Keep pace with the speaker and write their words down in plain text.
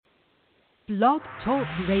Blog Talk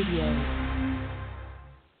Radio.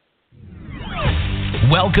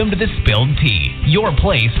 Welcome to The Spilled Tea, your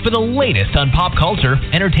place for the latest on pop culture,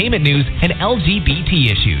 entertainment news, and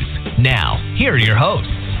LGBT issues. Now, here are your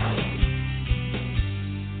hosts.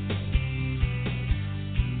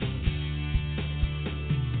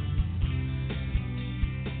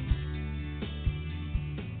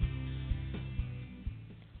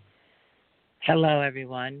 Hello,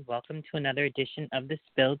 everyone. Welcome to another edition of The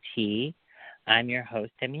Spilled Tea. I'm your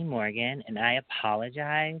host, Demi Morgan, and I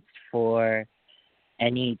apologize for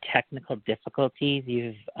any technical difficulties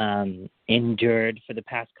you've endured for the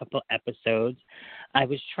past couple episodes. I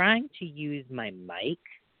was trying to use my mic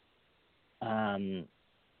on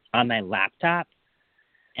my laptop,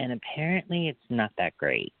 and apparently it's not that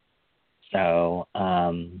great. So,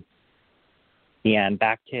 I'm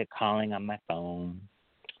back to calling on my phone.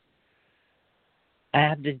 I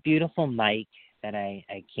have this beautiful mic that I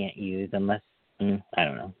can't use unless, I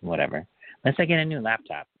don't know, whatever. Unless I get a new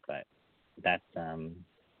laptop, but that's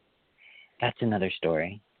another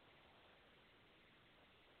story.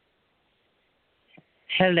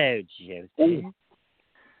 Hello, Joseph.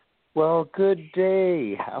 Well, good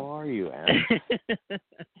day. How are you, Anne?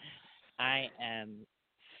 I am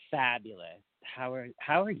fabulous. How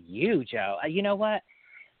are you, Joe? You know what?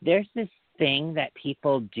 There's this thing that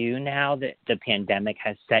people do now that the pandemic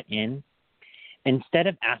has set in. Instead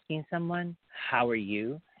of asking someone, how are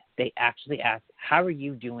you? They actually ask, how are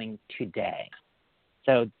you doing today?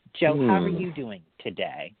 So, Joe, how are you doing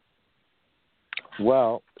today?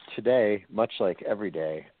 Well, today, much like every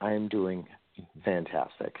day, I am doing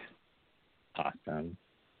fantastic. Awesome.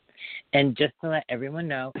 And just to let everyone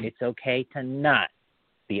know, it's okay to not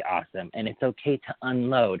be awesome, and it's okay to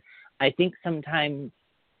unload. I think sometimes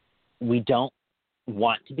we don't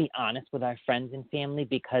want to be honest with our friends and family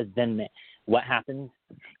because then what happens?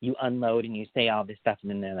 You unload and you say all this stuff, and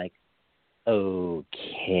then they're like,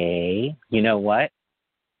 okay, you know what?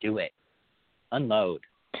 Do it. Unload.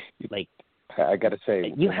 Like, I got to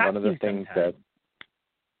say, one of the things that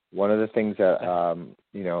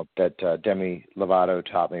Demi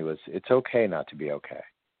Lovato taught me was it's okay not to be okay.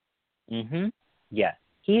 Mm-hmm. Yeah.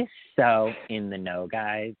 He's so in the know,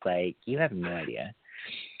 guys. Like, you have no idea.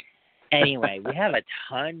 Anyway, we have a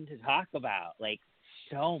ton to talk about, like,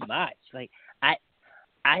 so much. Like,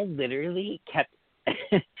 I literally kept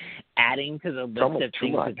adding to the list of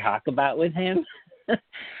things to talk about with him.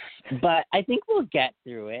 But I think we'll get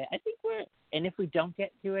through it. And if we don't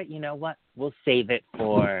get through it, you know what? We'll save it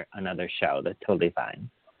for another show. That's totally fine.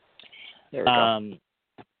 There we go.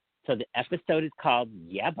 So the episode is called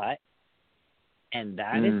Yeah, But. And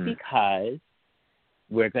that is because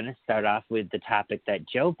we're going to start off with the topic that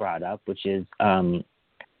Joe brought up, which is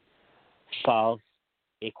false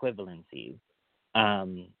equivalencies.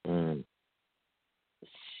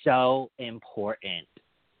 So important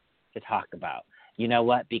to talk about. You know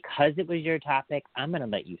what? Because it was your topic, I'm going to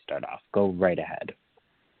let you start off. Go right ahead.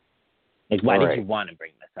 Like, why did you want to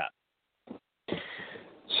bring this up?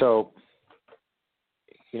 So,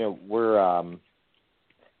 we're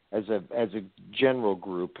as a general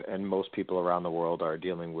group, and most people around the world are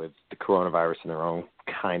dealing with the coronavirus in their own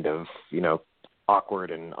kind of,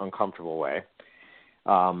 awkward and uncomfortable way.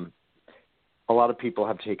 A lot of people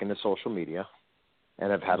have taken to social media and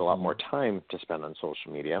have had a lot more time to spend on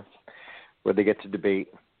social media, where they get to debate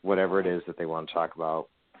whatever it is that they want to talk about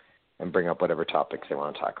and bring up whatever topics they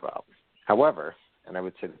want to talk about. However, and I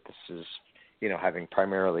would say that this is, having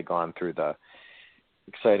primarily gone through the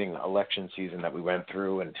exciting election season that we went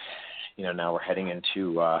through, and now we're heading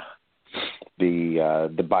into the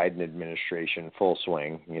Biden administration full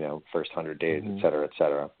swing, first 100 days, et cetera, et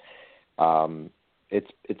cetera.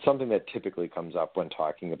 It's something that typically comes up when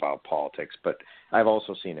talking about politics, but I've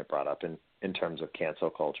also seen it brought up in terms of cancel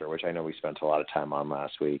culture, which I know we spent a lot of time on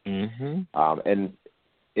last week. And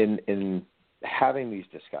in having these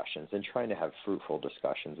discussions and trying to have fruitful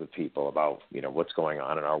discussions with people about what's going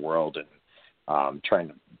on in our world, and trying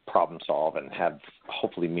to problem solve and have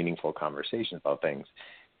hopefully meaningful conversations about things,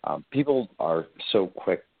 people are so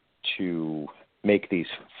quick to make these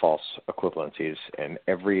false equivalencies in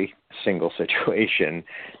every single situation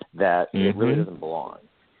that it really doesn't belong.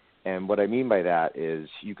 And what I mean by that is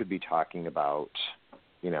you could be talking about,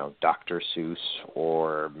 Dr. Seuss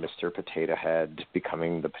or Mr. Potato Head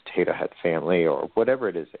becoming the Potato Head family or whatever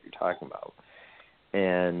it is that you're talking about.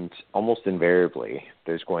 And almost invariably,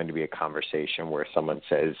 there's going to be a conversation where someone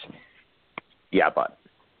says, yeah, but.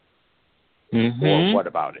 Or what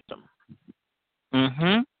about it?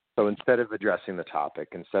 So instead of addressing the topic,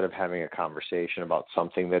 instead of having a conversation about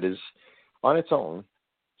something that is on its own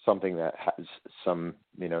something that has some,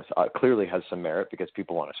 clearly has some merit because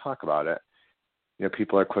people want to talk about it,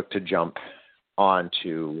 people are quick to jump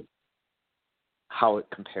onto how it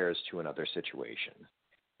compares to another situation.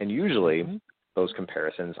 And usually those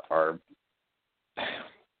comparisons are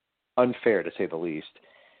unfair, to say the least,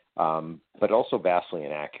 but also vastly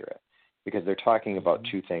inaccurate because they're talking about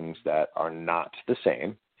two things that are not the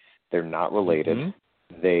same. They're not related.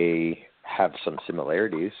 They have some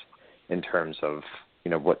similarities in terms of,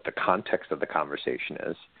 what the context of the conversation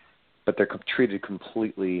is, but they're treated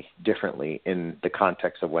completely differently in the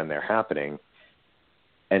context of when they're happening.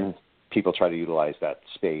 And people try to utilize that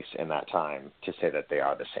space and that time to say that they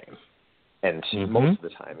are the same. And most of the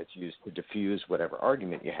time it's used to diffuse whatever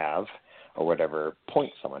argument you have or whatever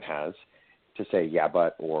point someone has to say, yeah,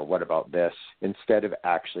 but, or what about this, instead of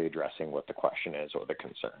actually addressing what the question is or the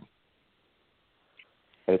concern.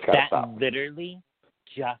 And it's got to stop. That literally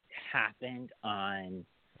just happened on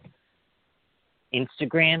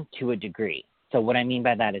Instagram to a degree. So what I mean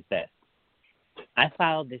by that is this. I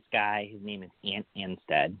followed this guy. His name is Anthony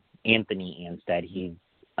Anstead. He's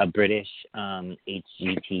a British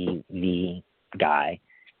HGTV guy.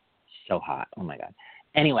 So hot. Oh, my God.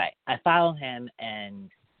 Anyway, I follow him, and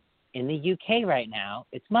in the UK right now,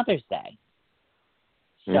 it's Mother's Day.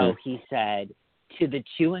 So he said, to the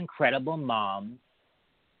two incredible moms,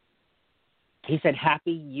 he said,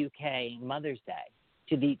 happy UK Mother's Day.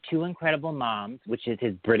 To the two incredible moms, which is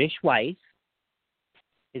his British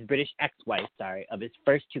ex-wife, of his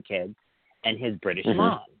first two kids, and his British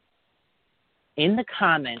mom. In the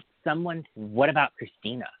comments, someone, what about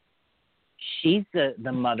Christina? She's the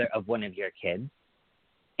mother of one of your kids.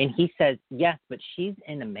 And he says, yes, but she's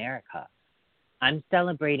in America. I'm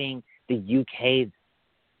celebrating the UK's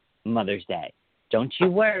Mother's Day. Don't you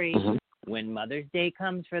worry. When Mother's Day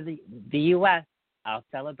comes for the U.S., I'll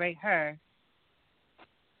celebrate her.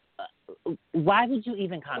 Why would you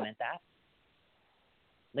even comment that?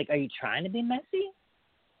 Like, are you trying to be messy?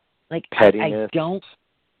 Like, I don't.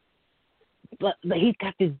 But he's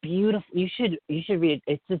got this beautiful. You should read.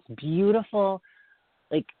 It's this beautiful,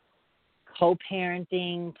 like,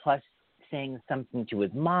 co-parenting plus saying something to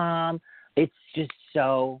his mom. It's just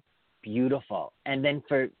so beautiful. And then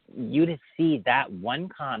for you to see that one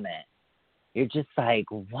comment, you're just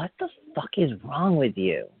like, what the fuck is wrong with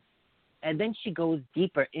you? And then she goes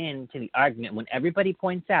deeper into the argument when everybody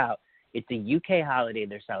points out it's a UK holiday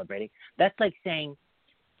they're celebrating. That's like saying,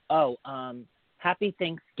 happy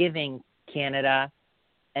Thanksgiving, Canada,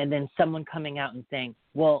 and then someone coming out and saying,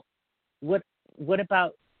 well, what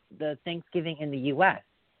about the Thanksgiving in the U.S.?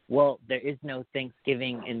 Well, there is no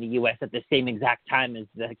Thanksgiving in the U.S. at the same exact time as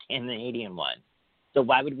the Canadian one. So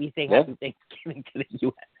why would we say happy Thanksgiving to the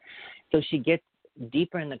U.S.? So she gets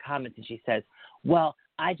deeper in the comments and she says, well,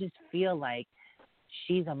 I just feel like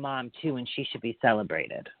she's a mom too and she should be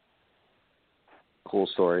celebrated. Cool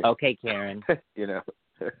story. Okay, Karen.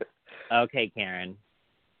 Okay, Karen.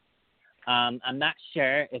 I'm not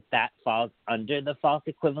sure if that falls under the false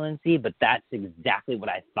equivalency, but that's exactly what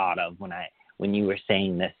I thought of when you were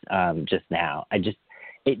saying this just now. It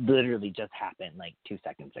literally just happened like 2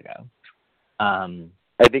 seconds ago.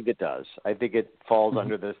 I think it does. I think it falls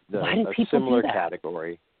under a similar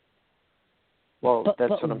category. Well,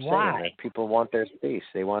 that's what I'm saying. That people want their space.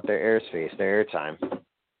 They want their airspace, their airtime.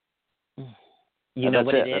 You know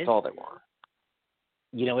what it is? That's all they want.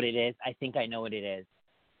 You know what it is? I think I know what it is.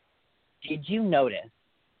 Did you notice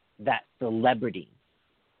that celebrities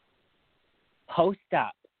post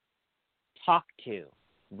up, talk to,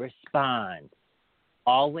 respond,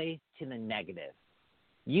 always to the negative?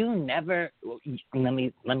 You never, let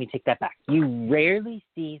me take that back. You rarely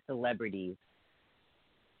see celebrities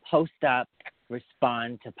post up,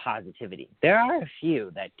 respond to positivity. There are a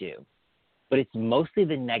few that do, but it's mostly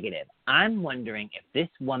the negative. I'm wondering if this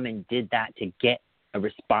woman did that to get a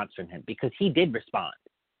response from him, because he did respond.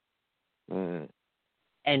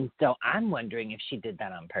 And so I'm wondering if she did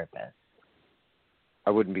that on purpose. I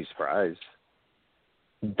wouldn't be surprised.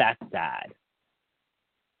 That's sad.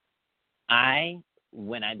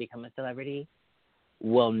 When I become a celebrity,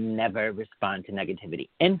 will never respond to negativity.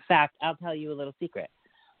 In fact, I'll tell you a little secret.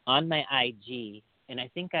 On my IG, and I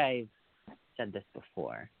think I've said this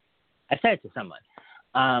before. I said it to someone.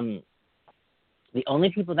 The only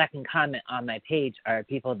people that can comment on my page are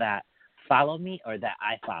people that follow me or that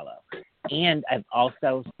I follow. And I've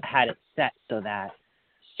also had it set so that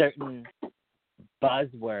certain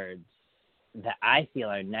buzzwords that I feel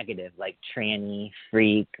are negative, like tranny,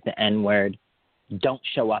 freak, the N-word, don't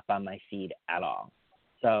show up on my feed at all.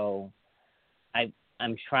 So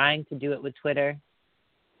I'm trying to do it with Twitter.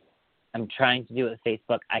 I'm trying to do it with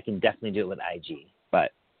Facebook. I can definitely do it with IG.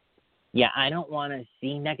 But Yeah, I don't want to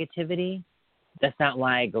see negativity. That's not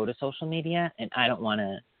why I go to social media, and I don't want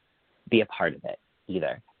to be a part of it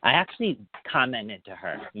either. I actually commented to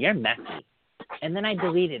her, "You're messy," and then I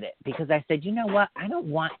deleted it because I said, "You know what? I don't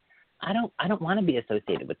want to be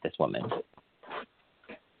associated with this woman,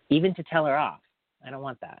 even to tell her off. I don't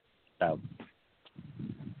want that." So,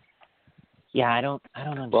 yeah, I don't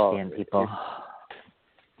understand people.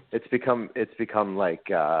 It's become like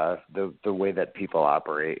the way that people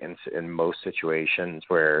operate in most situations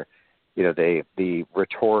where, you know, the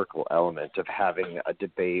rhetorical element of having a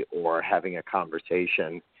debate or having a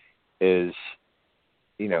conversation is,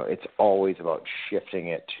 you know, it's always about shifting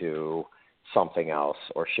it to something else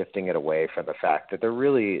or shifting it away from the fact that there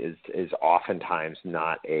really is oftentimes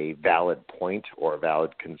not a valid point or a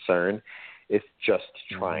valid concern. It's just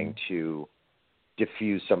trying to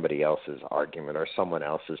diffuse somebody else's argument or someone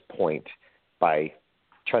else's point by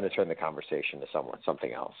trying to turn the conversation to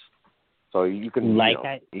something else. So you can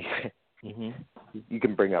you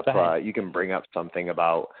can bring up something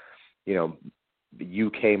about, you know,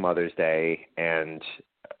 UK Mother's Day and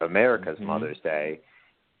America's Mother's Day,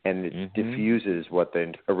 and it diffuses what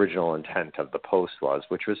the original intent of the post was,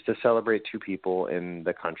 which was to celebrate two people in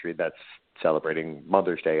the country that's celebrating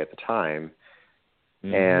Mother's Day at the time.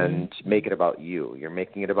 And make it about you. You're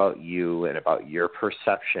making it about you and about your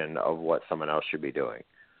perception of what someone else should be doing.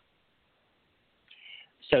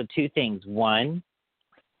 So two things. One,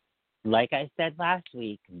 like I said last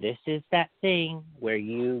week, this is that thing where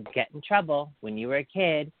you get in trouble when you were a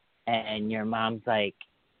kid and your mom's like,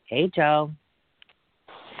 "Hey, Joe,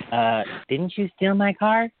 didn't you steal my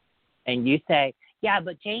car?" And you say, "Yeah,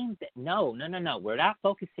 but James," no. We're not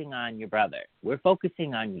focusing on your brother. We're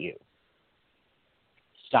focusing on you.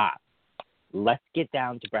 Stop. Let's get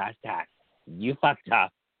down to brass tacks. You fucked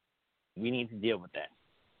up. We need to deal with this.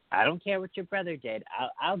 I don't care what your brother did.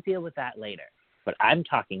 I'll deal with that later. But I'm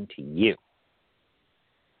talking to you.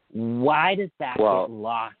 Why does that get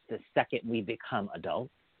lost the second we become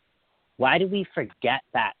adults? Why do we forget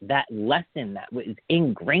that lesson that was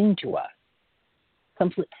ingrained to us?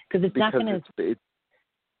 Because it's not going to.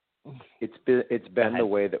 It's been the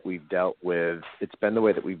way that we've dealt with. It's been the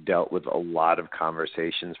way that we've dealt with a lot of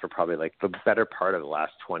conversations for probably like the better part of the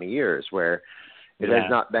last 20 years, where it has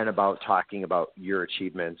not been about talking about your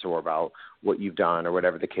achievements or about what you've done or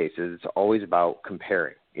whatever the case is. It's always about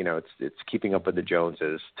comparing. You know, it's keeping up with the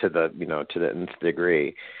Joneses to the nth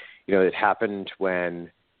degree. You know, it happened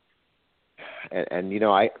when, and you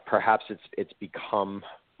know, perhaps it's become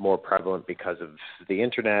more prevalent because of the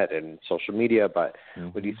internet and social media. But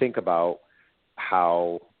when you think about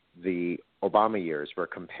how the Obama years were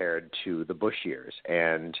compared to the Bush years,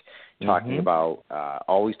 and talking about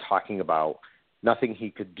always talking about nothing he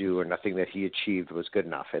could do or nothing that he achieved was good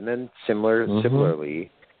enough, and then similarly,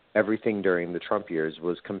 everything during the Trump years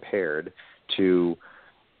was compared to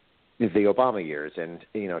the Obama years, and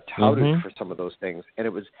you know, touted for some of those things, and it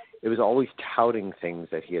was always touting things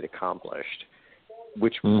that he had accomplished,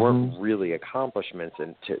 which weren't really accomplishments,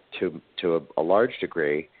 and to a large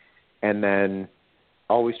degree, and then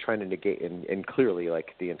always trying to negate, and clearly,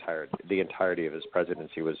 like the entirety of his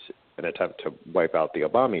presidency was an attempt to wipe out the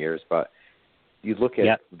Obama years. But you look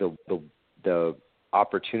at the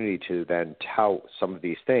opportunity to then tout some of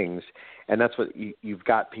these things, and that's what you've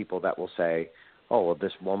got people that will say, "Oh, well,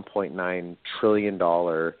 this $1.9 trillion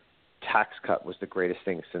tax cut was the greatest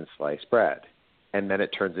thing since sliced bread." And then it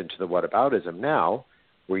turns into the whataboutism now,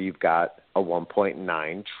 where you've got a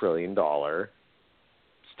 $1.9 trillion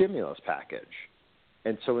stimulus package.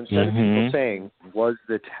 And so instead of people saying, was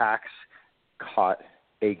the tax cut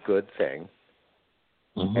a good thing,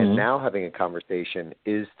 and now having a conversation,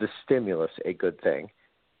 is the stimulus a good thing,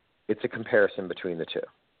 it's a comparison between the two.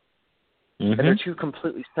 And they're two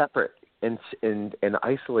completely separate and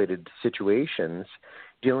isolated situations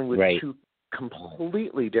dealing with two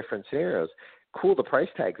completely different scenarios. Cool, the price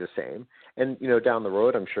tag's the same, and you know, down the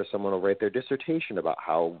road, I'm sure someone will write their dissertation about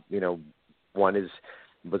how, you know, one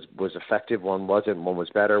was effective, one wasn't, one was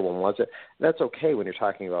better, one wasn't. That's okay when you're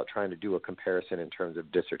talking about trying to do a comparison in terms of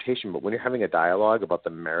dissertation, but when you're having a dialogue about the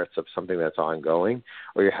merits of something that's ongoing,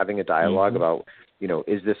 or you're having a dialogue about, you know,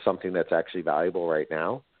 is this something that's actually valuable right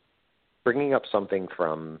now? Bringing up something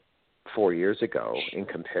from 4 years ago in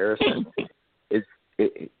comparison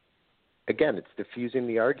again, it's diffusing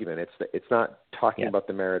the argument. It's not talking about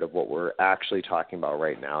the merit of what we're actually talking about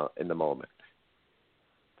right now in the moment.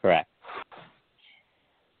 Correct.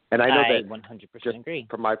 And I know that 100% agree.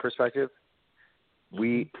 From my perspective,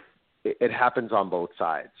 it happens on both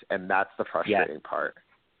sides, and that's the frustrating part.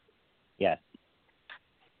 Yes.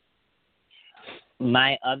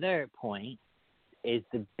 My other point is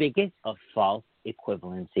the biggest of false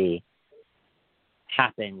equivalency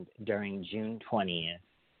happened during June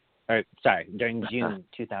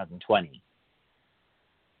 2020.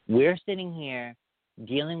 We're sitting here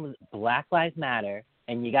dealing with Black Lives Matter,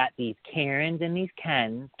 and you got these Karens and these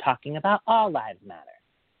Kens talking about all lives matter.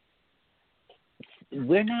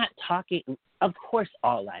 We're not talking, of course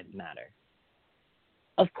all lives matter.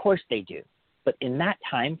 Of course they do. But in that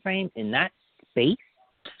time frame, in that space,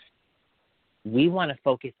 we want to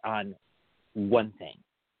focus on one thing.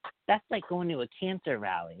 That's like going to a cancer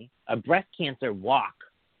rally, a breast cancer walk,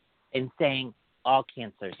 and saying all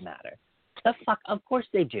cancers matter. The fuck? Of course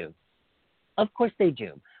they do. Of course they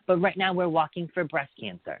do. But right now we're walking for breast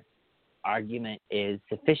cancer. Argument is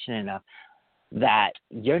sufficient enough that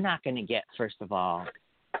you're not going to get, first of all,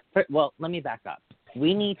 well, let me back up.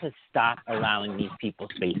 We need to stop allowing these people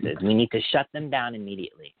spaces. We need to shut them down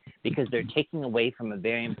immediately because they're taking away from a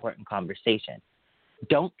very important conversation.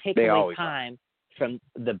 Don't take away time from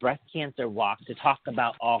the breast cancer walk to talk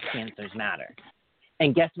about all cancers matter.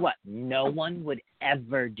 And guess what? No one would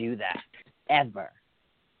ever do that. Ever.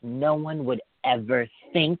 No one would ever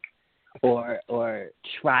think or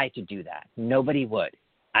try to do that. Nobody would.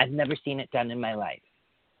 I've never seen it done in my life.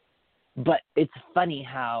 But it's funny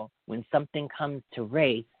how when something comes to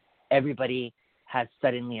race, everybody has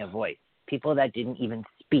suddenly a voice. People that didn't even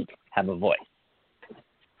speak have a voice.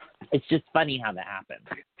 It's just funny how that happens.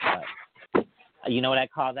 But you know what I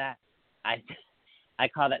call that? I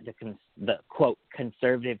call that the quote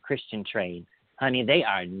conservative Christian train. Honey, they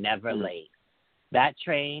are never late. That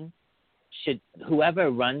train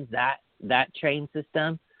whoever runs that train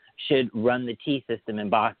system should run the T system in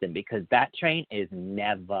Boston because that train is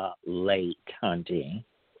never late, honey.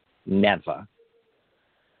 Never.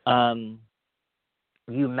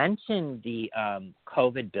 You mentioned the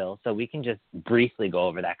COVID bill, so we can just briefly go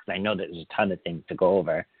over that because I know that there's a ton of things to go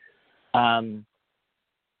over.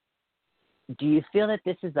 Do you feel that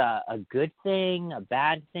this is a good thing, a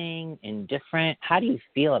bad thing, indifferent? How do you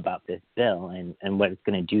feel about this bill and what it's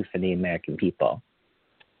going to do for the American people?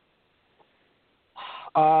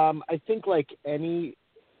 I think like any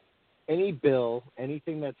bill,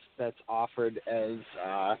 anything that's offered as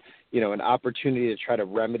an opportunity to try to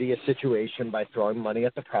remedy a situation by throwing money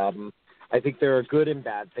at the problem, I think there are good and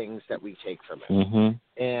bad things that we take from it. Mm-hmm.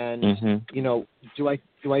 And do I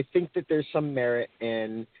think that there's some merit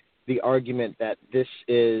in the argument that this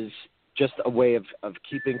is just a way of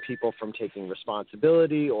keeping people from taking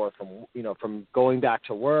responsibility or from going back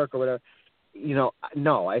to work or whatever?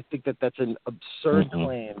 No, I think that that's an absurd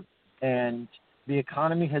claim, and the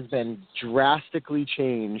economy has been drastically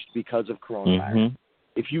changed because of coronavirus.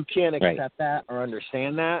 If you can't accept that or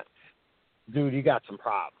understand that, dude, you got some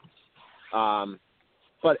problems.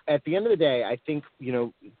 But at the end of the day, I think,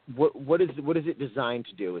 what is it designed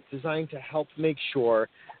to do? It's designed to help make sure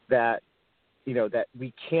that, that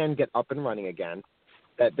we can get up and running again,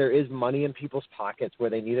 that there is money in people's pockets where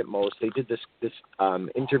they need it most. They did this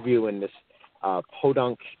interview in this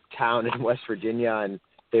podunk town in West Virginia, and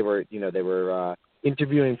they were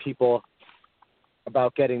interviewing people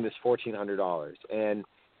about getting this $1,400. And,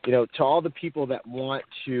 to all the people that want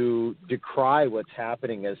to decry what's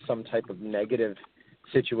happening as some type of negative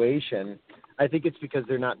situation, I think it's because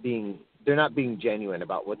they're not being genuine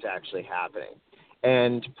about what's actually happening.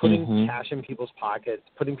 And putting cash in people's pockets,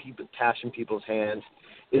 putting cash in people's hands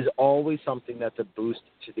is always something that's a boost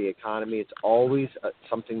to the economy. It's always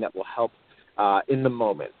something that will help in the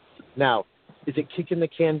moment. Now, is it kicking the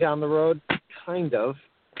can down the road? Kind of.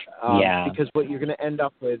 Because what you're going to end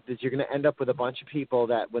up with is you're going to end up with a bunch of people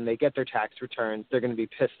that when they get their tax returns, they're going to be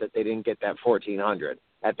pissed that they didn't get that $1,400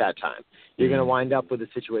 at that time. You're going to wind up with a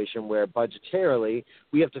situation where budgetarily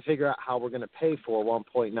we have to figure out how we're going to pay for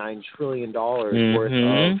 $1.9 trillion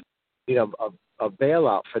worth of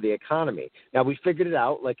bailout for the economy. Now, we figured it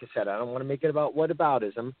out. Like I said, I don't want to make it about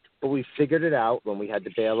whataboutism, but we figured it out when we had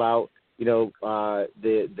to bail out,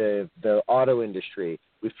 the auto industry.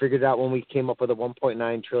 We figured out when we came up with a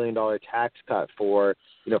 $1.9 trillion tax cut for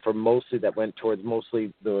mostly that went towards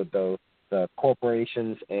mostly the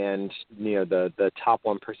corporations and the top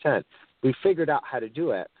 1%. We figured out how to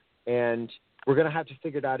do it, and we're going to have to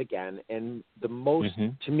figure it out again. And the most,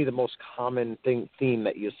 to me, the most common theme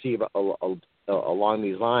that you see along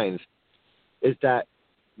these lines is that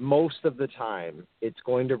most of the time it's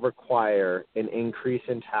going to require an increase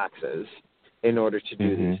in taxes in order to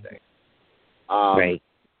do these things. Right.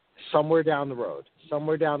 Somewhere down the road,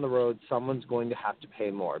 someone's going to have to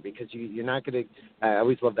pay more because you're not going to. I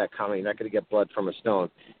always love that comment. You're not going to get blood from a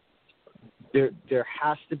stone. There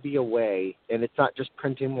has to be a way, and it's not just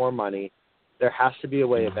printing more money. there has to be a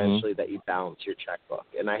way eventually that you balance your checkbook.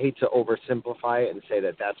 And I hate to oversimplify it and say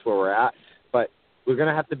that that's where we're at, but we're going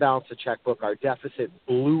to have to balance the checkbook. Our deficit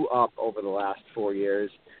blew up over the last 4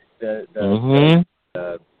 years. The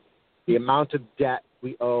amount of debt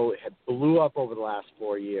we owe had blew up over the last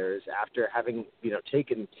 4 years after having,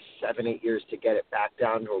 taken 7-8 years to get it back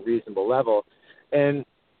down to a reasonable level. And,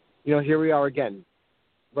 here we are again,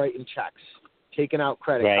 writing checks, taking out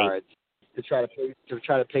credit cards to try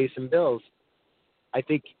to pay some bills. I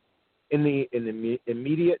think in the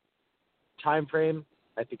immediate time frame,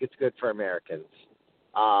 I think it's good for Americans.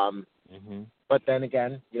 But then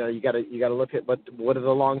again, you got to look at what are the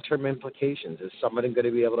long-term implications. Is somebody going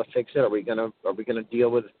to be able to fix it? Are we going to deal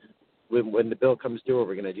with when the bill comes due? Are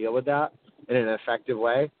we going to deal with that in an effective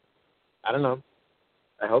way? I don't know.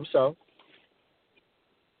 I hope so.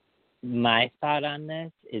 My thought on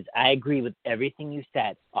this is I agree with everything you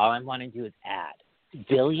said. All I want to do is add.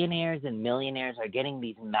 Billionaires and millionaires are getting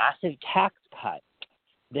these massive tax cuts.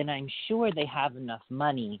 Then I'm sure they have enough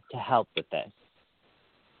money to help with this.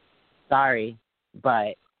 Sorry,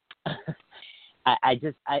 but I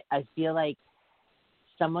feel like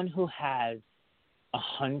someone who has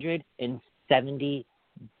 $170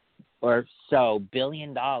 or so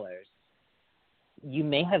billion dollars, you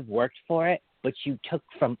may have worked for it, but you took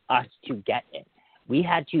from us to get it. We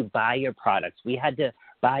had to buy your products. We had to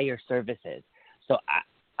buy your services. So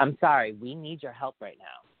I'm sorry, we need your help right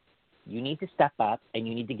now. You need to step up, and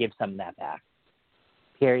you need to give some of that back.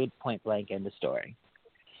 Period, point blank, end of story.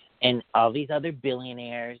 And all these other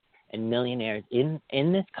billionaires and millionaires in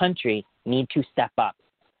this country need to step up.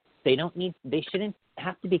 They shouldn't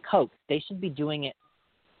have to be coaxed. They should be doing it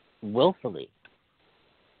willfully.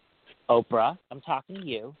 Oprah, I'm talking to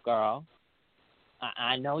you, girl.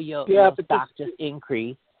 I know your stock just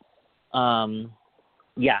increased.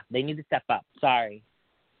 They need to step up. Sorry.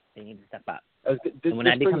 They need to step up. When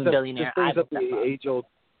I become a billionaire, I will step up.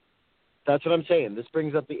 That's what I'm saying. This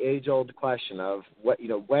brings up the age-old question of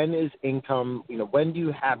when is income, when do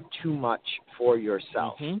you have too much for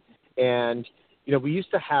yourself? And, we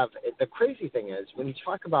used to have, the crazy thing is when you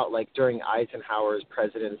talk about like during Eisenhower's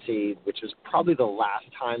presidency, which was probably the last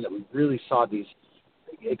time that we really saw these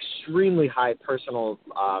extremely high personal,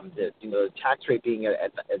 the tax rate being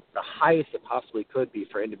at the highest it possibly could be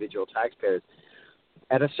for individual taxpayers.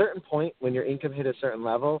 At a certain point, when your income hit a certain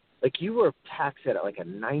level, like you were taxed at like a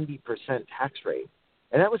 90% tax rate,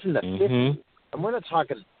 and that was in the 50s. And we're not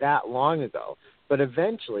talking that long ago, but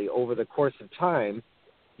eventually, over the course of time,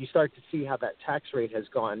 you start to see how that tax rate has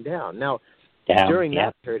gone down. Now, during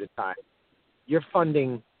that period of time, you're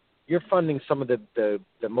funding some of the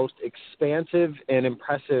most expansive and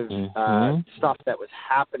impressive stuff that was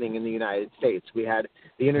happening in the United States. We had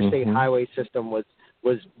the interstate highway system was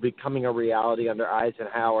becoming a reality under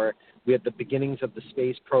Eisenhower. We had the beginnings of the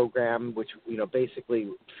space program, which basically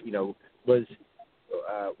was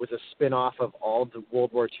a spin-off of all of the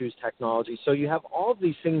World War II's technology. So you have all of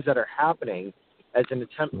these things that are happening as an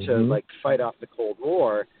attempt to like fight off the Cold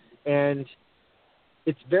War, and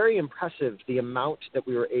it's very impressive the amount that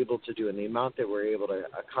we were able to do and the amount that we were able to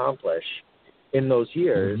accomplish in those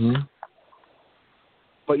years.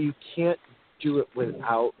 But you can't do it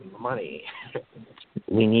without money.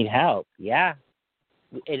 We need help. Yeah.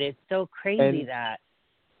 It is so crazy that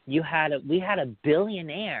we had a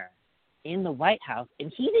billionaire in the White House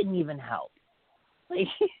and he didn't even help. Like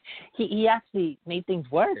he actually made things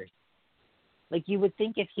worse. Like you would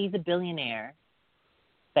think if he's a billionaire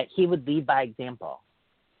that he would lead by example,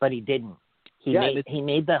 but he didn't. He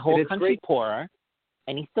made the whole country poorer,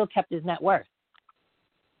 and he still kept his net worth.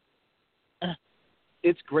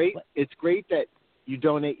 It's great. It's great that you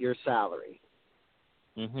donate your salary.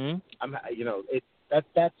 That's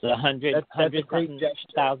a great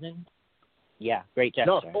gesture. 100,000. Yeah, great gesture.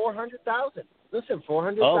 No, 400,000. Listen,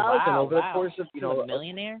 400,000 over the course of a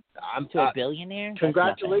millionaire to a billionaire.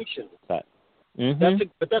 Congratulations. But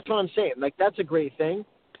that's what I'm saying. Like that's a great thing,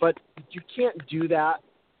 but you can't do that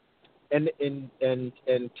and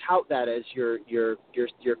tout that as your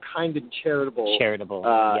kind and charitable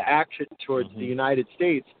action towards the United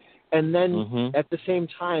States, and then at the same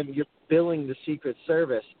time you're billing the Secret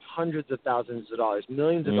Service hundreds of thousands of dollars,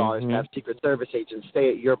 millions of dollars to have Secret Service agents stay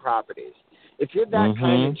at your properties. If you're that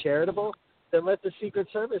kind and charitable, then let the Secret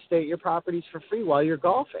Service stay at your properties for free while you're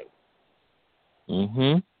golfing.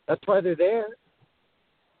 That's why they're there.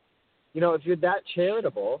 If you're that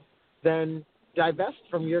charitable, then divest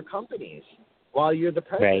from your companies while you're the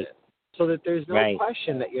president, so that there's no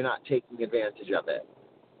question that you're not taking advantage of it.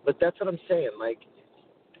 But that's what I'm saying. Like,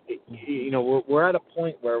 we're at a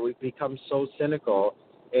point where we've become so cynical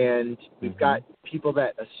And we've got people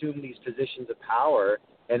that assume these positions of power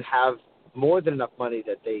and have more than enough money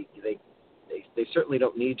that they certainly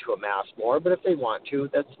don't need to amass more. But if they want to,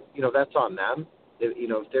 that's on them.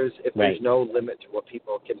 If there's no limit to what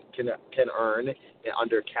people can earn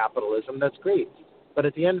under capitalism, that's great. But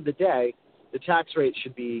at the end of the day, the tax rate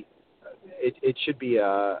should be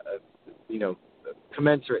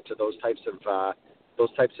commensurate to those types of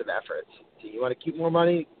efforts. So you want to keep more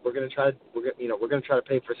money? We're going to try to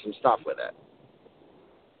pay for some stuff with it.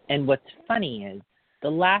 And what's funny is the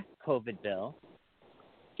last COVID bill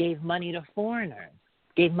gave money to foreigners,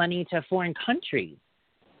 gave money to foreign countries.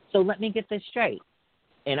 So let me get this straight.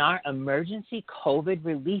 In our emergency COVID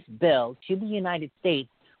relief bill to the United States,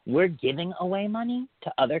 we're giving away money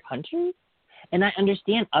to other countries? And I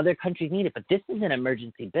understand other countries need it, but this is an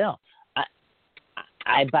emergency bill.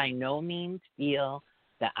 I by no means feel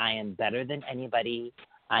that I am better than anybody.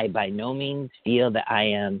 I by no means feel that I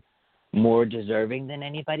am more deserving than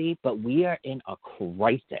anybody, but we are in a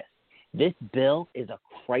crisis. This bill is a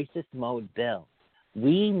crisis mode bill.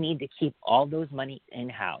 We need to keep all those money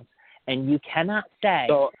in-house. And you cannot say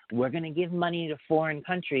we're going to give money to foreign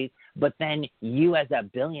countries, but then you as a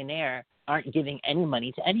billionaire aren't giving any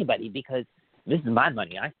money to anybody because this is my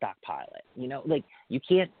money. I stockpile it. You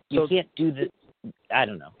can't do this. I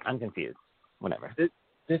don't know. I'm confused. Whatever.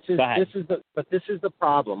 This is the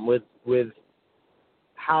problem with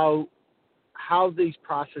how these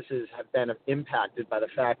processes have been impacted by the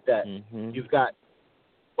fact that you've got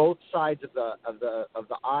both sides of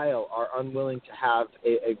the aisle are unwilling to have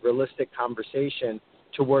a realistic conversation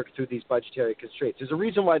to work through these budgetary constraints. There's a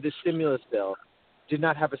reason why this stimulus bill did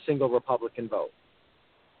not have a single Republican vote.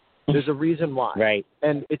 There's a reason why. Right.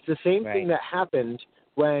 And it's the same thing that happened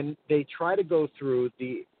when they try to go through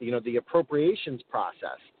the appropriations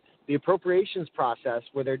process. The appropriations process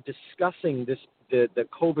where they're discussing the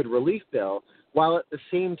COVID relief bill while at the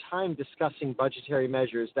same time discussing budgetary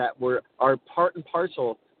measures that are part and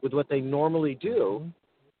parcel with what they normally do.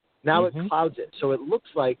 Now it clouds it. So it looks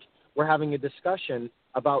like we're having a discussion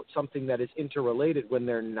about something that is interrelated when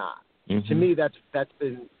they're not. To me, that's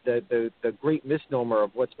been the great misnomer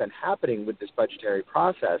of what's been happening with this budgetary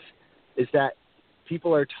process is that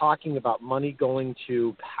people are talking about money going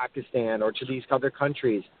to Pakistan or to these other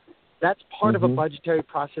countries. That's part of a budgetary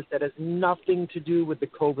process that has nothing to do with the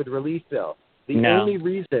COVID relief bill. The only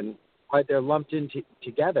reason why they're lumped in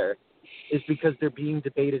together is because they're being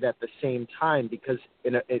debated at the same time. Because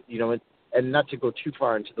and not to go too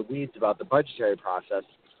far into the weeds about the budgetary process,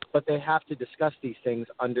 but they have to discuss these things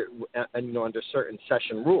under certain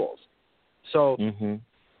session rules. So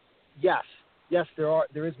yes,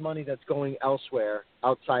 there is money that's going elsewhere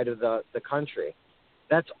outside of the country.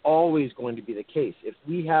 That's always going to be the case. If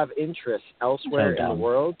we have interests elsewhere in the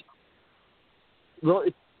world,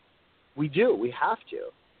 we do. We have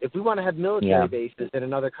to. If we want to have military bases in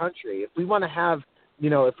another country, if we want to have,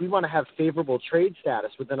 favorable trade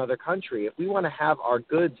status with another country, if we want to have our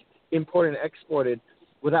goods imported and exported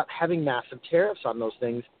without having massive tariffs on those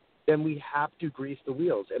things, then we have to grease the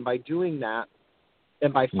wheels. And by doing that,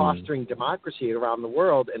 and by fostering democracy around the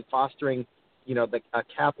world and fostering, a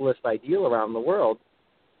capitalist ideal around the world,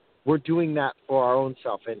 we're doing that for our own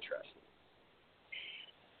self-interest.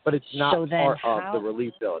 But it's not part of the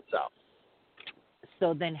relief bill itself.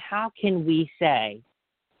 So then how can we say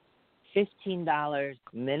 $15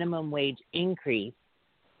 minimum wage increase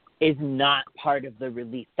is not part of the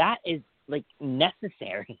relief? That is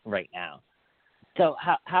necessary right now. So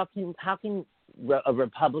how can a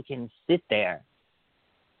Republican sit there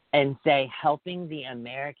and say helping the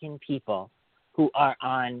American people who are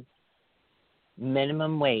on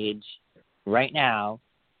minimum wage right now,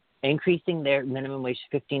 increasing their minimum wage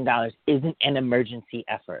to $15 isn't an emergency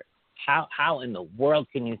effort? How in the world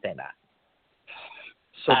can you say that?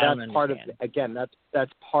 So that's part of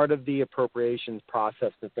that's part of the appropriations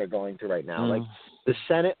process that they're going through right now. Like the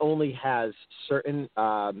Senate only has certain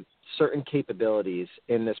capabilities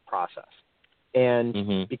in this process,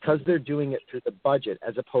 and because they're doing it through the budget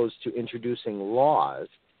as opposed to introducing laws,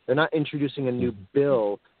 they're not introducing a new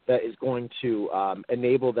bill that is going to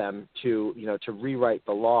enable them to rewrite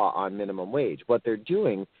the law on minimum wage. What they're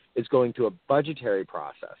doing is going through a budgetary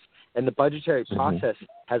process, and the budgetary process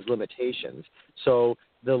has limitations. So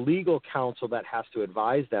the legal counsel that has to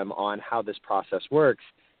advise them on how this process works,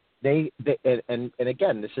 and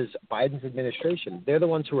again, this is Biden's administration. They're the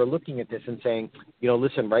ones who are looking at this and saying,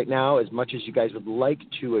 listen, right now, as much as you guys would like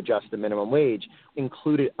to adjust the minimum wage,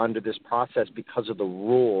 include it under this process because of the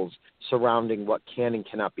rules surrounding what can and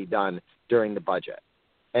cannot be done during the budget.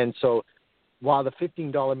 And so while the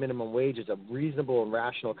 $15 minimum wage is a reasonable and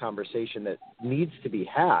rational conversation that needs to be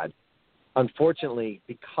had, unfortunately,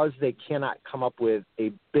 because they cannot come up with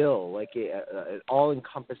a bill, like an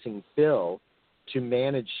all-encompassing bill to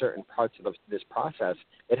manage certain parts of this process,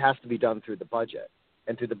 it has to be done through the budget.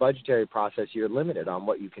 And through the budgetary process, you're limited on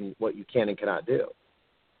what you can and cannot do.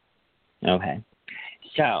 Okay.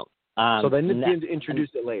 So then introduce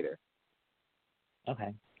it later.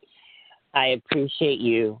 Okay. I appreciate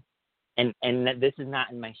you, and this is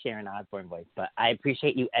not in my Sharon Osbourne voice, but I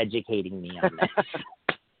appreciate you educating me on this.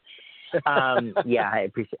 Yeah, I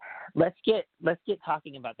appreciate. Let's get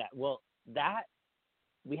talking about that. Well, that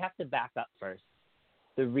we have to back up first.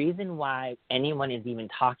 The reason why anyone is even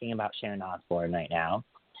talking about Sharon Osbourne right now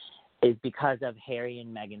is because of Harry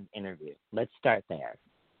and Meghan's interview. Let's start there.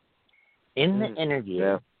 In the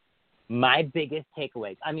interview, my biggest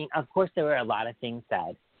takeaways, I mean, of course, there were a lot of things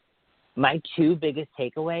said. My two biggest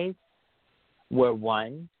takeaways were,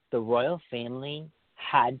 one, the royal family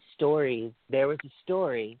had stories. There was a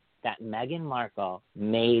story that Meghan Markle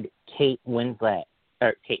made Kate Winslet,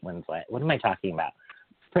 what am I talking about?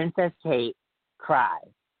 Princess Kate cry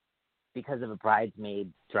because of a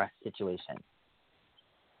bridesmaid dress situation.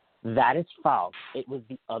 That is false. It was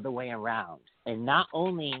the other way around. And not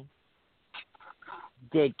only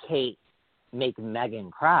did Kate make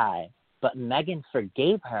Meghan cry, but Meghan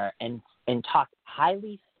forgave her and talked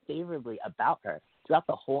highly favorably about her throughout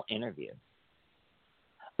the whole interview.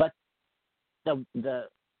 But the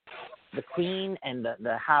Queen and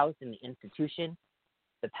the house and the institution,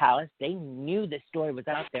 the palace, they knew the story was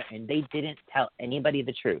out there and they didn't tell anybody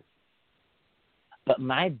the truth. But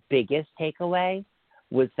my biggest takeaway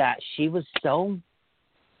was that she was so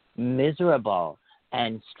miserable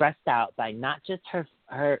and stressed out by not just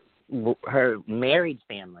her married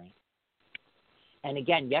family. And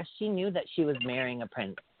again, yes, she knew that she was marrying a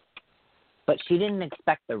prince, but she didn't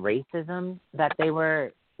expect the racism that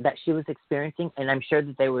she was experiencing. And I'm sure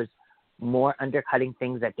that there was more undercutting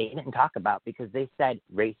things that they didn't talk about because they said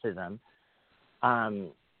racism.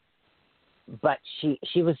 But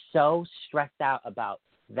she was so stressed out about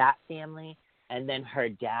that family, and then her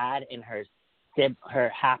dad and her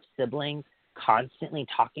half siblings constantly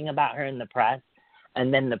talking about her in the press,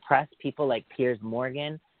 and then the press people like Piers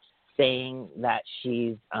Morgan saying that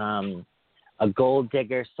she's a gold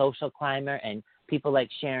digger, social climber, and people like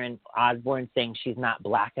Sharon Osbourne saying she's not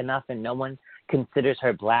black enough and no one considers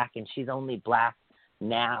her black and she's only black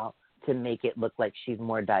now to make it look like she's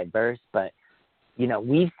more diverse. But, you know,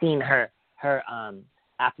 we've seen her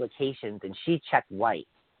applications and she checked white.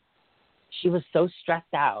 She was so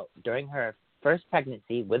stressed out during her first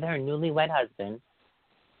pregnancy with her newlywed husband,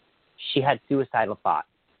 she had suicidal thoughts.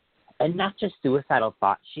 And not just suicidal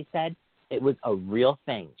thoughts, she said it was a real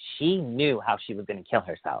thing. She knew how she was going to kill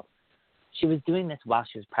herself. She was doing this while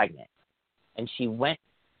she was pregnant. And she went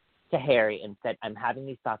to Harry and said, I'm having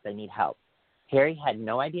these thoughts, I need help. Harry had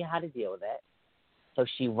no idea how to deal with it. So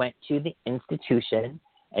she went to the institution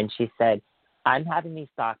and she said, I'm having these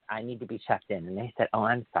thoughts, I need to be checked in. And they said, oh,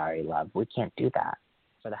 I'm sorry, love, we can't do that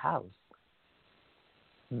for the house.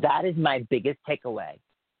 That is my biggest takeaway.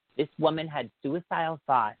 This woman had suicidal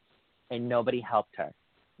thoughts and nobody helped her.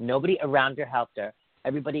 Nobody around her helped her.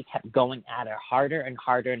 Everybody kept going at her harder and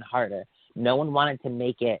harder and harder. No one wanted to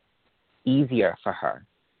make it easier for her.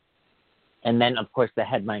 And then, of course, the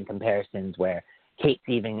headline comparisons where Kate's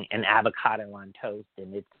eating an avocado on toast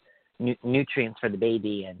and it's nutrients for the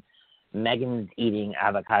baby, and Meghan's eating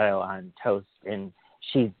avocado on toast and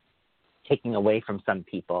she's taking away from some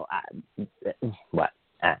people.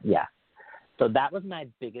 Yeah. So that was my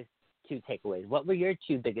biggest two takeaways. What were your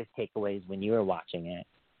two biggest takeaways when you were watching it?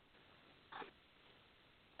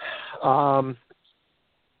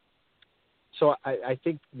 So I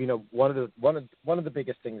think, you know, one of the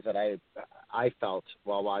biggest things that I felt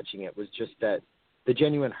while watching it was just that the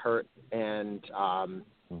genuine hurt and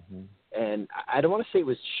and I don't want to say it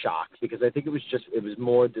was shock, because I think it was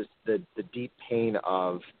more the deep pain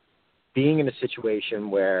of being in a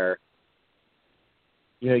situation where,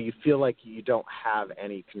 you know, you feel like you don't have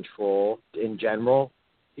any control in general,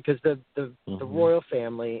 because the royal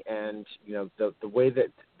family and, you know, the way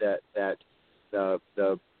that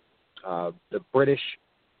the British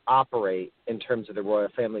operate in terms of the royal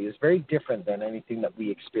family is very different than anything that we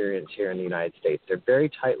experience here in the United States. They're very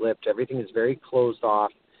tight-lipped. Everything is very closed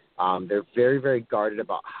off. They're very, very guarded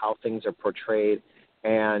about how things are portrayed.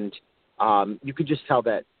 And you could just tell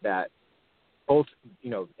that both, you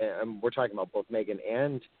know, and we're talking about both Meghan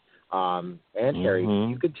and Harry,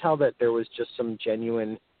 you could tell that there was just some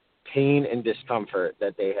genuine pain and discomfort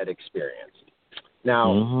that they had experienced.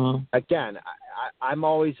 Now, again, I'm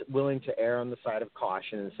always willing to err on the side of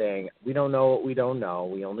caution and saying we don't know what we don't know.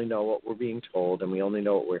 We only know what we're being told, and we only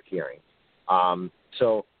know what we're hearing.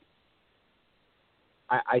 So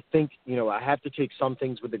I think, I have to take some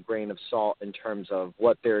things with a grain of salt in terms of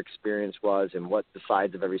what their experience was and what the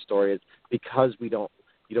sides of every story is, because we don't,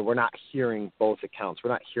 we're not hearing both accounts.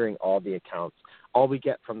 We're not hearing all the accounts. All we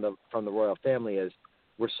get from the royal family is,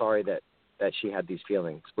 we're sorry that she had these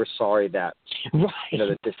feelings. We're sorry that,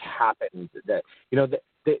 that this happened. That,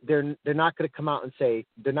 they're not going to come out and say,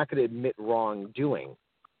 they're not going to admit wrongdoing,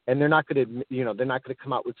 and they're not going to, they're not going to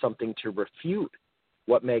come out with something to refute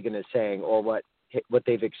what Meghan is saying or what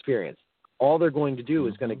they've experienced. All they're going to do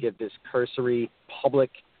is going to give this cursory public,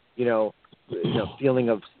 feeling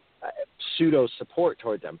of pseudo support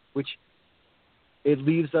toward them, which it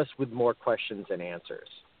leaves us with more questions than answers.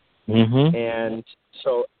 And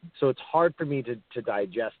so it's hard for me to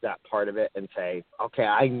digest that part of it and say, okay,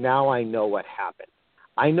 I know what happened.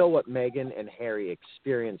 I know what Meghan and Harry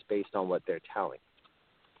experienced based on what they're telling.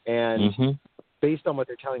 And based on what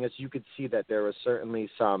they're telling us, you could see that there was certainly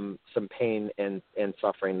some pain and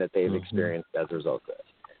suffering that they've experienced as a result of this.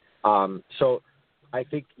 So I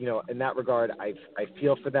think, in that regard, I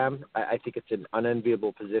feel for them. I think it's an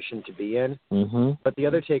unenviable position to be in. But the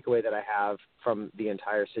other takeaway that I have from the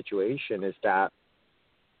entire situation is that,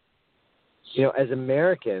 as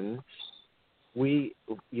Americans, we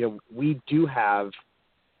do have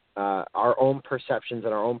our own perceptions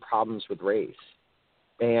and our own problems with race.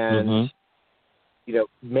 And,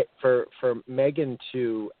 for Meghan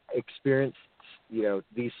to experience,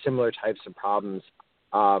 these similar types of problems,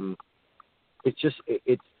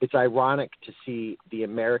 it's ironic to see the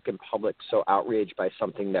American public so outraged by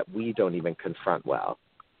something that we don't even confront well.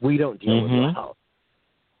 We don't deal with well.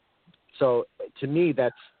 So to me,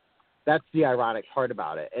 that's the ironic part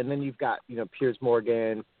about it. And then you've got, Piers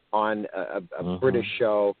Morgan on a British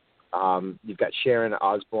show. You've got Sharon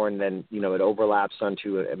Osbourne. Then, it overlaps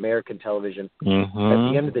onto American television. At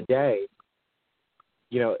the end of the day,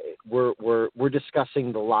 we're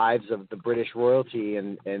discussing the lives of the British royalty,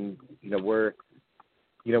 and we're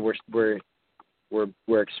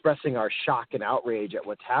expressing our shock and outrage at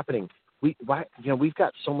what's happening. We've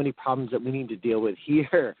got so many problems that we need to deal with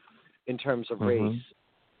here in terms of race.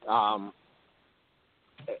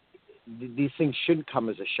 These things shouldn't come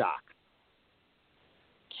as a shock,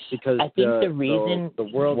 because I think the reason the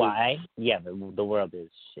world why the world is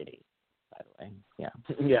shitty, by the way.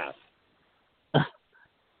 Yes.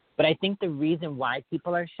 But I think the reason why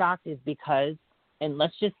people are shocked is because, and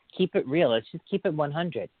let's just keep it real, let's just keep it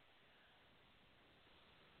 100.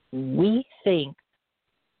 We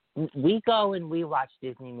go and we watch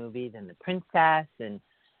Disney movies and The Princess, and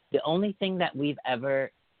the only thing that we've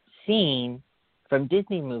ever seen from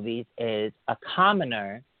Disney movies is a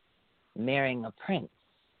commoner marrying a prince.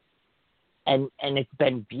 And it's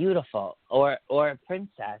been beautiful, or a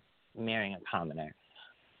princess marrying a commoner.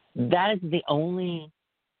 That is the only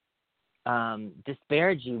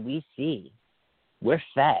disparity we see. We're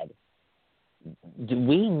fed.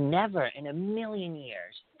 We never in a million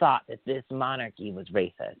years thought that this monarchy was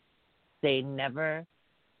racist. It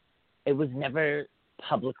was never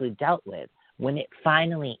publicly dealt with. When it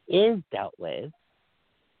finally is dealt with,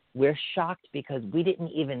 we're shocked because we didn't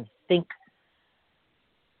even think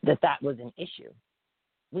that was an issue.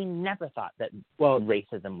 We never thought that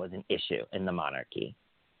racism was an issue in the monarchy.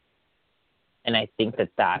 And I think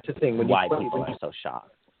that's why people are so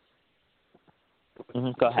shocked.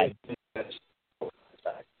 Go ahead.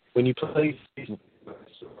 When you play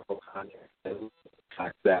historical context, the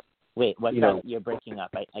fact that... Wait, you're breaking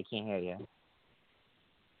up. I can't hear you.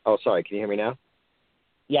 Oh, sorry. Can you hear me now?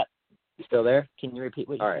 Yep. You still there? Can you repeat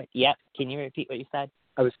what you All said? right. Yep. Can you repeat what you said?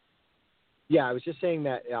 I was just saying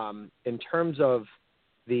that in terms of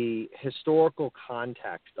the historical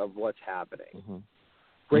context of what's happening,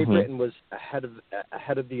 Great Britain was ahead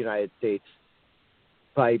of the United States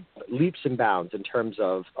by leaps and bounds in terms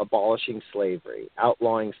of abolishing slavery,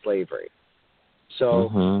 outlawing slavery.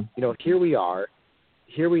 So, here we are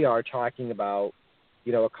talking about,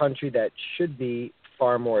 a country that should be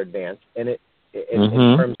far more advanced in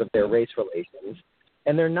terms of their race relations,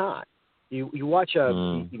 and they're not. You watch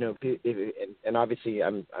and obviously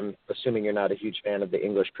I'm assuming you're not a huge fan of the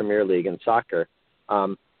English Premier League in soccer.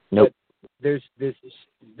 Nope. But there's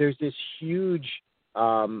this huge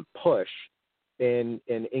push in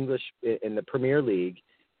the Premier League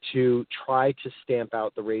to try to stamp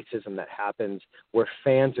out the racism that happens, where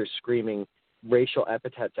fans are screaming racial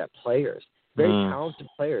epithets at players, very talented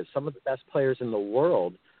players, some of the best players in the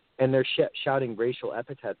world, and they're shouting racial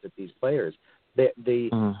epithets at these players. The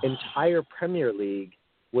entire Premier League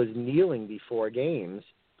was kneeling before games,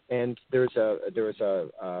 and there was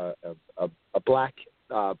a black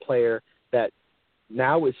player that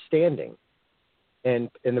now is standing, and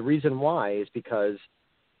the reason why is because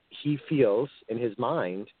he feels in his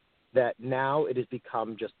mind that now it has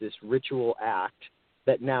become just this ritual act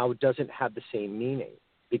that now doesn't have the same meaning,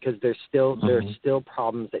 because there's still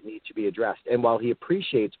problems that need to be addressed. And while he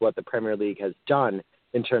appreciates what the Premier League has done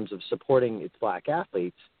in terms of supporting its black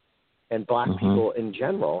athletes and black people in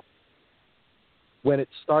general, when it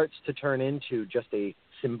starts to turn into just a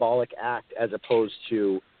symbolic act as opposed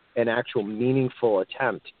to an actual meaningful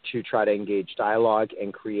attempt to try to engage dialogue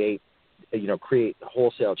and create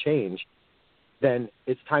wholesale change, then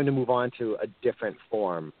it's time to move on to a different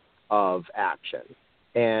form of action.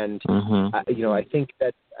 And I think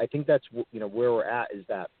that's where we're at, is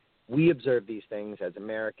that we observe these things as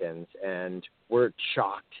Americans, and we're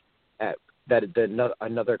shocked at that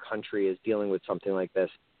another country is dealing with something like this.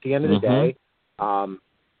 At the end of the day,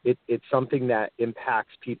 it's something that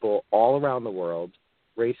impacts people all around the world.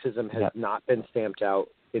 Racism has not been stamped out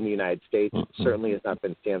in the United States. It certainly has not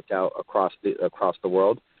been stamped out across the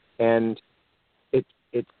world, and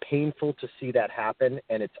it's painful to see that happen,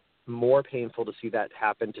 and it's more painful to see that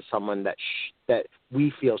happen to someone that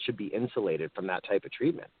we feel should be insulated from that type of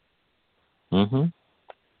treatment.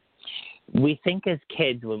 We think as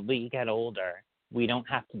kids, when we get older, we don't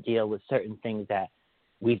have to deal with certain things that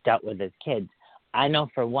we've dealt with as kids. I know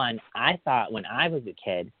for one, I thought when I was a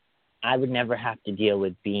kid, I would never have to deal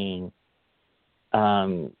with being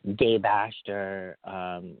gay bashed or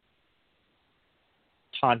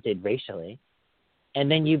taunted racially. And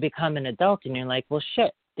then you become an adult and you're like, well,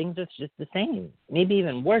 shit, things are just the same, maybe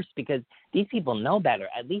even worse, because these people know better.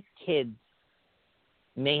 At least kids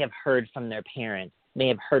may have heard from their parents, may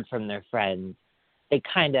have heard from their friends. You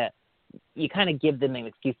kind of give them an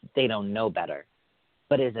excuse that they don't know better.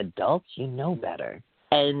 But as adults, you know better.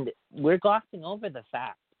 And we're glossing over the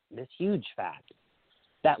fact, this huge fact,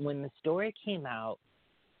 that when the story came out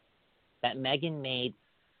that Meghan made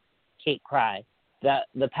Kate cry,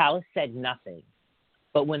 the palace said nothing.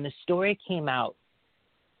 But when the story came out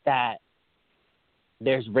that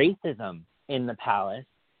there's racism in the palace,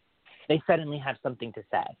 they suddenly have something to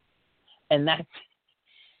say. And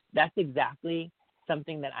that's exactly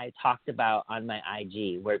something that I talked about on my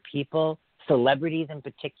IG, where people, celebrities in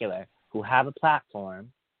particular, who have a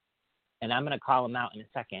platform, and I'm going to call them out in a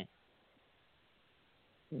second,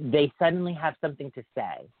 they suddenly have something to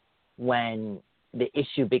say when the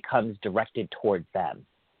issue becomes directed towards them.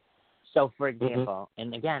 So, for example,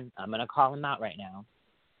 and again, I'm going to call him out right now.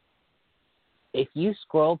 If you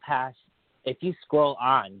scroll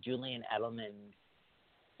on Julian Edelman's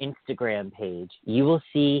Instagram page, you will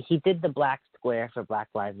see he did the black square for Black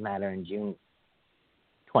Lives Matter in June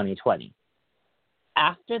 2020.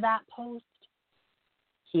 After that post,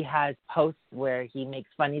 he has posts where he makes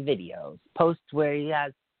funny videos, posts where he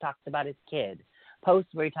talks about his kid,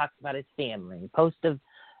 posts where he talks about his family, posts of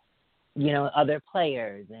other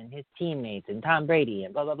players and his teammates and Tom Brady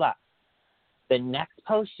and blah, blah, blah. The next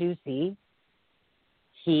post you see,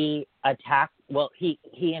 he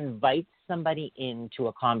invites somebody into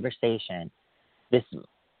a conversation. Is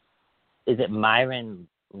it Myron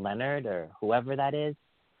Leonard or whoever that is,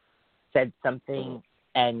 said something,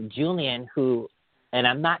 and Julian, who, and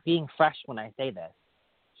I'm not being fresh when I say this,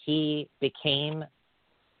 he became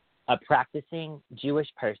a practicing Jewish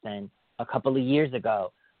person a couple of years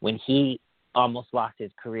ago when he almost lost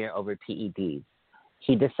his career over PEDs.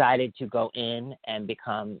 He decided to go in and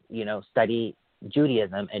study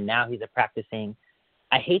Judaism, and now he's a practicing,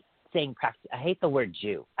 I hate the word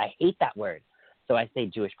Jew. I hate that word. So I say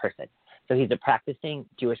Jewish person. So he's a practicing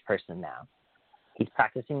Jewish person now. He's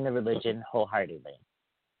practicing the religion wholeheartedly.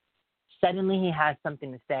 Suddenly he has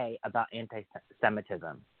something to say about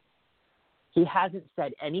anti-Semitism. He hasn't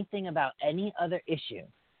said anything about any other issue,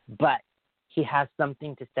 but he has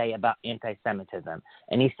something to say about anti-Semitism.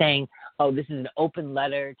 And he's saying, oh, this is an open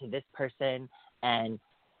letter to this person, and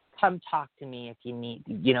come talk to me if you need,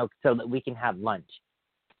 so that we can have lunch.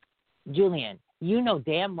 Julian, you know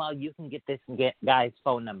damn well you can get this guy's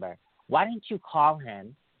phone number. Why don't you call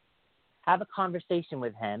him, have a conversation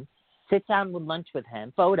with him, sit down with lunch with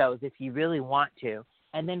him, photos if you really want to,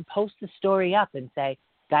 and then post the story up and say,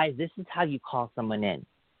 guys, this is how you call someone in.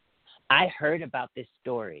 I heard about this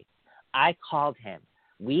story. I called him.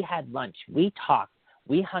 We had lunch. We talked.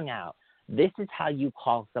 We hung out. This is how you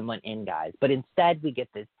call someone in, guys. But instead, we get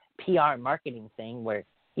this PR marketing thing where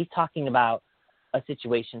he's talking about a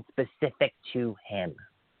situation specific to him.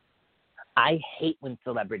 I hate when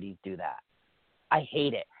celebrities do that. I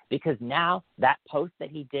hate it, because now that post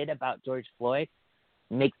that he did about George Floyd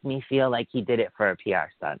makes me feel like he did it for a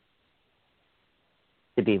PR stunt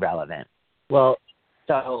to be relevant. Well,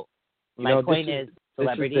 so my point is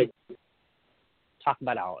celebrities talk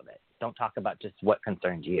about all of it. Don't talk about just what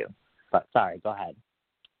concerns you. But sorry, go ahead.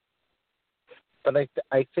 But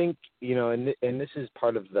I think, and this is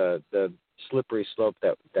part of the slippery slope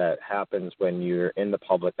that happens when you're in the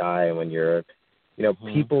public eye and when you're,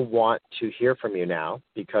 people want to hear from you now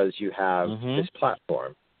because you have this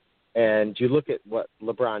platform. And you look at what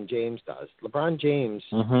LeBron James does. LeBron James,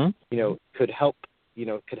 could help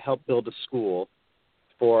build a school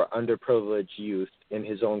for underprivileged youth in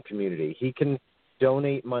his own community. He can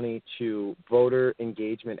donate money to voter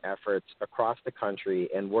engagement efforts across the country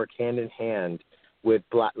and work hand in hand with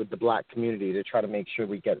the black community to try to make sure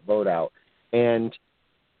we get vote out. And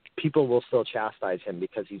people will still chastise him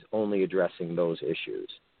because he's only addressing those issues.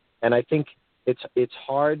 And I think it's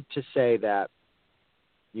hard to say that,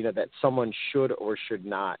 that someone should or should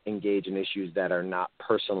not engage in issues that are not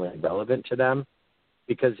personally relevant to them.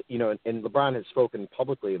 Because, and LeBron has spoken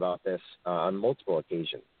publicly about this on multiple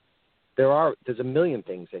occasions. There's a million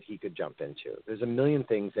things that he could jump into. There's a million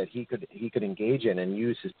things that he could engage in and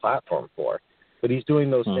use his platform for. But he's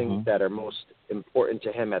doing those things that are most important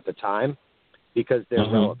to him at the time because they're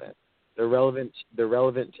relevant. They're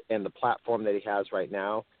relevant, and the platform that he has right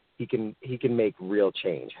now, he can make real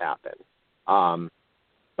change happen.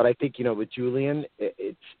 But I think, with Julian,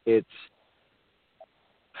 it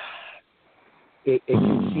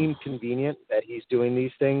can seem convenient that he's doing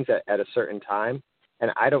these things at a certain time. And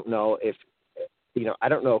I don't know if, I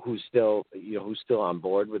don't know who's still on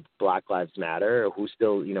board with Black Lives Matter, or who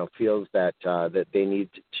still, feels that that they need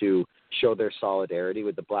to show their solidarity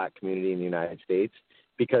with the black community in the United States.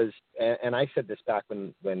 Because, and I said this back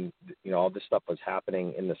when all this stuff was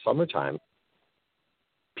happening in the summertime,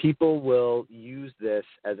 people will use this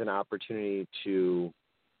as an opportunity to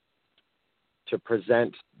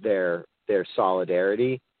present their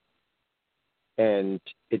solidarity, and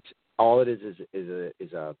it's all it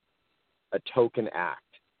is a token act.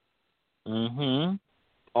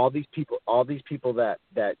 All these people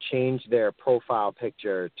that change their profile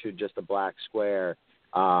picture to just a black square,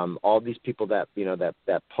 all these people that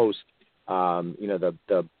that post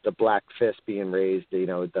the black fist being raised,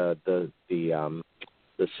 the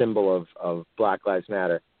symbol of Black Lives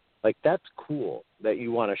Matter. Like, that's cool that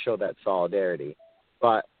you want to show that solidarity.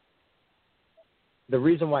 But the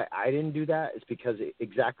reason why I didn't do that is because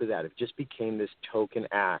exactly that. It just became this token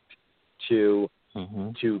act to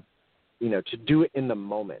do it in the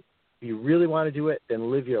moment. If you really want to do it,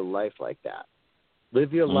 then live your life like that.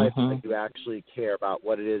 Live your life like you actually care about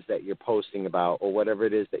what it is that you're posting about, or whatever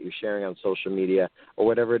it is that you're sharing on social media, or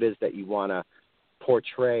whatever it is that you want to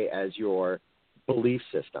portray as your belief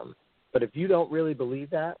system. But if you don't really believe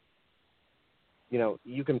that,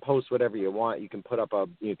 you can post whatever you want. You can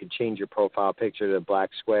you can change your profile picture to a black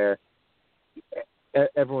square.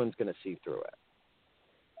 Everyone's going to see through it.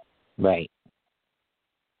 Right.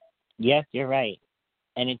 Yes, you're right.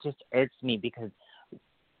 And it just irks me because,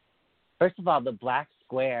 first of all, the black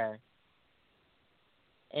square,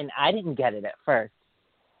 and I didn't get it at first.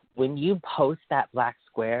 When you post that black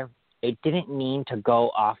square, it didn't mean to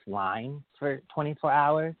go offline for 24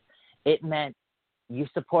 hours. It meant you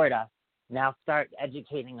support us. Now start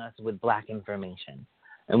educating us with black information.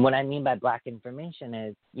 And what I mean by black information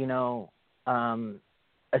is,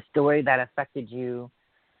 a story that affected you,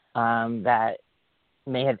 that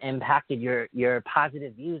may have impacted your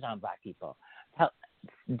positive views on black people.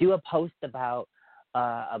 Do a post about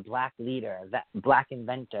a black leader, a black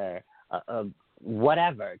inventor,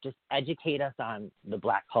 whatever. Just educate us on the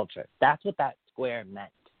black culture. That's what that square meant.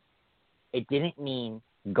 It didn't mean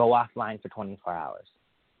go offline for 24 hours.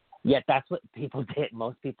 Yet that's what people did.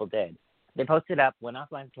 Most people did. They posted up, went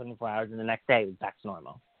offline for 24 hours, and the next day it was back to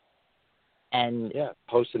normal. And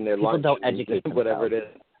posting their lunch, don't educate themselves. Whatever it is.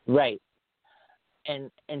 Right.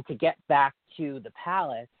 And to get back to the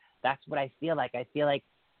palace, that's what I feel like. I feel like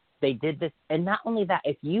they did this. And not only that,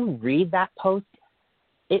 if you read that post,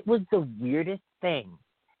 it was the weirdest thing.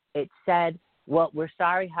 It said, well, we're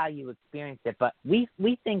sorry how you experienced it, but we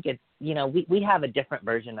think it's, we have a different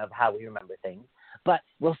version of how we remember things, but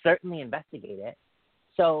we'll certainly investigate it.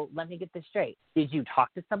 So let me get this straight. Did you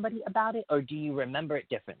talk to somebody about it, or do you remember it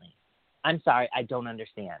differently? I'm sorry, I don't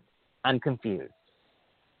understand. I'm confused.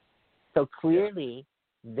 So clearly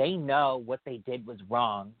they know what they did was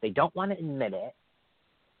wrong. They don't want to admit it,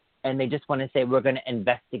 and they just want to say, we're going to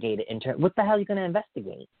investigate it. What the hell are you going to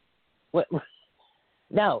investigate? What?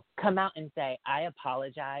 No, come out and say, I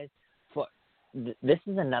apologize for – this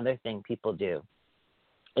is another thing people do.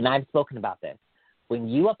 and I've spoken about this, when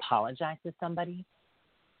you apologize to somebody,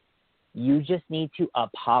 you just need to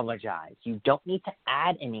apologize. You don't need to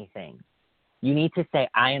add anything. You need to say,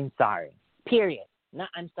 I am sorry, period. Not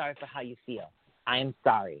I'm sorry for how you feel. I am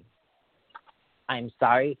sorry. I'm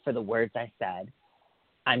sorry for the words I said.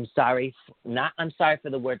 I'm sorry, not I'm sorry for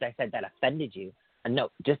the words I said that offended you. No,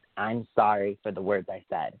 just I'm sorry for the words I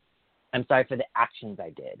said. I'm sorry for the actions I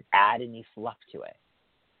did. Add any fluff to it.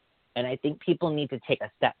 And I think people need to take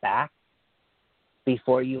a step back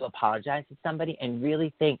before you apologize to somebody and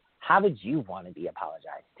really think, how would you want to be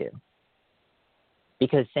apologized to?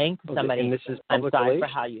 Because saying to somebody, I'm sorry for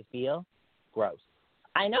how you feel, gross.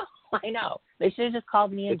 I know. They should have just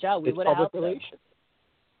called me and Joe. We would have helped them.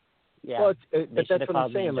 Yeah. Well, but that's what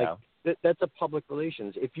I'm saying. Like, that's a public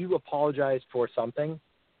relations. If you apologize for something,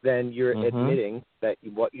 then you're admitting that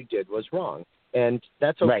what you did was wrong. And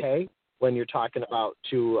that's okay when you're talking about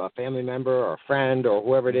to a family member or a friend or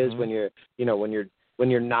whoever it is, when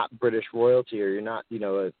you're not British royalty or you're not,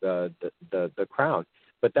 the crown.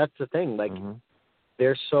 But that's the thing. Like,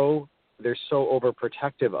 they're so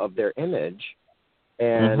overprotective of their image,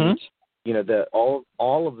 and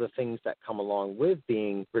all of the things that come along with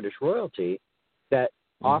being British royalty, that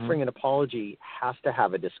offering an apology has to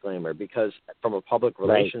have a disclaimer, because from a public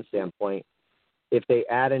relations standpoint, if they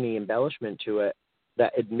add any embellishment to it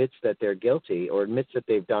that admits that they're guilty or admits that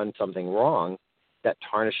they've done something wrong, that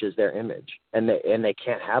tarnishes their image, and they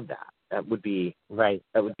can't have that. That would be That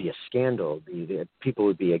would be a scandal. People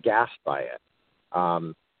would be aghast by it.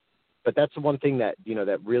 But that's the one thing that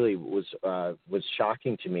that really was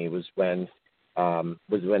shocking to me was when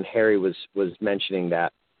Harry was mentioning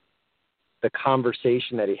that the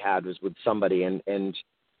conversation that he had was with somebody, and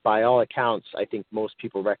by all accounts, I think most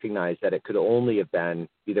people recognize that it could only have been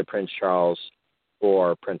either Prince Charles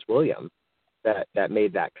or Prince William that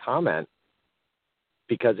made that comment,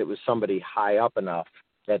 because it was somebody high up enough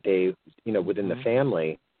that they, within the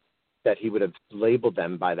family, that he would have labeled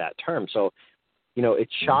them by that term. So,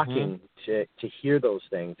 it's shocking to hear those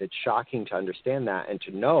things. It's shocking to understand that and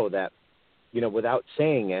to know that, without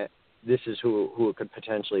saying it, this is who it could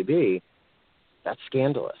potentially be. That's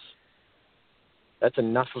scandalous. That's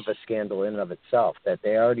enough of a scandal in and of itself, that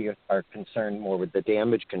they already are concerned more with the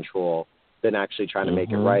damage control than actually trying to make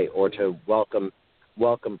it right, or to welcome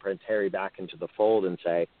Prince Harry back into the fold and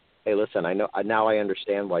say, hey, listen, now I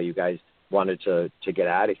understand why you guys wanted to get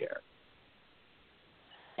out of here.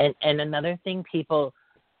 And another thing, people,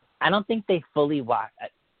 I don't think they fully watch.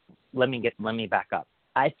 Let me back up.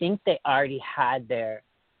 I think they already had their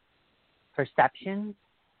perceptions,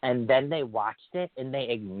 and then they watched it and they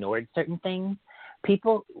ignored certain things.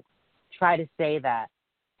 People try to say that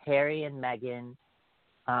Harry and Meghan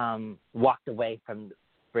walked away from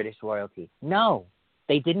British royalty. No,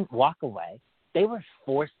 they didn't walk away. They were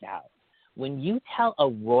forced out. When you tell a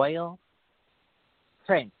royal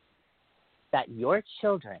prince that your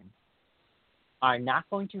children are not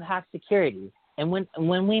going to have security, and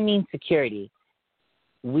when we mean security,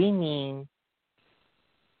 we mean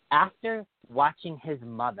after watching his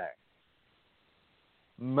mother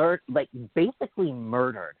basically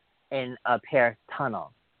murdered in a Paris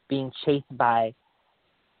tunnel, being chased by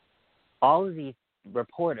all of these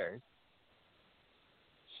reporters,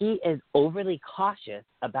 he is overly cautious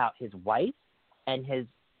about his wife and his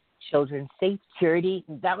children's security.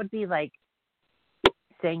 That would be like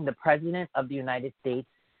saying the president of the United States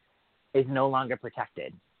is no longer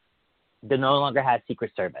protected. They no longer has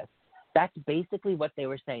Secret Service. That's basically what they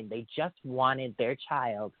were saying. They just wanted their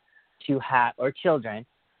child to have, or children,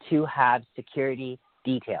 to have security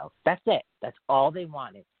details. That's it. That's all they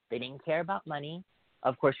wanted. They didn't care about money.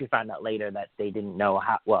 Of course, we found out later that they didn't know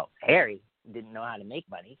how, well, Harry didn't know how to make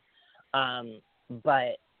money.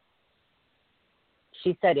 But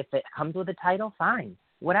she said, if it comes with a title, fine,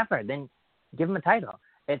 whatever, then give him a title.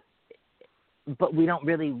 But we don't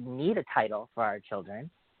really need a title for our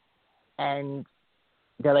children. And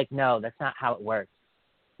they're like, no, that's not how it works.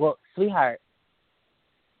 Well, sweetheart,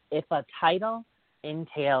 if a title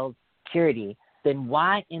entails security, then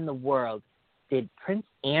why in the world did Prince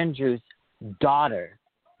Andrew's daughter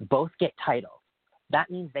both get titles?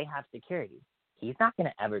 That means they have security. He's not going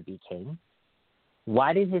to ever be king.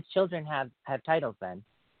 Why did his children have titles then?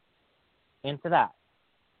 Answer that.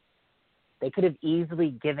 They could have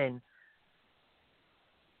easily given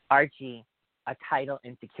Archie a title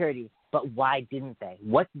and security, but why didn't they?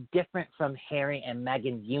 What's different from Harry and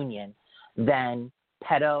Meghan's union than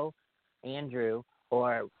pedo Andrew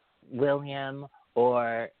or William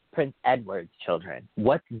or Prince Edward's children?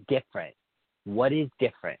 What's different? What is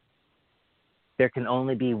different? There can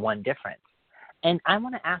only be one difference. And I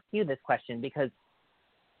want to ask you this question, because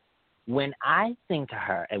when I think to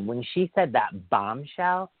her, and when she said that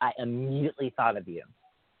bombshell, I immediately thought of you.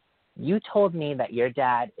 You told me that your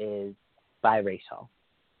dad is biracial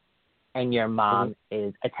and your mom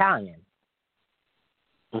is Italian.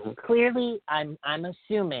 Clearly, I'm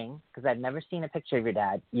assuming, because I've never seen a picture of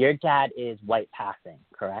your dad is white passing,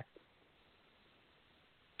 correct?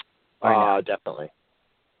 No? Definitely.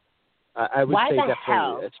 I would say definitely,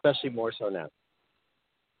 hell? Especially more so now.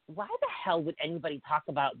 Why the hell would anybody talk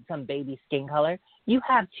about some baby skin color? You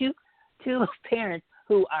have two parents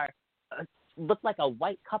who are look like a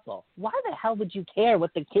white couple. Why the hell would you care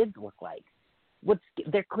what the kids look like?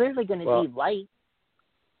 They're clearly going to be light.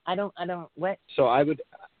 I don't. What? So I would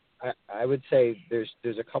say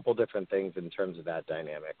there's a couple different things in terms of that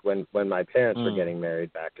dynamic. When my parents were getting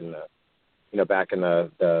married back in the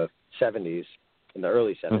 70s, in the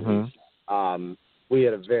early 70s, we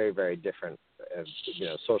had a very, very different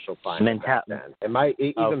social climate back then. And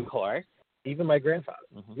of course. Even my grandfather.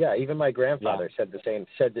 Even my grandfather said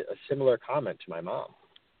a similar comment to my mom.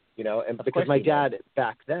 And because my dad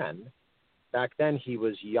back then he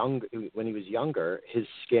was young. When he was younger, his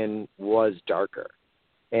skin was darker,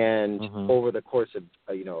 and over the course of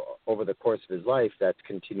his life, that's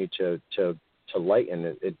continued to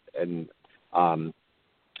lighten it,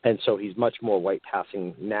 and so he's much more white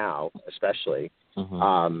passing now, especially.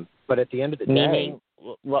 But at the end of the day,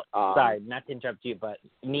 sorry, not to interrupt you, but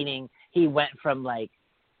meaning he went from like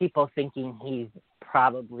people thinking he's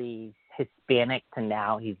probably Hispanic to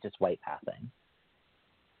now he's just white passing.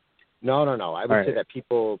 No. I would say that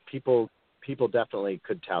people definitely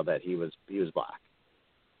could tell that he was black.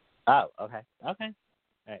 Oh, okay. All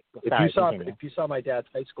right. If you saw my dad's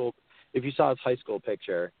high school, if you saw his high school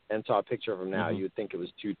picture and saw a picture of him now, you would think it was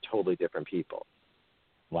two totally different people.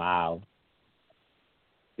 Wow.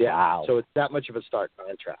 Yeah. Wow. So it's that much of a stark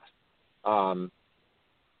contrast.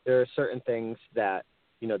 There are certain things that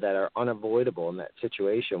that are unavoidable in that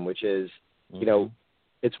situation, which is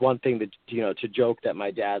it's one thing to joke that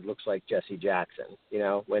my dad looks like Jesse Jackson,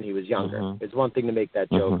 when he was younger. It's one thing to make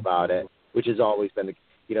that joke about it, which has always been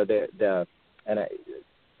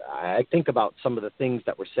I think about some of the things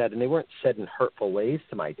that were said, and they weren't said in hurtful ways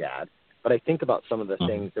to my dad, but I think about some of the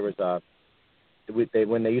things. There was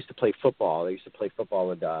when they used to play football, with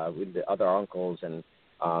the other uncles, and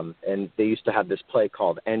they used to have this play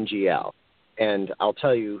called NGL, and I'll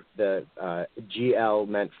tell you the GL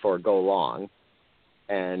meant for go long.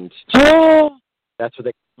 And that's what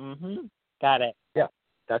they. Got it. Yeah,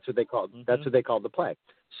 that's what they called. That's what they called the play.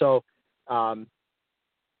 So, I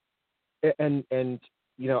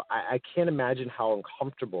can't imagine how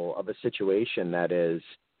uncomfortable of a situation that is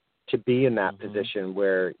to be in that position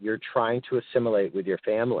where you're trying to assimilate with your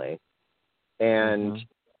family, and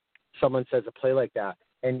someone says a play like that,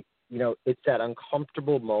 and it's that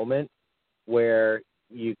uncomfortable moment where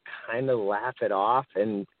you kind of laugh it off,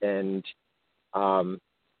 and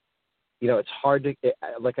it's hard to,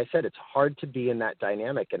 like I said, it's hard to be in that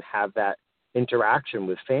dynamic and have that interaction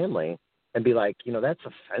with family and be like, that's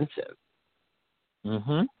offensive.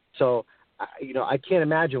 So, I can't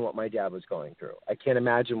imagine what my dad was going through. I can't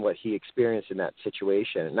imagine what he experienced in that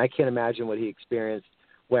situation. And I can't imagine what he experienced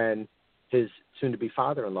when his soon-to-be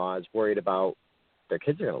father-in-law is worried about what their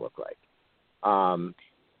kids are going to look like.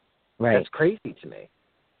 That's crazy to me.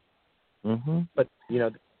 But,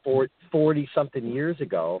 40-something years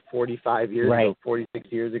ago, 45 years ago,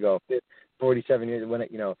 46 years ago, 47 years,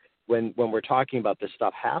 when we're talking about this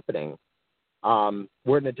stuff happening,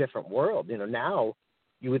 we're in a different world. Now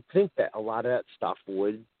you would think that a lot of that stuff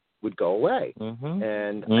would go away.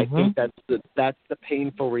 And I think that's the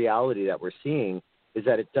painful reality that we're seeing, is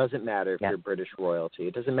that it doesn't matter if you're British royalty.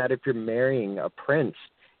 It doesn't matter if you're marrying a prince.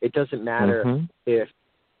 It doesn't matter if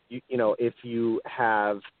you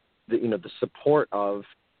have the support of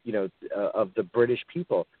the British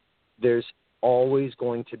people. There's always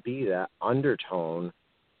going to be that undertone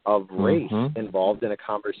of race involved in a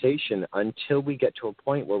conversation until we get to a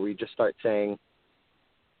point where we just start saying,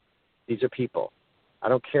 these are people. I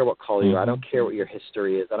don't care what color you are. I don't care what your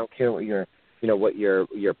history is. I don't care what your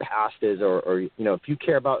past is, or if you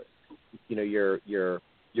care about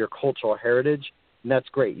your cultural heritage, and that's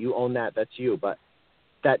great. You own that. That's you. But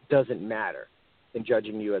that doesn't matter in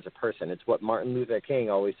judging you as a person. It's what Martin Luther King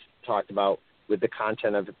always talked about with the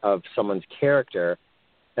content of someone's character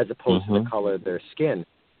as opposed to the color of their skin.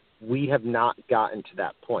 We have not gotten to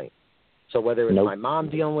that point. So whether it's my mom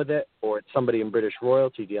dealing with it or it's somebody in British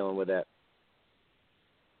royalty dealing with it,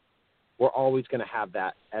 we're always going to have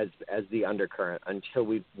that as the undercurrent until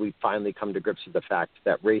we finally come to grips with the fact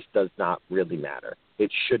that race does not really matter.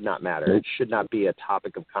 It should not matter. It should not be a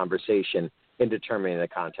topic of conversation in determining the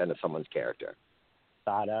content of someone's character.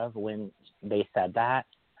 Thought of when they said that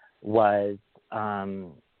was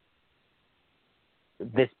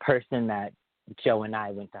this person that Joe and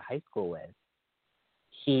I went to high school with.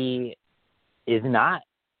 He is not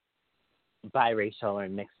biracial or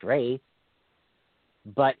mixed race,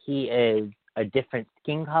 but he is a different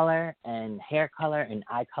skin color and hair color and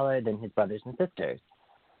eye color than his brothers and sisters.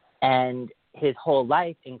 And his whole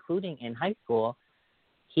life, including in high school,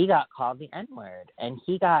 he got called the N-word and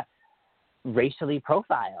he got racially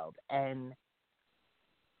profiled. And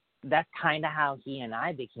that's kind of how he and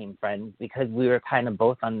I became friends, because we were kind of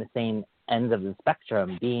both on the same ends of the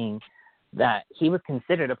spectrum, being that he was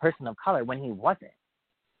considered a person of color when he wasn't.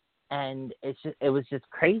 And it was just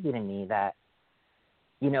crazy to me that,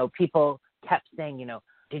 you know, people kept saying, you know,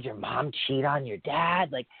 did your mom cheat on your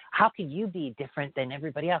dad? Like, how could you be different than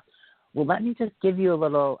everybody else? Well, let me just give you a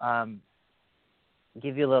little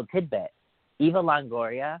tidbit. Eva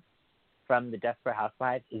Longoria from the Desperate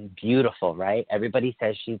Housewives is beautiful, right? Everybody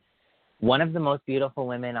says she's one of the most beautiful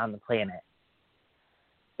women on the planet.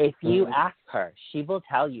 If you ask her, she will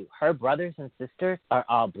tell you her brothers and sisters are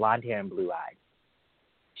all blonde hair and blue eyed.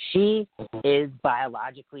 She is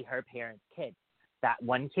biologically her parents' kid. That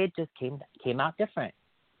one kid just came out different.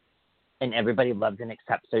 And everybody loves and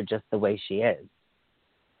accepts her just the way she is.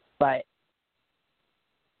 But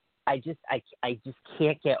I just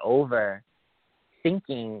can't get over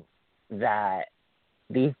thinking that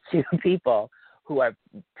these two people who are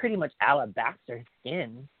pretty much alabaster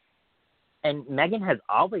skin, and Megan has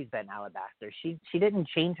always been alabaster. She didn't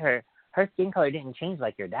change her skin color didn't change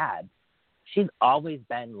like your dad. She's always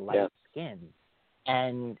been light skinned.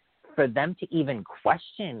 And for them to even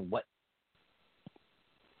question what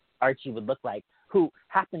Archie would look like, who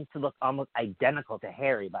happens to look almost identical to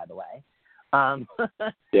Harry, by the way.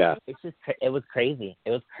 It was crazy.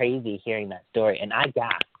 It was crazy hearing that story. And I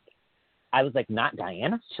gasped. I was like, not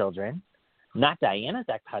Diana's children, not Diana's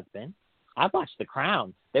ex-husband. I watched The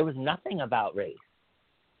Crown. There was nothing about race.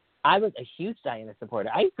 I was a huge Diana supporter.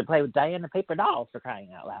 I used to play with Diana paper dolls, for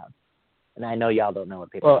crying out loud. And I know y'all don't know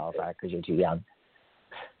what paper dolls are because you're too young.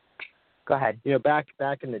 Go ahead. You know, back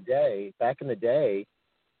in the day,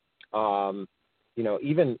 you know,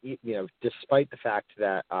 even, you know, despite the fact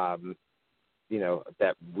that, you know,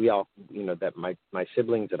 that we all, you know, that my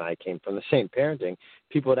siblings and I came from the same parenting,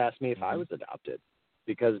 people would ask me if I was adopted,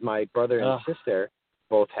 because my brother and sister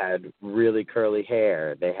both had really curly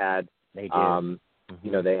hair. They had, you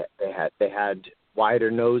know, they had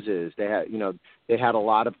wider noses. They had, you know, they had a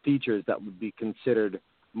lot of features that would be considered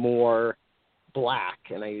more black,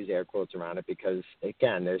 and I use air quotes around it because,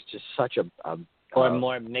 again, there's just such a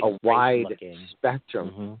wide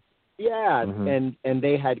spectrum. Yeah, and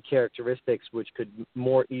they had characteristics which could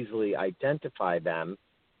more easily identify them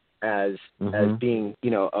as being,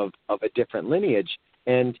 you know, of a different lineage.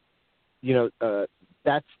 And, you know,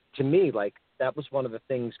 that's, to me, like, that was one of the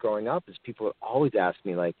things growing up, is people would always ask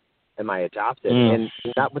me, like, am I adopted? And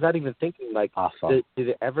not without even thinking, like, did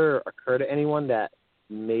it ever occur to anyone that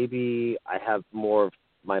maybe I have more of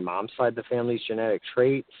my mom's side of the family's genetic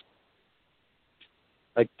traits?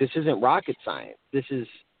 Like, this isn't rocket science. This is,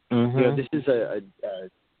 you know, this is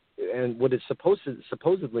and what is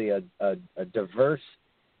supposedly a diverse,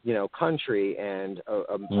 you know, country, and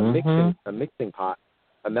a melting pot.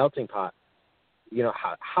 You know,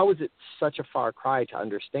 how is it such a far cry to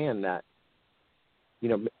understand that, you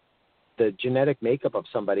know, the genetic makeup of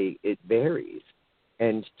somebody, it varies,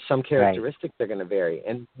 and some characteristics are going to vary,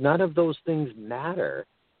 and none of those things matter,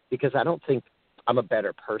 because I don't think I'm a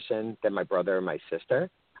better person than my brother or my sister.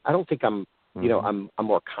 I don't think I'm, you know, I'm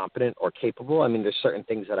more competent or capable. I mean, there's certain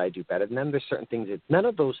things that I do better than them. There's certain things that, none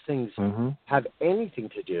of those things have anything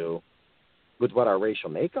to do with what our racial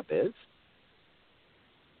makeup is.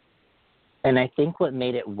 And I think what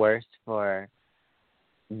made it worse for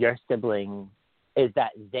your siblings is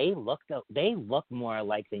that they look more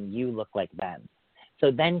alike than you look like them. So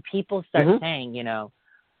then people start saying, you know,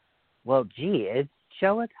 well, gee, is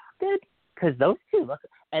Joe adopted? Because those two look.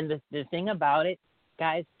 And the thing about it,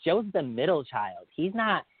 guys, Joe's the middle child. He's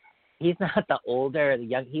not the older, the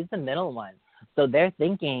young. He's the middle one. So they're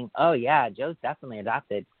thinking, oh yeah, Joe's definitely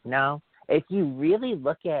adopted. No, if you really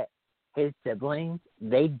look at his siblings,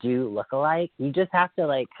 they do look alike. You just have to,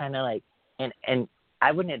 like, kind of like, and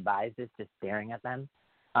I wouldn't advise this just staring at them,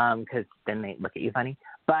 because then they look at you funny.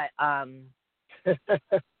 But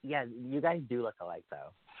yeah, you guys do look alike, though.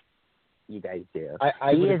 You guys do.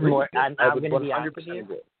 I he would is agree. more. I'm would going to be honest with you.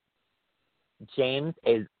 agree. James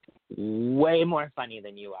is way more funny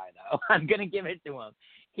than you are, though. I'm going to give it to him.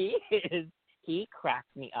 He cracks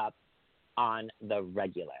me up on the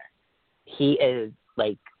regular. he is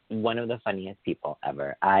like one of the funniest people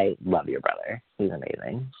ever. I love your brother. He's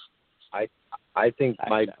amazing. I think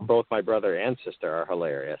both my brother and sister are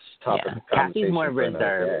hilarious. Topic of conversation. Kathy's more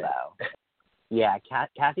reserved, though. Yeah,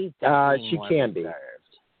 Kathy's definitely she more can reserved.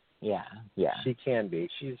 Be. Yeah. She can be.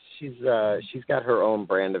 She's got her own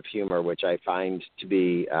brand of humor, which I find to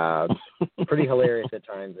be pretty hilarious at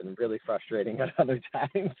times and really frustrating at other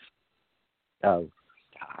times. Oh,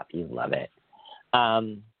 stop! You love it.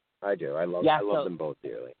 I do. I love them both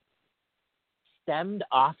dearly. Stemmed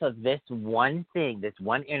off of this one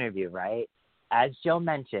interview, right? As Joe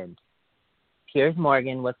mentioned, Piers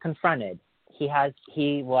Morgan was confronted. He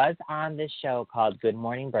was on this show called Good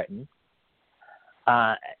Morning Britain.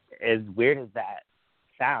 As weird as that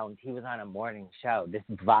sounds, he was on a morning show. This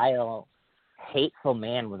vile, hateful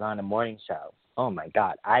man was on a morning show. Oh my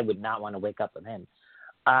God, I would not want to wake up with him.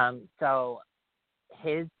 So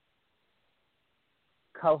his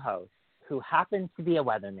co-host, who happens to be a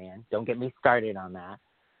weatherman, don't get me started on that.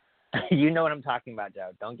 You know what I'm talking about,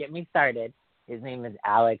 Joe. Don't get me started. His name is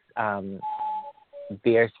Alex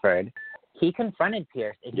Beresford. He confronted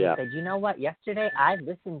Piers and he said, you know what? Yesterday I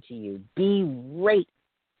listened to you berate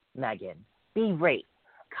Meghan. Berate.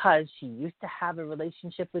 Because she used to have a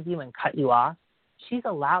relationship with you and cut you off. She's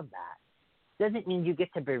allowed that. Doesn't mean you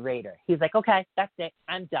get to berate her. He's like, okay, that's it.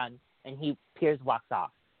 I'm done. And Piers walks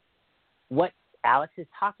off. What Alex is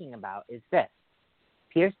talking about is this.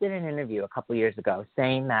 Piers did an interview a couple years ago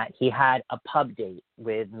saying that he had a pub date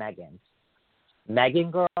with Meghan.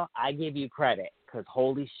 Meghan, girl, I give you credit because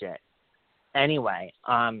holy shit. Anyway,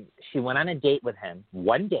 she went on a date with him,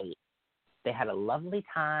 one date. They had a lovely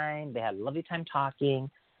time. They had a lovely time talking.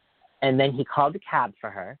 And then he called a cab for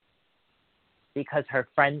her because her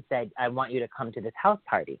friend said, I want you to come to this house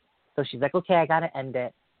party. So she's like, okay, I got to end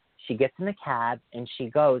it. She gets in the cab and she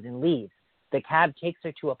goes and leaves. The cab takes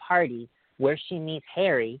her to a party where she meets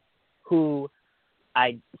Harry, who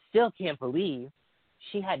I still can't believe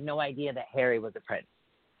she had no idea that Harry was a prince.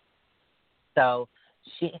 So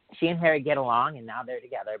she and Harry get along, and now they're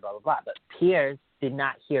together, blah, blah, blah. But Piers did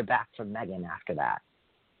not hear back from Meghan after that.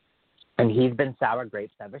 And he's been sour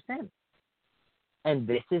grapes ever since. And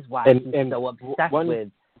this is why he's so obsessed with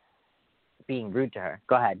being rude to her.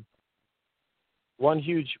 Go ahead. One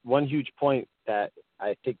huge point that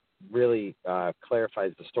I think really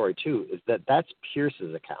clarifies the story, too, is that's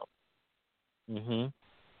Pierce's account. Mm-hmm.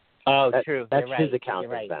 Oh, true. That's You're his right. account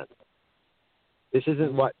You're right. event. This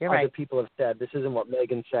isn't what other people have said. This isn't what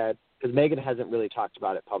Meghan said, because Meghan hasn't really talked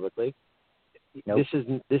about it publicly. Nope.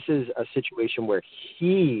 This is a situation where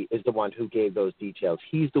he is the one who gave those details.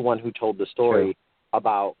 He's the one who told the story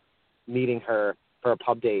about meeting her for a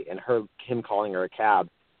pub date and him calling her a cab.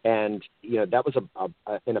 And that was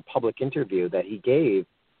in a public interview that he gave,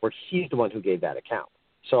 where he's the one who gave that account.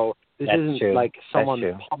 So this isn't like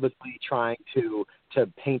someone publicly trying to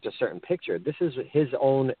paint a certain picture. This is his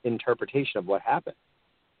own interpretation of what happened.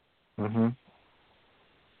 Mm-hmm.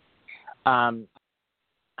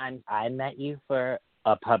 I met you for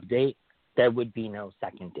a pub date. There would be no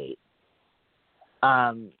second date.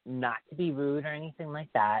 Not to be rude or anything like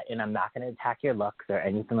that, and I'm not going to attack your looks or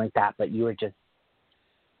anything like that, but you were just,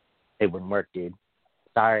 it wouldn't work, dude.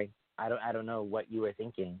 Sorry. I don't know what you were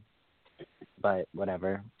thinking, but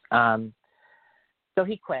whatever. So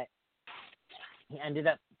he quit. He ended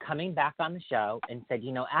up coming back on the show and said,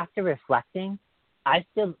 after reflecting, I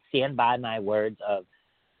still stand by my words of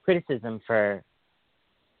criticism for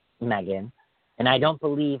Meghan, and I don't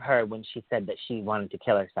believe her when she said that she wanted to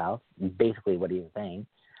kill herself, basically what he was saying.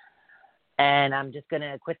 And I'm just going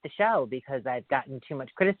to quit the show because I've gotten too much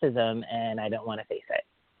criticism and I don't want to face it.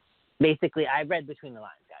 Basically, I read between the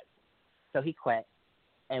lines, guys. So he quit.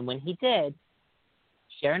 And when he did,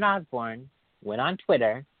 Sharon Osbourne went on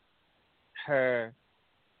Twitter, her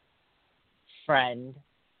friend,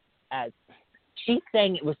 she's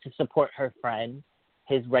saying it was to support her friend,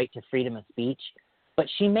 his right to freedom of speech, but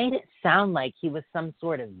she made it sound like he was some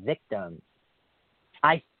sort of victim.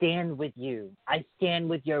 I stand with you. I stand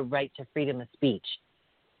with your right to freedom of speech.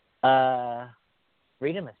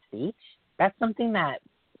 Freedom of speech? That's something that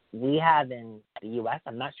we have in the U.S.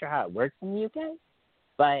 I'm not sure how it works in the U.K.,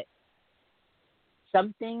 but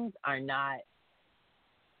some things are not,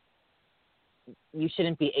 you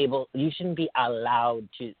shouldn't be allowed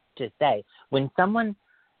to say. When someone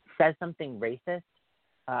says something racist,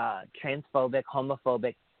 transphobic,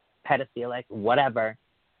 homophobic, pedophilic, whatever,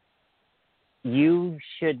 you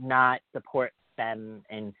should not support them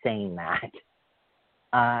in saying that.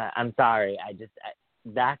 I'm sorry.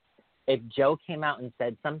 If Joe came out and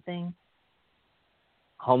said something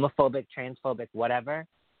homophobic, transphobic, whatever,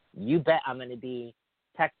 you bet I'm going to be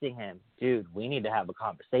texting him, dude, we need to have a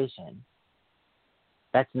conversation.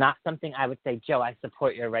 That's not something I would say, Joe, I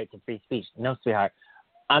support your right to free speech. No, sweetheart.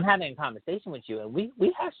 I'm having a conversation with you, and we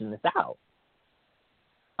hashing this out.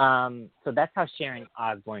 So that's how Sharon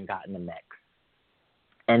Osbourne got in the mix.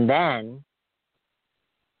 And then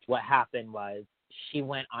what happened was she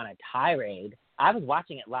went on a tirade. I was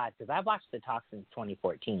watching it live because I've watched the talk since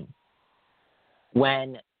 2014.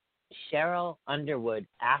 When Cheryl Underwood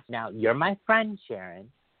asked, now, you're my friend,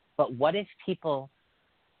 Sharon, but what if people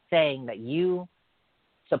saying that you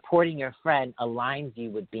supporting your friend aligns you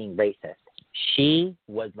with being racist? She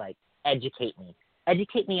was like, educate me.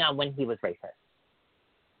 Educate me on when he was racist.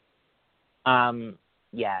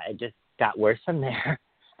 Yeah, it just got worse from there.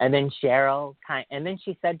 And then and then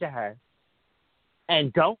she said to her,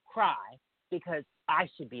 and don't cry because I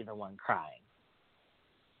should be the one crying.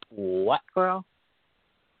 What, girl?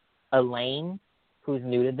 Elaine, who's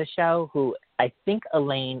new to the show, who I think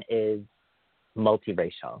Elaine is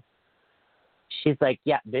multiracial. She's like,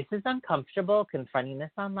 yeah, this is uncomfortable confronting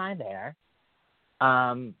this on live air.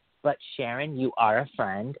 But Sharon, you are a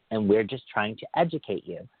friend, and we're just trying to educate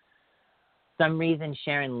you. Some reason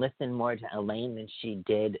Sharon listened more to Elaine than she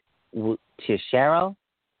did to Cheryl.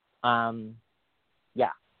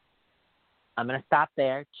 Yeah. I'm going to stop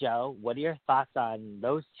there. Joe, what are your thoughts on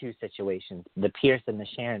those two situations, the Pierce and the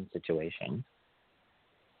Sharon situation?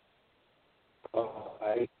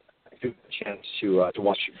 I took a chance to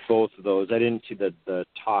watch both of those. I didn't see the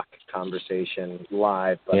talk conversation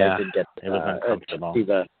live, but I did get to see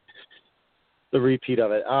the repeat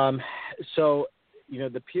of it. So,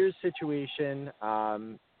 the Pierce situation,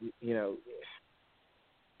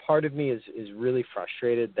 part of me is really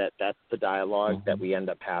frustrated that that's the dialogue that we end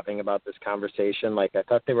up having about this conversation. Like, I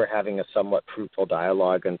thought they were having a somewhat fruitful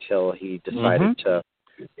dialogue until he decided to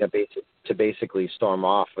basically storm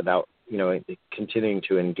off without, continuing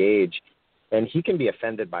to engage. And he can be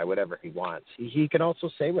offended by whatever he wants. He can also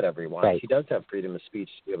say whatever he wants. Right. He does have freedom of speech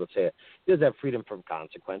to be able to say it. He does have freedom from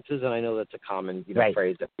consequences, and I know that's a common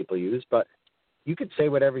phrase that people use. But you could say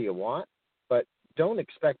whatever you want, but don't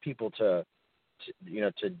expect people to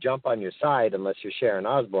jump on your side unless you're Sharon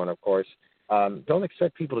Osbourne, of course. Don't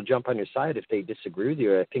expect people to jump on your side if they disagree with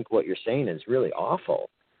you. I think what you're saying is really awful.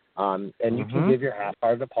 And you can give your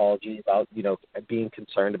half-hearted apology about, being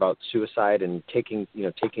concerned about suicide and taking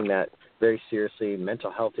that very seriously,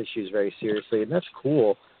 mental health issues very seriously. And that's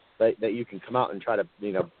cool that you can come out and try to,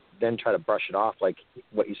 then try to brush it off like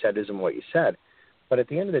what you said isn't what you said. But at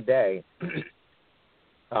the end of the day,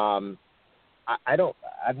 I've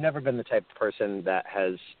never been the type of person that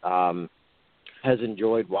has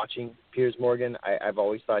enjoyed watching Piers Morgan. I've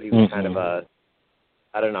always thought he was kind of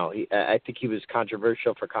I don't know. I think he was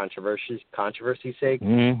controversial for controversy's sake.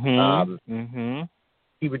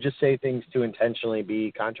 He would just say things to intentionally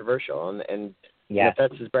be controversial, and if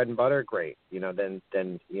that's his bread and butter, great. Then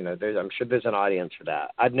I'm sure there's an audience for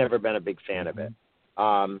that. I've never been a big fan of it.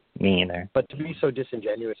 Me either. But to be so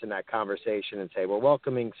disingenuous in that conversation and say, we're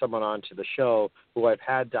welcoming someone onto the show who I've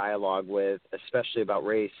had dialogue with, especially about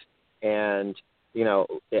race, and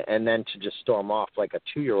and then to just storm off like a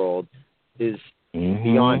 2-year-old is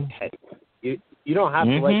beyond petty. You don't have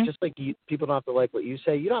to like, just like people don't have to like what you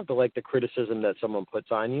say. You don't have to like the criticism that someone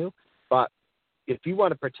puts on you. But if you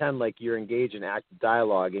want to pretend like you're engaged in active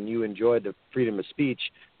dialogue and you enjoy the freedom of speech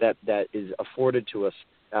that is afforded to us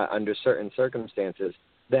under certain circumstances,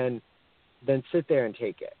 then sit there and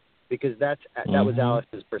take it, because that was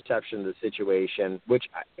Alex's perception of the situation. Which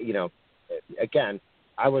again,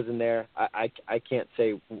 I wasn't there. I can't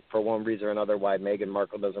say for one reason or another why Meghan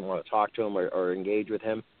Markle doesn't want to talk to him or engage with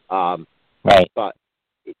him. Right. But,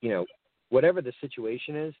 whatever the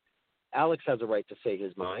situation is, Alex has a right to say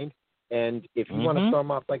his mind. And if you want to storm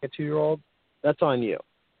off like a 2-year-old, that's on you.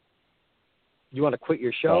 You want to quit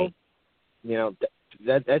your show,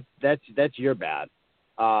 that's your bad.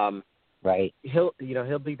 Right. He'll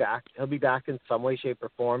be back. He'll be back in some way, shape, or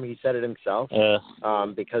form. He said it himself.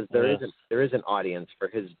 Because there is an audience for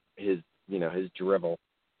his drivel.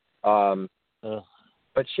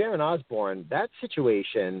 But Sharon Osbourne, that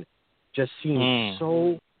situation just seems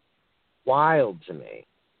so wild to me.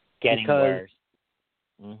 Getting worse.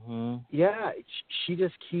 Yeah, she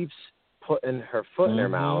just keeps putting her foot in her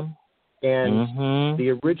mouth. And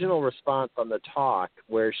the original response on the talk,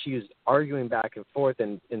 where she was arguing back and forth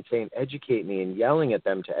and saying, educate me, and yelling at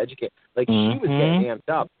them to educate, like she was getting amped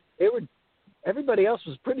up. Everybody else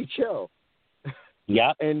was pretty chill.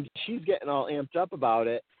 Yeah. And she's getting all amped up about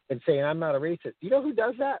it and saying, I'm not a racist. You know who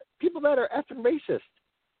does that? People that are effing racist.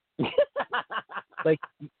 Like,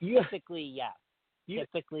 Typically, yes.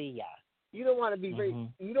 You don't want to be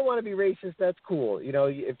you don't want to be racist. That's cool. You know,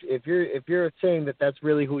 if you're saying that that's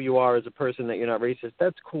really who you are as a person, that you're not racist,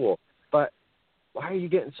 that's cool. But why are you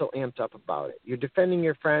getting so amped up about it? You're defending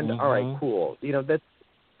your friend. All right, cool. You know,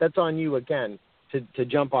 that's on you again to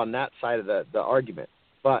jump on that side of the argument.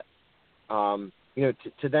 But you know,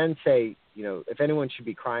 to then say, you know, if anyone should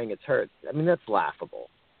be crying, it's her. I mean, that's laughable.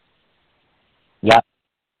 Yep.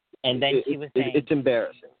 And then she was saying, it's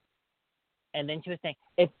embarrassing. And then she was saying,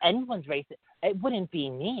 if anyone's racist, it wouldn't be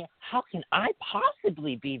me. How can I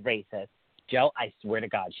possibly be racist? Joe, I swear to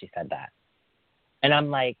God, she said that. And I'm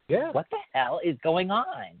like, What the hell is going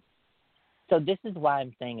on? So this is why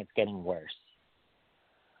I'm saying it's getting worse.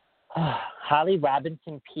 Holly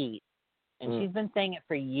Robinson Peete, and she's been saying it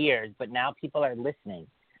for years, but now people are listening.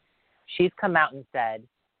 She's come out and said,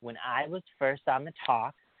 when I was first on the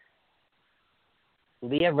talk,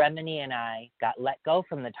 Leah Remini and I got let go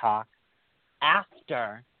from the talk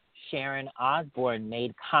after Sharon Osbourne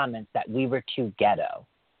made comments that we were too ghetto.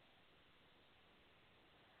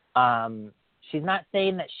 She's not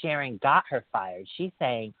saying that Sharon got her fired. She's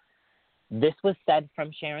saying this was said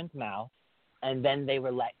from Sharon's mouth, and then they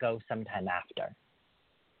were let go sometime after.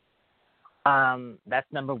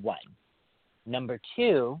 That's number one. Number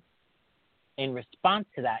two, in response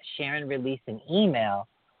to that, Sharon released an email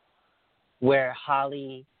where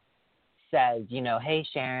Holly says, you know, hey,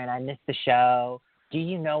 Sharon, I missed the show. Do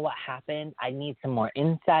you know what happened? I need some more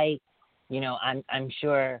insight. You know, I'm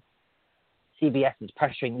sure CBS is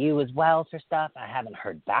pressuring you as well for stuff. I haven't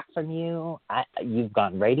heard back from you. You've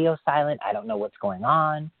gone radio silent. I don't know what's going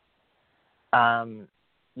on.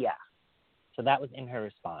 Yeah. So that was in her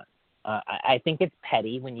response. I think it's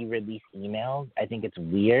petty when you release emails. I think it's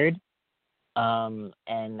weird. And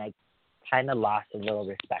I kind of lost a little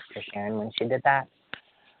respect for Sharon when she did that.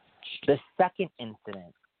 The second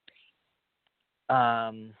incident,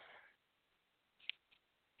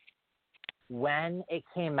 when it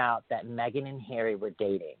came out that Meghan and Harry were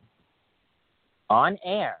dating, on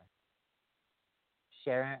air,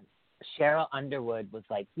 Cheryl Underwood was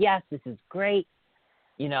like, yes, this is great.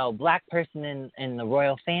 You know, black person in the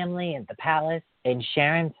royal family at the palace. And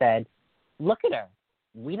Sharon said, look at her.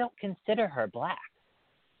 We don't consider her black.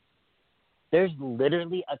 There's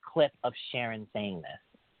literally a clip of Sharon saying this.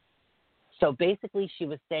 So basically she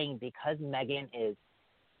was saying because Meghan is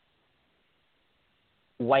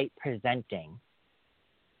white presenting,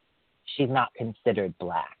 she's not considered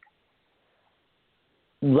black.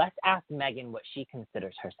 Let's ask Meghan what she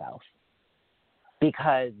considers herself.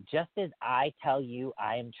 Because just as I tell you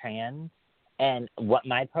I am trans and what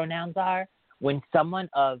my pronouns are, when someone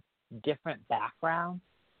of different background,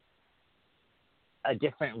 a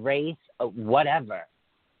different race, whatever,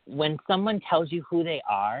 when someone tells you who they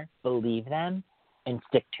are, believe them and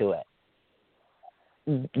stick to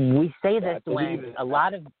it. We say this when a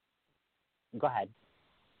lot of... Go ahead.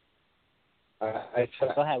 Go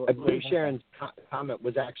ahead. I believe Sharon's comment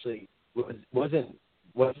was actually wasn't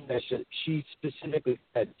that she specifically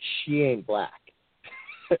said she ain't black.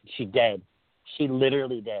 She did. She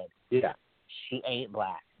literally did. Yeah. She ain't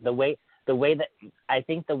black. The way that I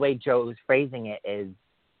think the way Joe was phrasing it is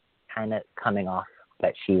kind of coming off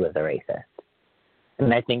that she was a racist,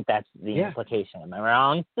 and I think that's the implication. Am I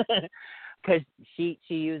wrong? Because she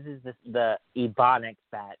uses the ebonics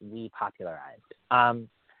that we popularized.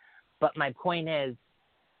 But my point is,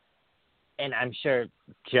 and I'm sure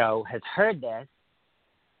Joe has heard this,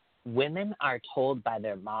 women are told by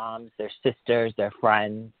their moms, their sisters, their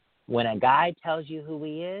friends, when a guy tells you who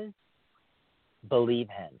he is, believe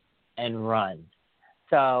him and run.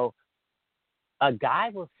 So a guy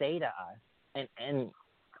will say to us, and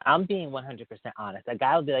I'm being 100% honest, a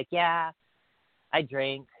guy will be like, yeah, I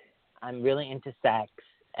drink, I'm really into sex,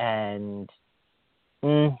 and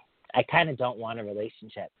I kind of don't want a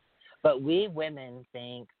relationship. But we women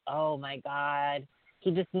think, oh my God,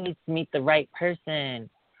 he just needs to meet the right person.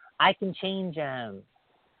 I can change him.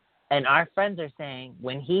 And our friends are saying,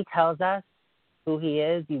 when he tells us who he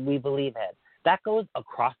is, we believe him. That goes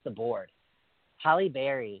across the board. Halle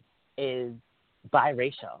Berry is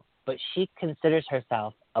biracial, but she considers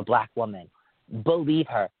herself a black woman. Believe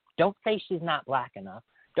her. Don't say she's not black enough.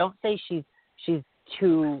 Don't say she's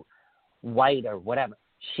too white or whatever.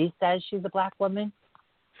 She says she's a black woman.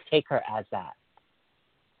 Take her as that.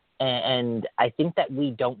 And I think that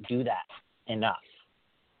we don't do that enough.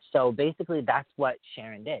 So basically that's what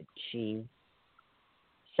Sharon did. She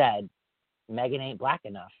said, Meghan ain't black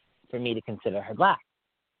enough for me to consider her black.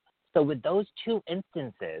 So with those two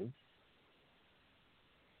instances,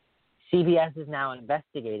 CBS is now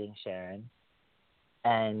investigating Sharon,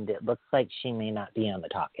 and it looks like she may not be on the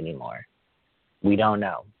talk anymore. We don't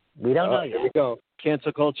know. We don't know yet. Here we go.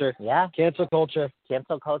 Cancel culture. Yeah. Cancel culture.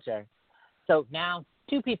 Cancel culture. So now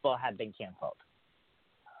 2 people have been canceled.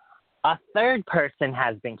 A third person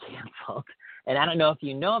has been canceled. And I don't know if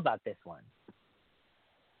you know about this one.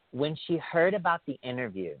 When she heard about the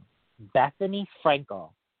interview, Bethany Frankel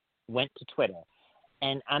went to Twitter.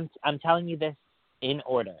 And I'm telling you this in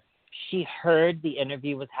order. She heard the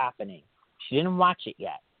interview was happening. She didn't watch it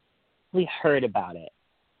yet. We heard about it.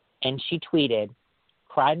 And she tweeted,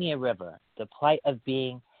 "Cry Me a River, the plight of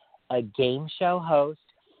being a game show host,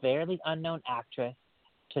 fairly unknown actress,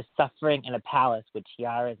 to suffering in a palace with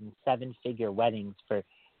tiaras and 7-figure weddings for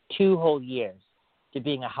 2 whole years, to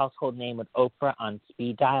being a household name with Oprah on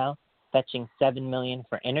speed dial, fetching $7 million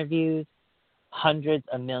for interviews, hundreds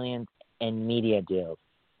of millions in media deals.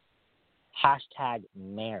 Hashtag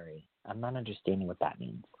Mary." I'm not understanding what that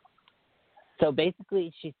means. So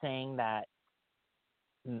basically she's saying that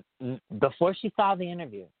before she saw the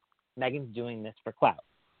interview, Meghan's doing this for clout.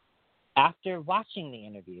 After watching the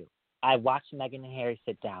interview, I watched Meghan and Harry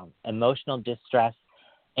sit down. Emotional distress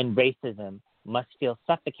and racism must feel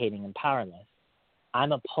suffocating and powerless.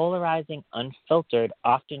 I'm a polarizing, unfiltered,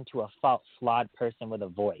 often to a fault flawed person with a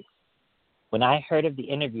voice. When I heard of the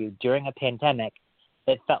interview during a pandemic,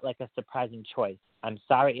 it felt like a surprising choice. I'm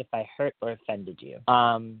sorry if I hurt or offended you.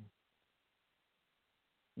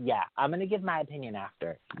 Yeah, I'm going to give my opinion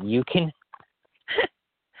after. You can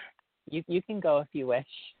you can go if you wish.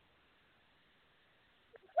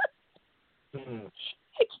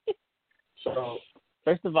 So,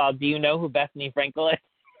 first of all, do you know who Bethany Frankel is?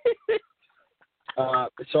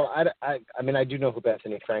 So I mean, I do know who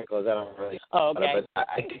Bethany Frankel is. I don't really. Oh, okay. But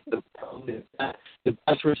I think the problem is that the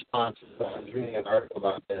best response is I was reading an article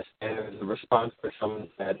about this, and it was a response where someone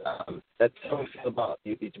said, "That's how we feel about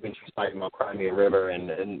you." When she was talking about Cry Me a River and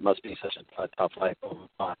it must be such a tough life.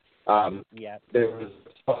 Yeah. There was a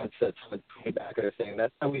response that someone tweeted back at her saying,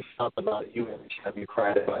 "That's how we felt about you every time you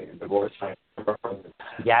cried about your divorce."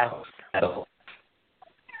 Yes.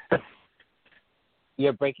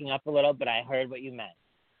 You're breaking up a little, but I heard what you meant.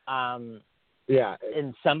 Yeah.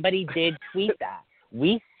 And somebody did tweet that.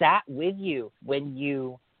 We sat with you when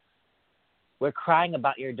you were crying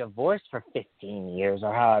about your divorce for 15 years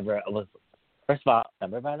or however it was. First of all,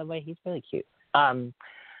 remember, by the way, he's really cute.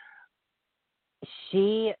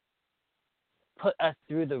 She put us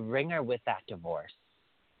through the ringer with that divorce.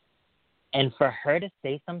 And for her to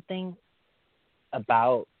say something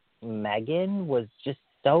about Meghan was just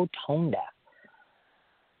so tone deaf.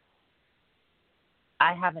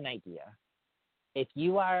 I have an idea. If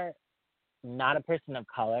you are not a person of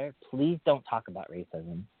color, please don't talk about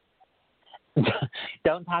racism.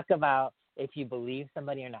 Don't talk about if you believe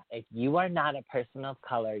somebody or not. If you are not a person of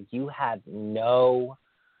color, you have no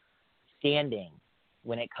standing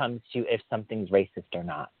when it comes to if something's racist or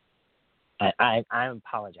not. I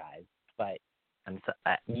apologize, but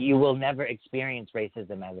you will never experience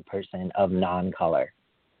racism as a person of non-color.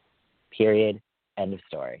 Period. End of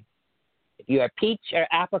story. If you are peach or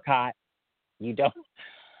apricot, you don't.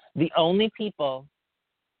 The only people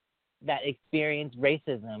that experience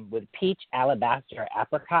racism with peach, alabaster, or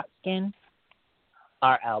apricot skin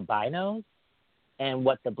are albinos and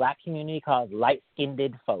what the black community calls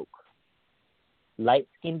light-skinned folk.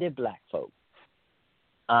 Light-skinned black folk.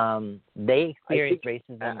 They experience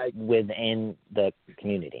racism within the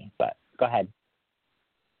community. But go ahead.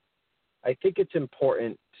 I think it's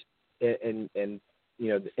important in you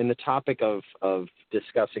know, in the topic of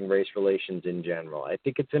discussing race relations in general, I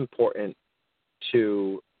think it's important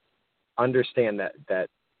to understand that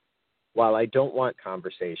while I don't want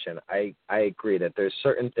conversation, I agree that there's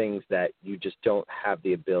certain things that you just don't have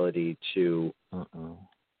the ability to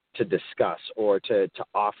discuss or to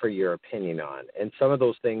offer your opinion on. And some of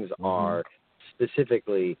those things are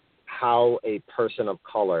specifically how a person of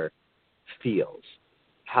color feels,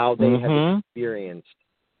 how they have experienced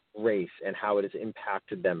race and how it has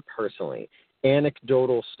impacted them personally,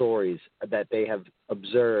 anecdotal stories that they have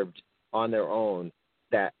observed on their own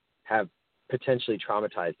that have potentially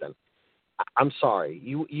traumatized them. I'm sorry,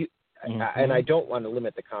 and I don't want to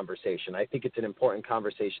limit the conversation. I think it's an important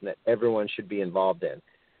conversation that everyone should be involved in.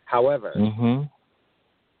 However,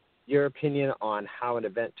 your opinion on how an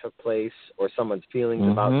event took place or someone's feelings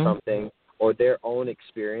about something or their own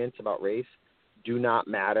experience about race do not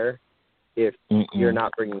matter if you're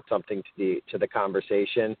not bringing something to the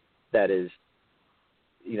conversation that is,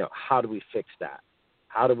 you know, how do we fix that?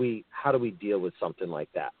 How do we deal with something like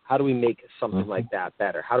that? How do we make something like that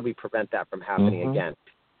better? How do we prevent that from happening again?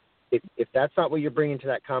 If that's not what you're bringing to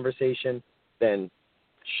that conversation, then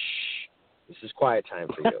shh, this is quiet time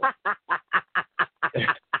for you.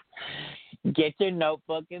 Get your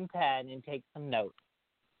notebook and pen and take some notes,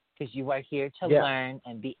 because you are here to learn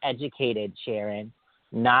and be educated, Sharon,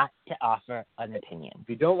 not to offer an opinion. If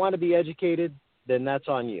you don't want to be educated, then that's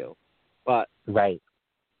on you. But right.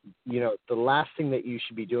 The last thing that you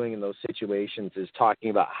should be doing in those situations is talking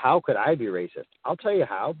about how could I be racist. I'll tell you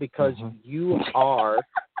how, because you are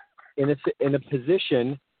in a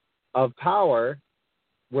position of power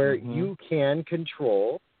where you can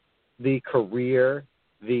control the career,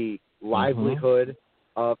 the livelihood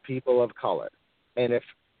of people of color. And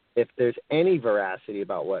if there's any veracity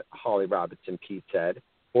about what Holly Robinson Peete said,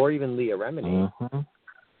 or even Leah Remini,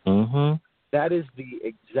 that is the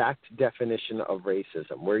exact definition of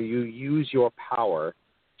racism, where you use your power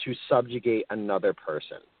to subjugate another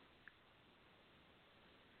person,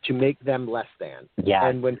 to make them less than. Yeah.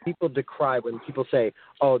 And when people say,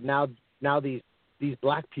 oh, now these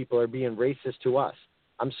black people are being racist to us,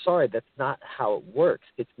 I'm sorry, that's not how it works.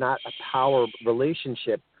 It's not a power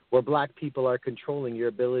relationship where black people are controlling your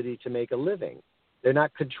ability to make a living. They're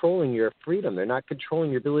not controlling your freedom. They're not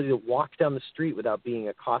controlling your ability to walk down the street without being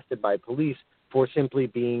accosted by police for simply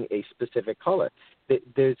being a specific color.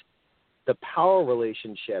 There's the power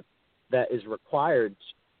relationship that is required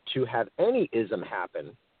to have any ism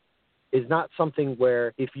happen is not something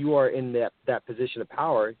where if you are in that position of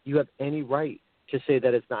power, you have any right to say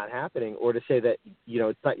that it's not happening or to say that,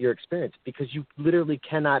 it's not your experience, because you literally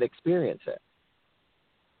cannot experience it.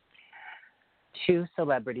 Two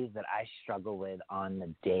celebrities that I struggle with on the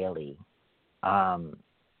daily. Mark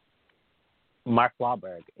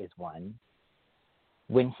Wahlberg is one.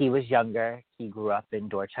 When he was younger, he grew up in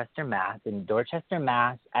Dorchester, Mass. In Dorchester,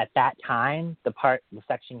 Mass, at that time, the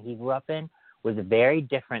section he grew up in was very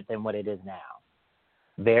different than what it is now.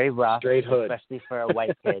 Very rough, straight hood, especially for a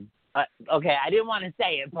white kid. Okay, I didn't want to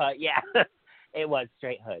say it, but yeah, it was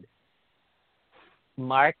straight hood.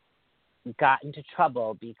 Mark got into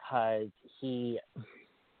trouble because he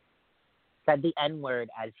said the N-word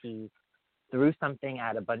as he threw something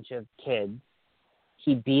at a bunch of kids.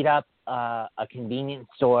 He beat up a convenience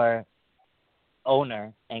store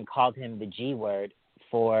owner and called him the G word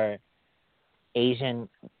for Asian,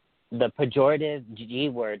 the pejorative G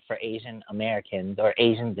word for Asian Americans or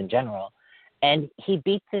Asians in general. And he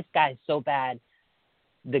beats this guy so bad,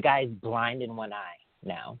 the guy's blind in one eye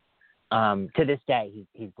now. To this day,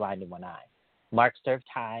 he's blind in one eye. Mark served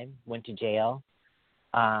time, went to jail,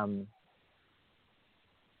 got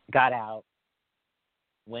out,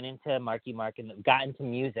 went into Marky Mark and got into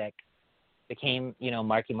music, became,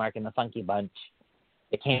 Marky Mark and the Funky Bunch,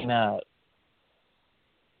 became a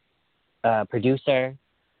producer,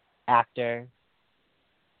 actor,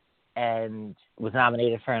 and was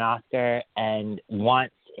nominated for an Oscar, and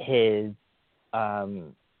wants his,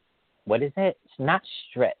 what is it? It's not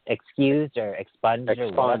excused or expunged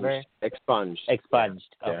or whatever. Expunged.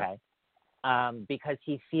 Expunged, yeah. Okay. Because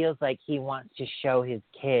he feels like he wants to show his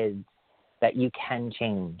kids that you can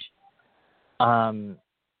change. The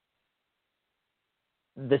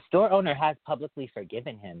store owner has publicly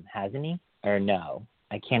forgiven him, hasn't he? Or no?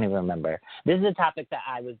 I can't even remember. This is a topic that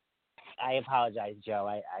I apologize, Joe.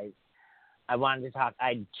 I wanted to talk.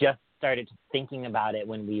 I just started thinking about it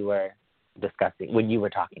when we were discussing, when you were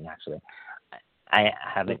talking, actually. I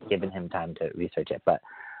haven't given him time to research it, but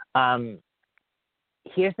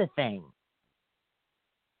here's the thing.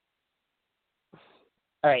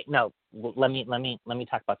 All right, no, let me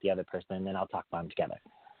talk about the other person, and then I'll talk about them together.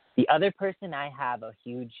 The other person I have a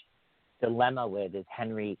huge dilemma with is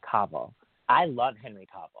Henry Cavill. I love Henry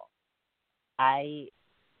Cavill.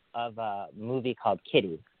 Of a movie called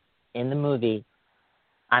Kitty. In the movie,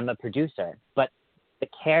 I'm a producer, but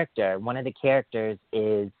one of the characters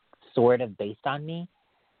is sort of based on me.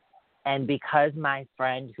 And because my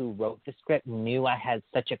friend who wrote the script knew I had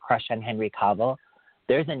such a crush on Henry Cavill,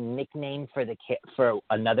 there's a nickname for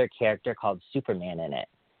another character called Superman in it,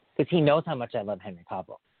 because he knows how much I love Henry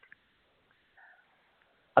Cavill.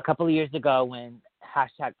 A couple of years ago, when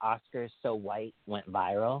 #OscarsSoWhite went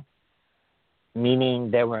viral, meaning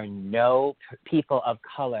there were no people of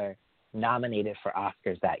color nominated for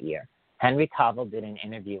Oscars that year, Henry Cavill did an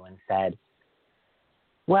interview and said,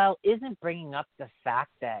 well, isn't bringing up the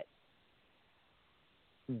fact that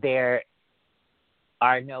there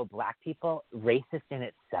are no black people racist in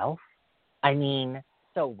itself? I mean,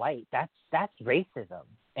 so white, that's racism.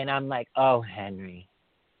 And I'm like, oh, Henry,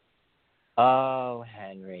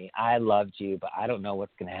 I loved you, but I don't know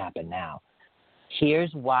what's going to happen now.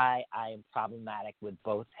 Here's why I am problematic with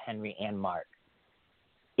both Henry and Mark.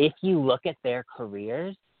 If you look at their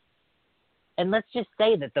careers, and let's just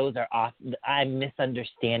say that those are off, I'm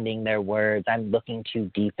misunderstanding their words, I'm looking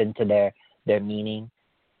too deep into their meaning.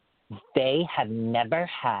 they have never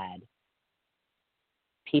had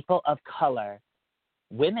people of color,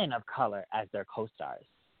 women of color as their co-stars.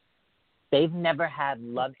 They've never had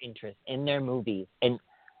love interest in their movies. And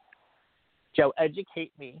Joe,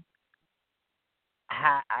 educate me.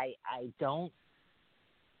 I don't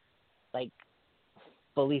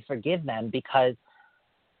fully forgive them, because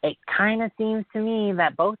it kind of seems to me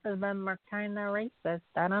that both of them are kind of racist.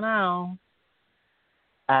 I don't know.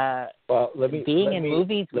 Being in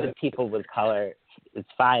movies with people with color is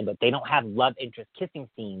fine, but they don't have love interest, kissing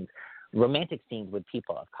scenes, romantic scenes with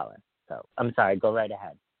people of color. So I'm sorry. Go right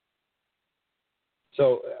ahead.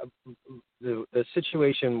 So the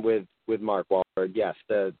situation with Mark Wahlberg, yes,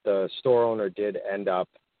 the store owner did end up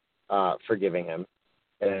forgiving him,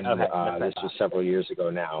 and this was several years ago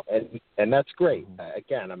now, and that's great.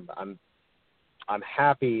 Again, I'm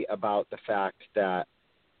happy about the fact that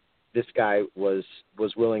this guy was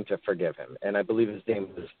willing to forgive him, and I believe his name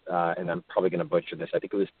was, and I'm probably going to butcher this, I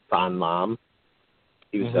think it was Van Lam.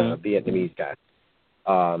 He was a Vietnamese guy.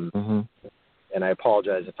 And I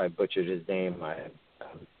apologize if I butchered his name. I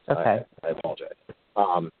apologize.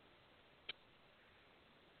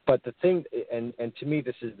 But the thing, and to me,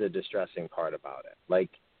 this is the distressing part about it. Like,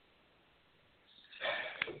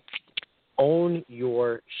 own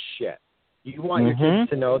your shit. You want your kids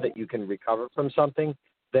to know that you can recover from something,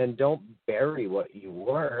 then don't bury what you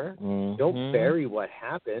were. Don't bury what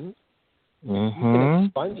happened. You can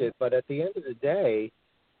expunge it, but at the end of the day,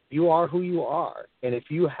 you are who you are. And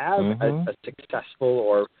if you have a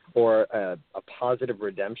successful or a positive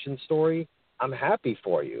redemption story, I'm happy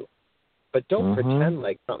for you. But don't pretend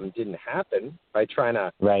like something didn't happen by trying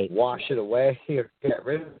to wash it away or get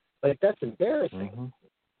rid of it. Like, that's embarrassing.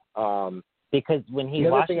 Because when he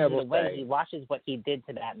washes it away, he washes what he did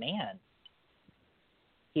to that man.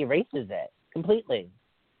 He erases it completely.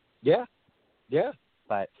 Yeah.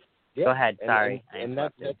 But go ahead. Sorry. And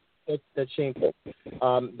that's shameful.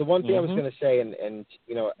 The one thing I was going to say, and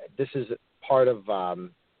this is part of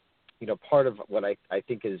what I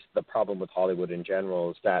think is the problem with Hollywood in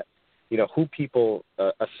general, is that who people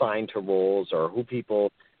assign to roles, or who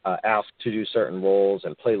people ask to do certain roles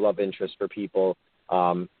and play love interest for people.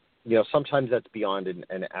 Sometimes that's beyond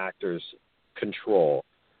an actor's control.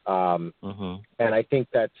 And I think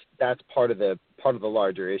that's part of the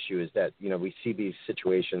larger issue, is that we see these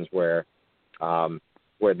situations where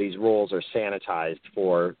these roles are sanitized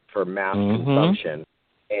for mass consumption,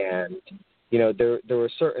 and there were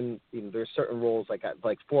certain roles like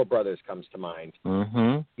Four Brothers comes to mind.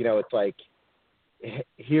 It's like,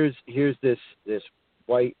 here's this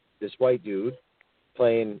white dude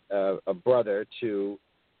playing a brother to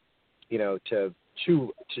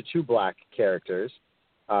two black characters.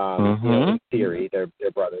 In theory, they're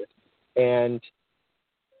brothers, and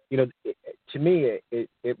to me,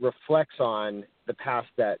 it reflects on the past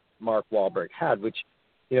that Mark Wahlberg had, which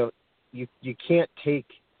you can't take.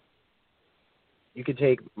 You could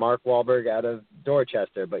take Mark Wahlberg out of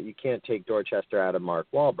Dorchester, but you can't take Dorchester out of Mark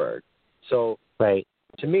Wahlberg. So,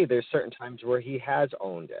 to me, there's certain times where he has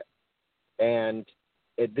owned it, and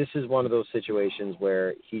this is one of those situations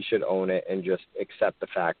where he should own it and just accept the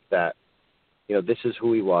fact that this is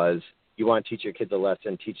who he was. You want to teach your kids a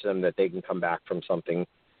lesson, teach them that they can come back from something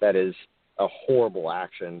that is a horrible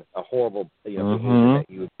action, a horrible behavior that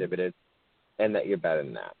you exhibited, and that you're better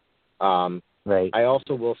than that. I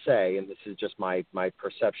also will say, and this is just my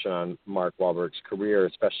perception on Mark Wahlberg's career,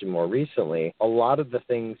 especially more recently, a lot of the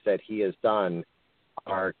things that he has done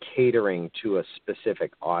are catering to a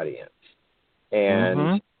specific audience.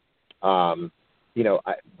 And,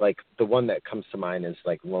 like the one that comes to mind is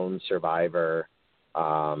like Lone Survivor.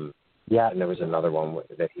 And there was another one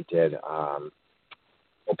that he did.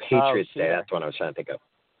 Patriots Day. That's what I was trying to think of.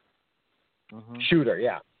 Shooter,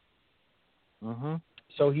 yeah.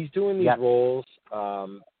 So he's doing these roles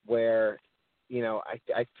where,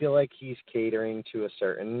 I feel like he's catering to a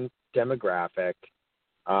certain demographic.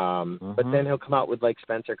 But then he'll come out with like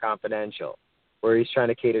Spencer Confidential, where he's trying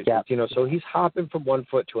to cater to, so he's hopping from one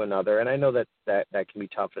foot to another. And I know that can be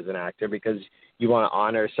tough as an actor because you want to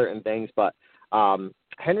honor certain things. But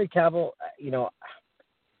Henry Cavill,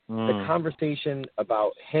 the conversation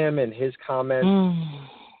about him and his comments,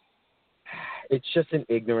 it's just an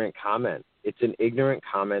ignorant comment. It's an ignorant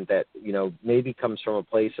comment that, maybe comes from a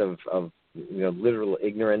place of literal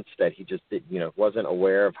ignorance, that he just wasn't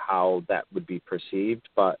aware of how that would be perceived.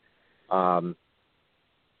 But, when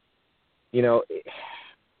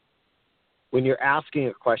you're asking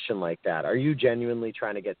a question like that, are you genuinely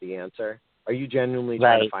trying to get the answer? Are you genuinely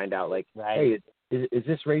trying to find out, hey, is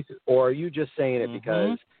this racist? Or are you just saying it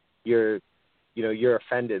because you're you're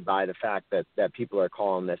offended by the fact that people are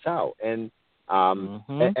calling this out. And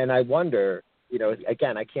and I wonder,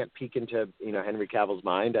 again, I can't peek into, Henry Cavill's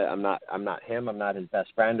mind. I'm not him. I'm not his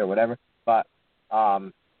best friend or whatever. But,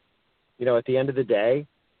 at the end of the day,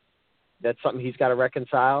 that's something he's got to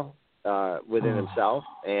reconcile within himself.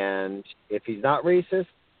 And if he's not racist,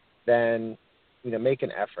 then, make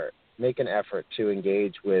an effort. Make an effort to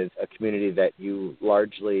engage with a community that you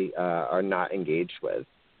largely are not engaged with.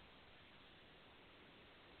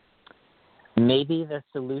 Maybe the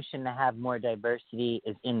solution to have more diversity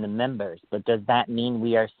is in the members, but does that mean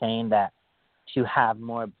we are saying that to have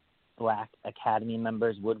more Black Academy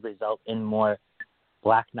members would result in more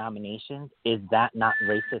Black nominations? Is that not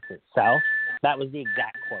racist itself? That was the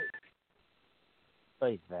exact quote.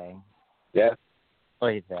 Oy vey. Yeah.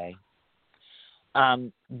 Oy vey.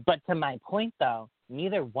 But to my point, though,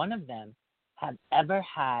 neither one of them have ever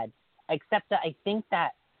had, except that I think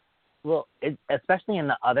that, especially in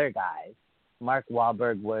the other guys, Mark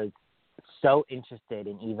Wahlberg was so interested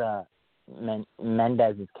in Eva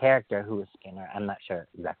Mendez's character, who is Skinner. I'm not sure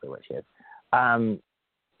exactly what she is.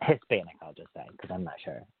 Hispanic, I'll just say, because I'm not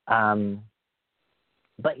sure.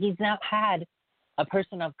 But he's not had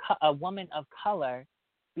a woman of color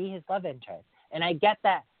be his love interest. And I get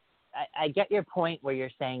that. I get your point where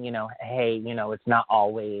you're saying, hey, it's not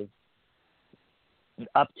always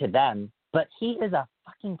up to them. But he is a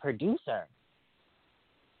fucking producer.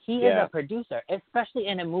 He is a producer, especially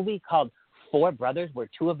in a movie called Four Brothers, where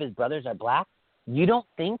two of his brothers are Black. You don't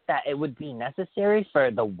think that it would be necessary for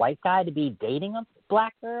the white guy to be dating a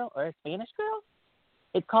Black girl or a Spanish girl?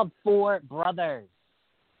 It's called Four Brothers.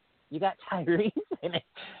 You got Tyrese in it.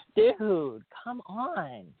 Dude, come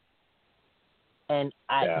on. And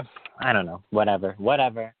I don't know. Whatever.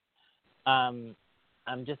 I'm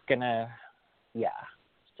just going to,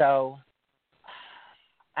 So,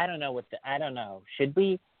 I don't know. Should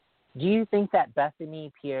we? Do you think that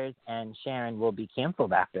Bethany, Piers, and Sharon will be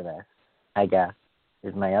canceled after this? I guess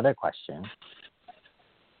is my other question.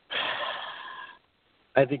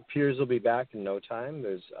 I think Piers will be back in no time.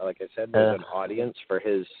 There's, like I said, there's an audience for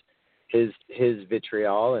his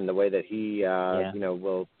vitriol and the way that he,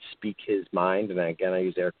 will speak his mind. And again, I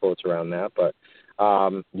use air quotes around that. But,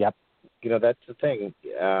 that's the thing.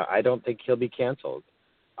 I don't think he'll be canceled.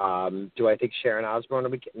 Do I think Sharon Osbourne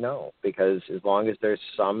will be? No, because as long as there's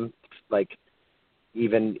some,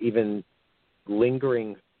 even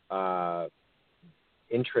lingering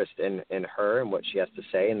interest in her and what she has to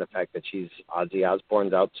say, and the fact that she's Ozzy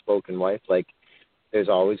Osbourne's outspoken wife, there's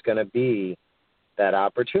always going to be that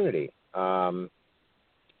opportunity. And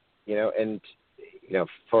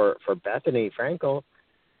for Bethany Frankel,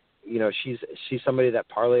 she's somebody that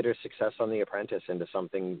parlayed her success on The Apprentice into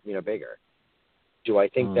something bigger. Do I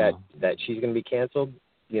think that she's going to be canceled?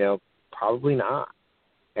 Probably not.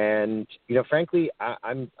 And frankly,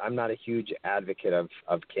 I'm not a huge advocate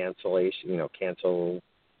of cancellation, cancel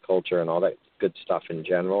culture and all that good stuff in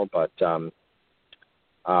general. But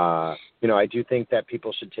I do think that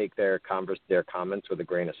people should take their comments with a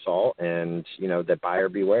grain of salt, and that buyer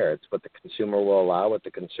beware. It's what the consumer will allow, what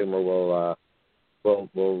the consumer will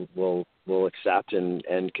accept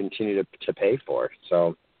and continue to pay for.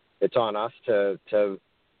 So it's on us to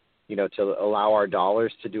allow our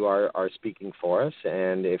dollars to do our speaking for us.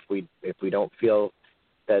 And if we don't feel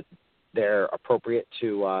that they're appropriate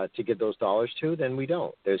to give those dollars to, then we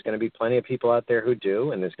don't. There's going to be plenty of people out there who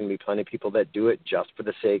do, and there's going to be plenty of people that do it just for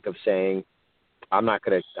the sake of saying, I'm not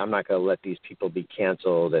going to let these people be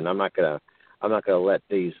canceled, and I'm not going to let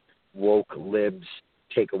these woke libs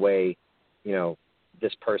take away,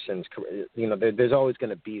 this person's career. There's always going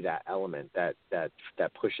to be that element that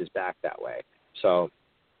pushes back that way. So,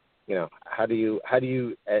 how do you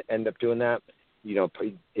end up doing that?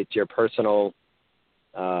 It's your personal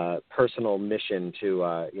mission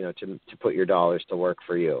to put your dollars to work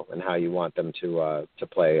for you, and how you want them to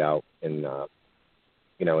play out in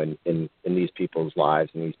these people's lives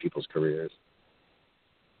and these people's careers.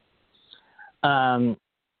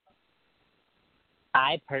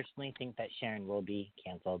 I personally think that Sharon will be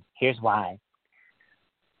canceled. Here's why.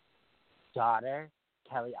 Daughter,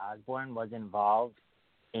 Kelly Osbourne, was involved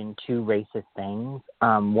in two racist things.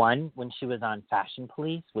 One, when she was on Fashion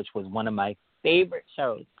Police, which was one of my favorite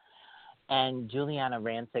shows, and Juliana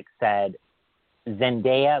Rancic said,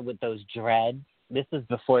 Zendaya with those dreads, this was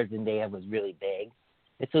before Zendaya was really big.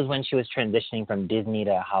 This was when she was transitioning from Disney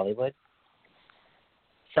to Hollywood.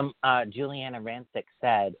 Juliana Rancic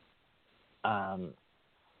said,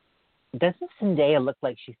 doesn't Zendaya look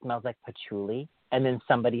like she smells like patchouli? And then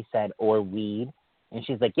somebody said, or weed. And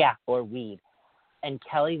she's like, yeah, or weed. And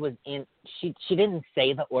Kelly was she didn't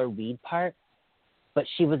say the or weed part, but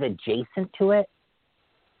she was adjacent to it.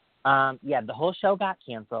 The whole show got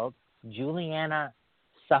canceled. Juliana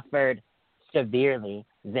suffered severely.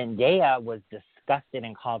 Zendaya was disgusted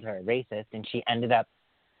and called her a racist, and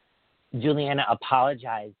Juliana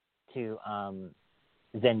apologized to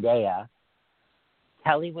Zendaya.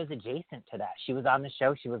 Kelly was adjacent to that. She was on the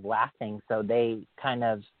show. She was laughing, so they kind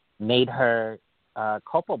of made her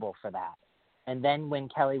culpable for that. And then when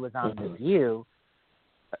Kelly was on The View,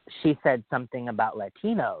 she said something about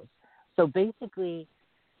Latinos. So basically,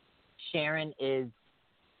 Sharon is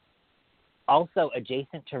also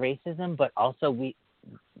adjacent to racism, but also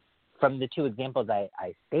from the two examples I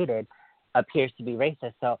stated, appears to be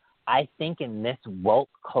racist. So I think in this woke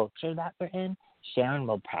culture that we're in, Sharon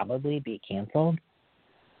will probably be canceled.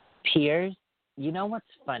 Piers, you know what's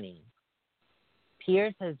funny?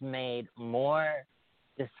 Piers has made more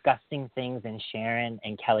disgusting things than Sharon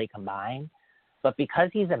and Kelly combined, but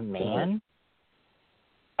because he's a man,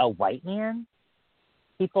 a white man,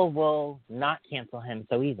 people will not cancel him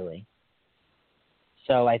so easily.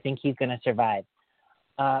 So I think he's going to survive.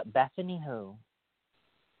 Bethany Who?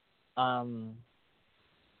 I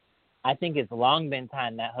think it's long been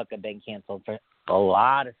time that Hook had been canceled for a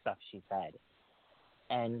lot of stuff she said.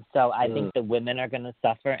 And so I think the women are going to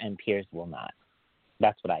suffer and Piers will not.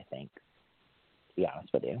 That's what I think, to be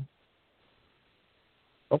honest with you.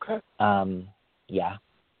 Okay. Yeah.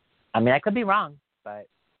 I mean, I could be wrong, but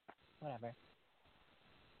whatever.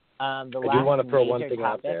 I do want to throw one thing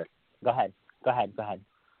out there. Go ahead.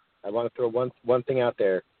 I want to throw one thing out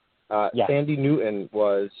there. Yes. Sandy Newton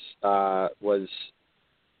was Mark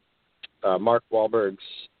Wahlberg's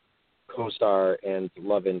co-star and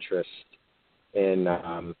love interest in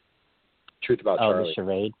Truth About Charlie. Oh, the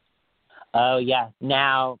charade. Oh, yeah.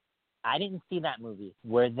 Now, I didn't see that movie.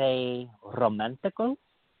 Were they romantical,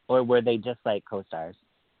 or were they just like co-stars?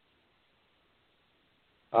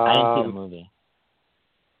 I didn't see the movie.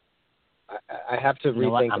 I have to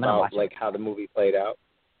rethink about like how the movie played out,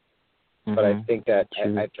 but I think that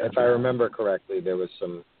if I remember correctly, there was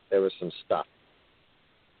some stuff.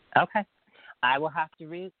 Okay, I will have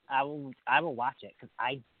to I will watch it because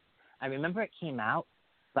I remember it came out,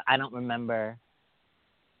 but I don't remember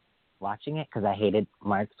watching it because I hated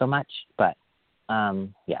Mark so much. But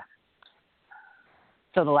yeah.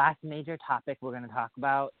 So the last major topic we're going to talk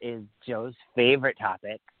about is Joe's favorite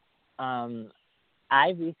topic.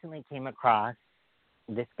 I recently came across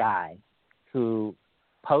this guy who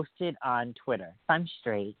posted on Twitter, "I'm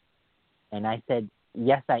straight," and I said,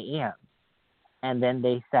 "Yes, I am." And then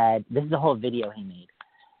they said, this is a whole video he made.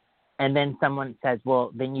 And then someone says,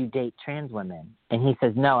 "Well, then you date trans women." And he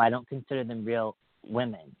says, "No, I don't consider them real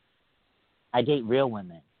women. I date real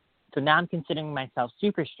women." So now I'm considering myself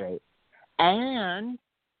super straight. And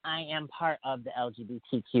I am part of the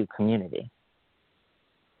LGBTQ community.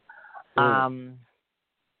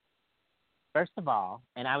 First of all,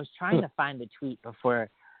 and I was trying to find the tweet before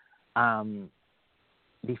the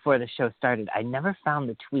show started. I never found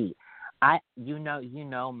the tweet. You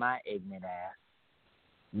know my ignorant ass.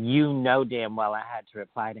 You know damn well I had to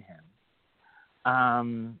reply to him.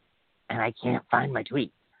 And I can't find my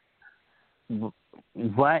tweet.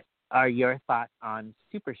 What are your thoughts on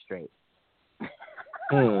super straight?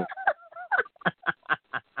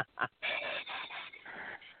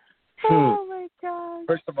 Oh my God!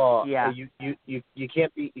 First of all, yeah. you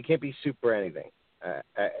can't be super anything.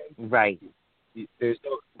 Right. There's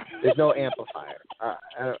no amplifier.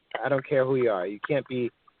 I don't care who you are. You can't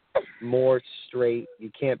be more straight.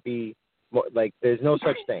 You can't be more, like. There's no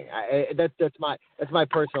such thing. That's my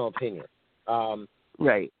personal opinion.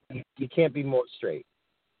 Right. You can't be more straight.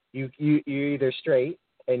 You're either straight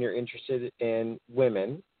and you're interested in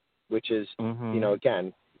women, which is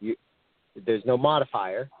again there's no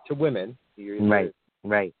modifier to women. You're either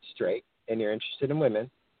right straight and you're interested in women,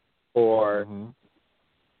 or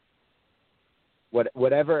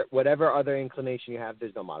whatever other inclination you have.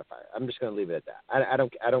 There's no modifier. I'm just going to leave it at that. I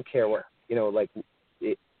don't care what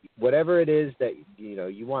whatever it is that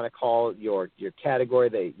you want to call your category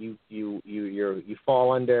that you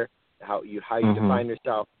fall under, how you define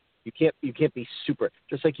yourself. You can't be super,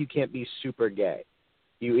 just like you can't be super gay.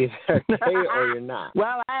 You either are gay or you're not.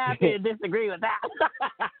 Well, I have to disagree with that.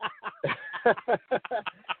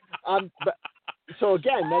 But, so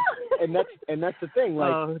again, that's the thing.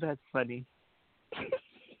 Like, oh, that's funny.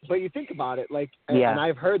 But you think about it, like, and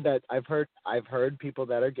I've heard people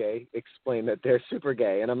that are gay explain that they're super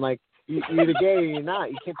gay, and I'm like, you're either gay or you're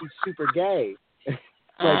not. You can't be super gay. Like,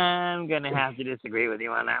 I'm gonna have to disagree with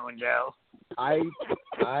you on that one, Joe. I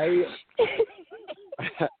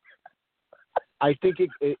think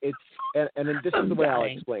it's and this is the way I'll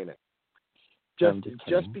explain it.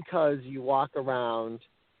 just because you walk around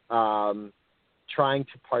trying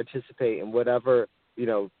to participate in whatever,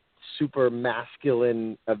 super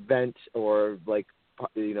masculine event or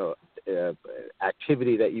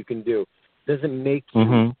activity that you can do doesn't make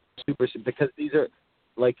you super, because these are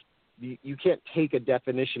you can't take a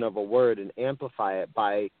definition of a word and amplify it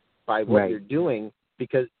by what you're doing,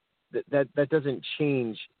 because that doesn't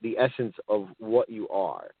change the essence of what you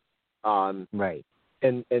are. Right.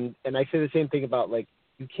 And I say the same thing about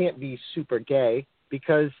you can't be super gay,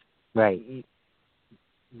 because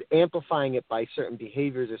amplifying it by certain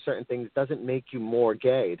behaviors or certain things doesn't make you more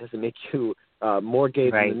gay. It doesn't make you more gay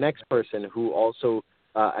than the next person who also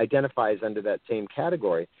identifies under that same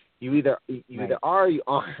category. You either are or you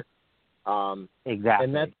aren't. Exactly.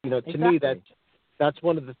 And that's to me that's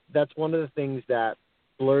one of the things that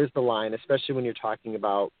blurs the line, especially when you're talking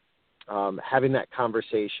about having that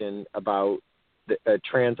conversation about the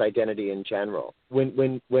trans identity in general.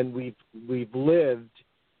 When we've lived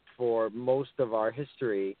for most of our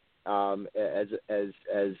history as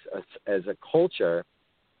a culture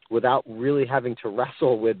without really having to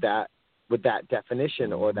wrestle with that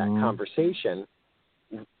definition or that conversation,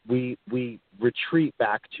 we retreat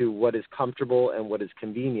back to what is comfortable and what is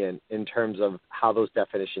convenient in terms of how those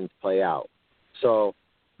definitions play out. So,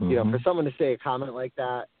 for someone to say a comment like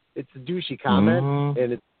that, it's a douchey comment,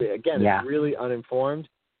 and it's really uninformed.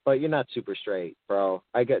 But you're not super straight, bro.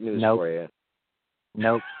 I got news for you.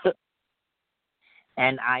 Nope.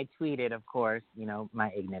 And I tweeted, of course,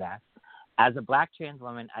 my ignorant ass. As a Black trans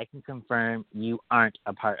woman, I can confirm you aren't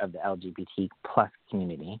a part of the LGBT plus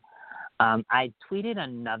community. I tweeted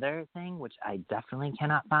another thing, which I definitely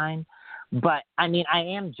cannot find. But, I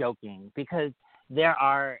am joking, because there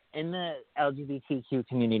are, in the LGBTQ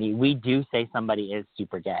community, we do say somebody is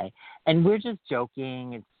super gay. And we're just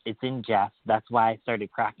joking. It's in jest. That's why I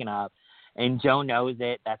started cracking up. And Joe knows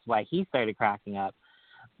it. That's why he started cracking up.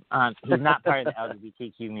 He's not part of the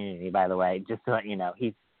LGBT community, by the way, just to let you know.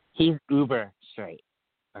 He's uber straight,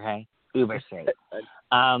 okay? Uber straight.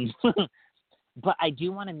 But I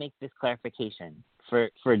do want to make this clarification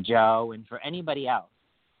for Joe and for anybody else.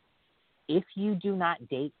 If you do not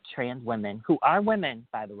date trans women, who are women,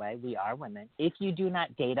 by the way, we are women. If you do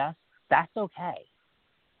not date us, that's okay.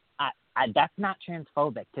 That's not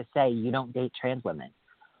transphobic to say you don't date trans women.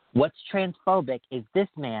 What's transphobic is this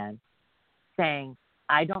man saying,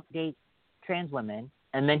 I don't date trans women,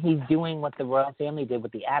 and then he's doing what the royal family did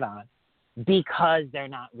with the add-on because they're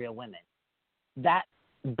not real women. That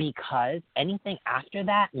because anything after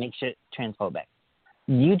that makes it transphobic.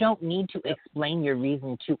 You don't need to explain your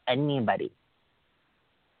reason to anybody.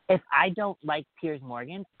 If I don't like Piers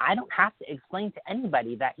Morgan, I don't have to explain to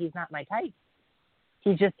anybody that he's not my type.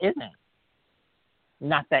 He just isn't.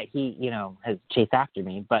 Not that he, has chased after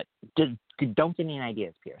me, but don't give me any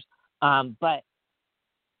ideas, Piers. But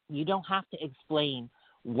you don't have to explain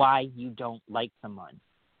why you don't like someone.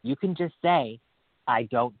 You can just say, I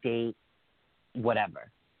don't date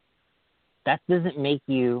whatever. That doesn't make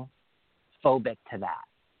you phobic to that.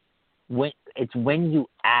 It's when you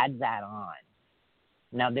add that on.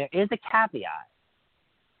 Now, there is a caveat.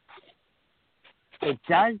 It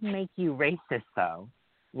does make you racist, though,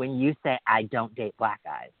 when you say, I don't date Black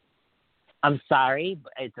guys. I'm sorry,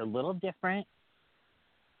 but it's a little different.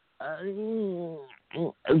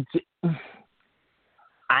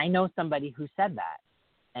 I know somebody who said that,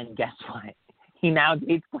 and guess what? He now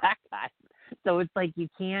dates Black guys. So it's you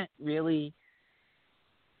can't really.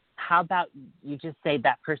 How about you just say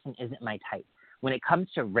that person isn't my type? When it comes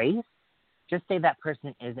to race, just say that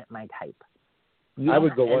person isn't my type. I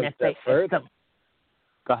would go one step further.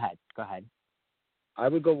 Go ahead. I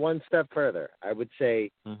would go one step further. I would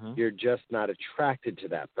say you're just not attracted to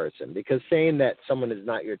that person, because saying that someone is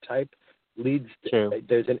not your type leads to,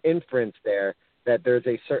 there's an inference there that there's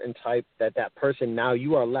a certain type that person, now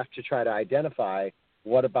you are left to try to identify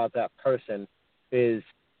what about that person is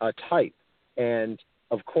a type. And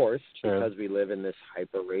of course, because we live in this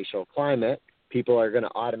hyper-racial climate, people are going to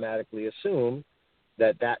automatically assume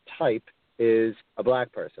that type is a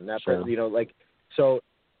Black person. That person, so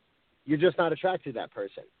you're just not attracted to that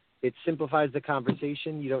person. It simplifies the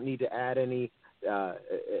conversation. You don't need to add any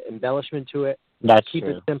embellishment to it. Keep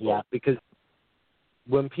it simple, because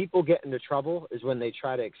when people get into trouble is when they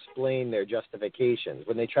try to explain their justifications,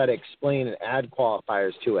 when they try to explain and add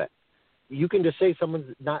qualifiers to it. You can just say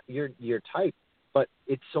someone's not your type, but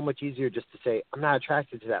it's so much easier just to say, I'm not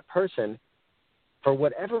attracted to that person for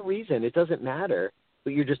whatever reason. It doesn't matter,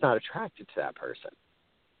 but you're just not attracted to that person.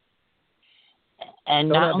 And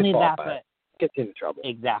not only that, but gets into trouble.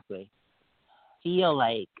 Exactly. Feel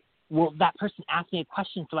like well, that person asked me a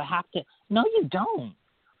question, so I have to. No, you don't.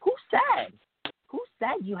 Who said? Who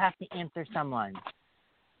said you have to answer someone?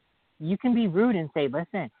 You can be rude and say,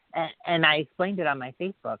 listen, and I explained it on my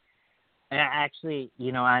Facebook. And I actually,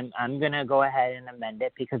 I'm going to go ahead and amend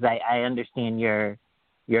it because I understand your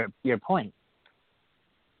point.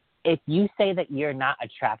 If you say that you're not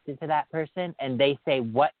attracted to that person and they say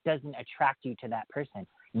what doesn't attract you to that person,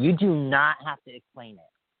 you do not have to explain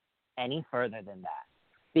it any further than that,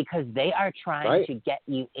 because they are trying to get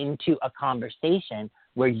you into a conversation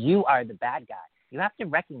where you are the bad guy. You have to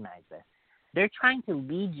recognize this. They're trying to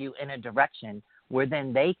lead you in a direction where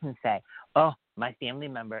then they can say, oh, my family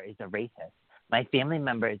member is a racist. My family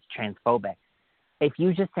member is transphobic. If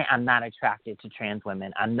you just say, I'm not attracted to trans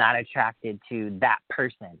women, I'm not attracted to that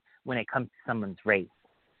person when it comes to someone's race.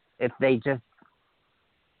 If they just,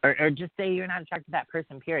 or just say you're not attracted to that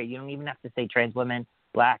person, period. You don't even have to say trans women,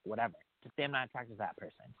 black, whatever. Just say I'm not attracted to that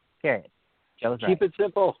person, period. Joe's right. Keep it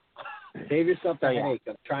simple. Save yourself the headache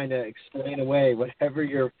of trying to explain away whatever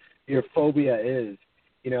your phobia is.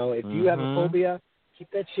 If you have a phobia,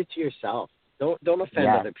 keep that shit to yourself. Don't offend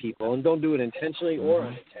other people, and don't do it intentionally or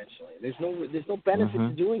unintentionally. There's no benefit to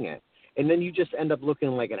doing it, and then you just end up looking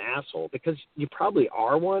like an asshole because you probably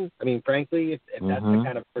are one. I mean, frankly, if that's the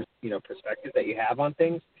kind of perspective that you have on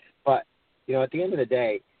things. But at the end of the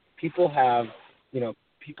day, people have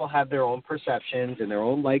their own perceptions and their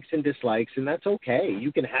own likes and dislikes, and that's okay.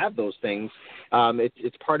 You can have those things.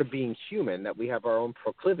 It's part of being human that we have our own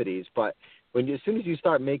proclivities. But as soon as you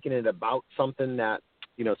start making it about something that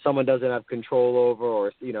someone doesn't have control over,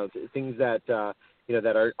 or things that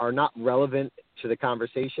that are not relevant to the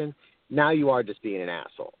conversation, now you are just being an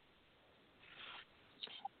asshole.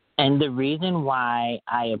 And the reason why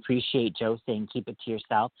I appreciate Joe saying keep it to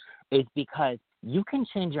yourself is because you can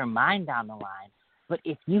change your mind down the line. But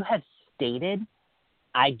if you have stated,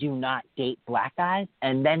 I do not date black guys,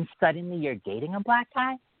 and then suddenly you're dating a black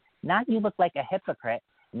guy, now you look like a hypocrite.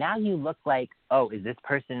 Now you look like, oh, is this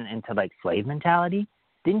person into like slave mentality?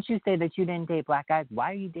 Didn't you say that you didn't date black guys?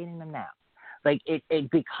 Why are you dating them now? Like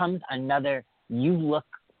it becomes another, you look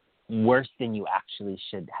worse than you actually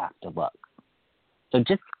should have to look. So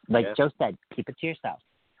just like Joe said, keep it to yourself.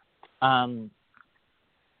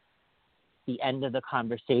 The end of the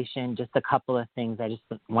conversation, just a couple of things I just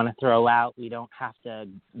want to throw out. We don't have to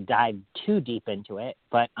dive too deep into it,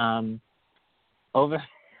 but over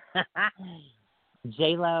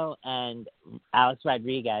J-Lo and Alex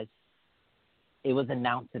Rodriguez, it was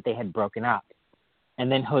announced that they had broken up.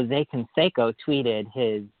 And then Jose Canseco tweeted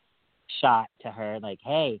his shot to her like,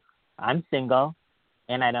 hey, I'm single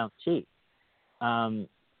and I don't cheat. And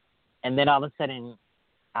then all of a sudden,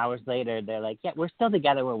 hours later, they're like, yeah, we're still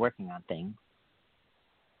together. We're working on things.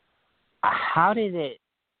 How did it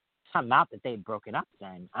come out that they'd broken up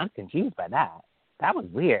then? I'm confused by that. That was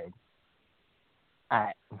weird.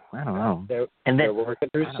 I don't know. They're working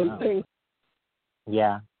through something.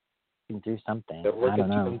 Yeah, through something. They're working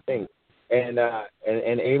through some things. And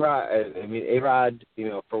A-Rod, A-Rod,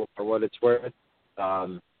 for what it's worth,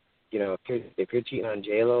 if you're cheating on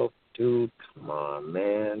J-Lo, dude, come on,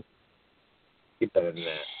 man. Get better than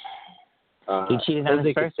that. He cheated on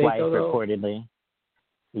his first wife, reportedly.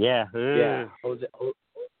 Yeah. Yeah. Jose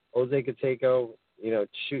Canseco,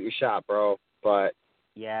 shoot your shot, bro. But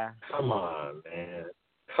yeah. Come on, man.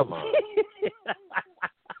 Come on.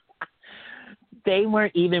 They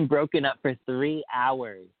weren't even broken up for 3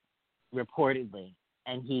 hours, reportedly,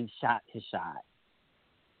 and he shot his shot.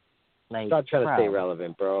 Like, stop trying to stay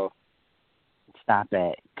relevant, bro. Stop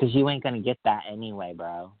it, because you ain't gonna get that anyway,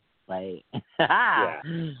 bro. Like,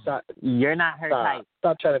 Stop. You're not her type.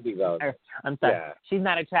 Stop trying to be relevant. I'm sorry. Yeah. She's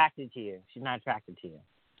not attracted to you.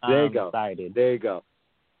 There you go. Sorry, dude. There you go.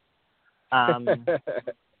 I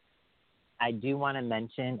do want to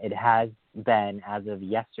mention it has been, as of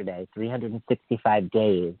yesterday, 365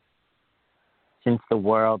 days since the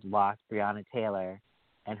world lost Breonna Taylor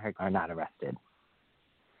and her are not arrested.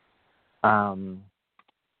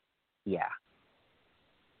 Yeah.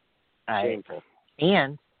 Shameful.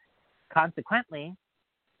 And consequently,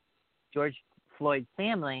 George Floyd's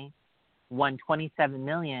family won $27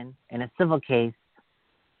 million in a civil case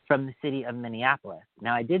from the city of Minneapolis.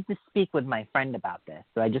 Now, I did just speak with my friend about this,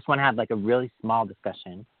 so I just want to have like a really small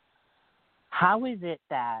discussion. How is it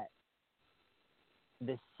that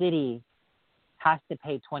the city has to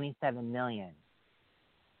pay $27 million,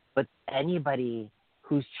 but anybody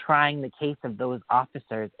who's trying the case of those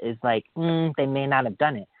officers is like, they may not have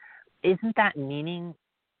done it? Isn't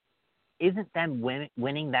them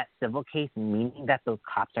winning that civil case meaning that those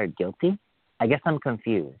cops are guilty? I guess I'm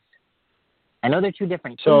confused. I know they're two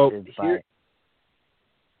different cases, but...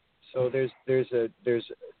 So there's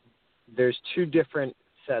two different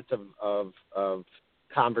sets of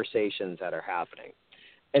conversations that are happening.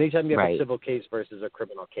 Anytime you have a civil case versus a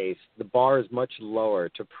criminal case, the bar is much lower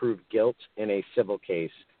to prove guilt in a civil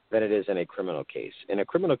case than it is in a criminal case. In a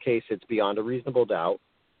criminal case, it's beyond a reasonable doubt.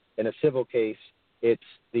 In a civil case, it's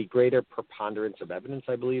the greater preponderance of evidence,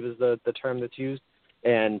 I believe is the term that's used.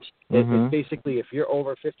 And it's basically, if you're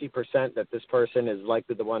over 50% that this person is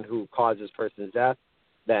likely the one who caused this person's death,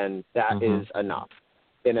 then that is enough.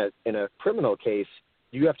 In a criminal case,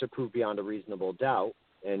 you have to prove beyond a reasonable doubt,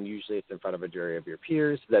 and usually it's in front of a jury of your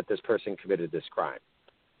peers, that this person committed this crime.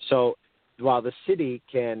 So while the city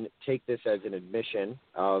can take this as an admission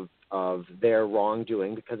of their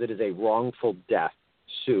wrongdoing, because it is a wrongful death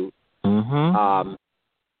suit,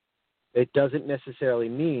 it doesn't necessarily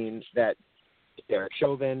mean that Derek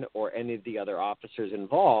Chauvin or any of the other officers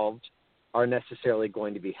involved are necessarily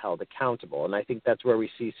going to be held accountable. And I think that's where we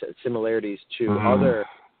see similarities to other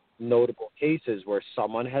notable cases where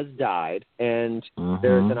someone has died and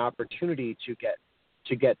there's an opportunity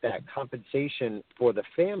to get that compensation for the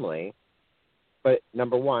family. But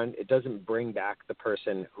number one, it doesn't bring back the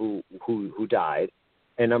person who died.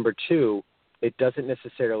 And number two, it doesn't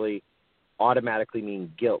necessarily automatically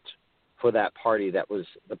mean guilt for that party that was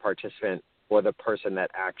the participant or the person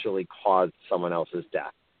that actually caused someone else's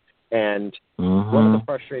death. And one of the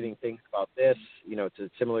frustrating things about this, it's a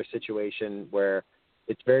similar situation where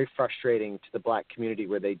it's very frustrating to the black community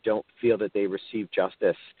where they don't feel that they receive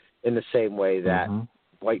justice in the same way that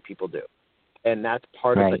white people do. And that's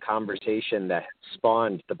part of the conversation that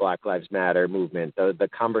spawned the Black Lives Matter movement, the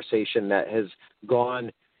conversation that has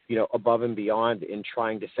gone, above and beyond in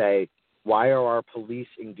trying to say, why are our police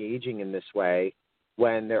engaging in this way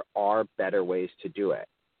when there are better ways to do it?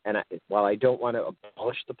 And while I don't want to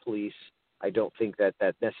abolish the police, I don't think that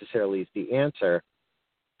necessarily is the answer.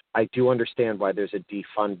 I do understand why there's a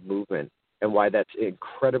defund movement and why that's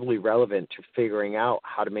incredibly relevant to figuring out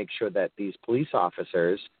how to make sure that these police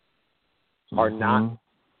officers are not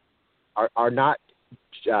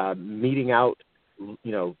meting out,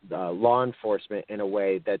 law enforcement in a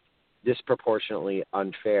way that's disproportionately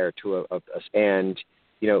unfair to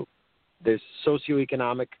there's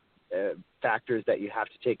socioeconomic factors that you have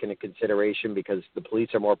to take into consideration because the police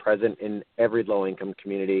are more present in every low-income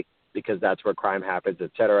community because that's where crime happens, et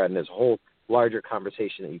cetera, and there's a whole larger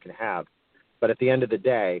conversation that you can have. But at the end of the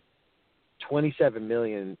day, $27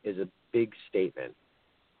 million is a big statement.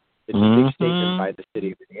 It's a big statement by the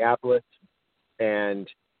city of Minneapolis, and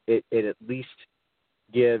it at least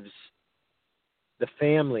gives the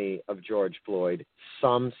family of George Floyd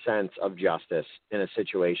some sense of justice in a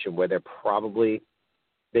situation where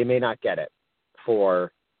they may not get it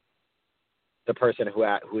for the person who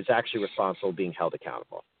is actually responsible being held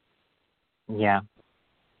accountable. Yeah.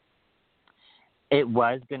 It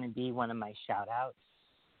was going to be one of my shout-outs,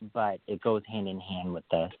 but it goes hand in hand with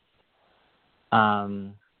this.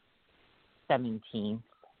 17th,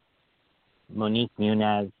 Monique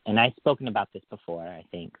Nunez, and I've spoken about this before, I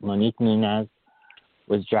think. Monique Nunez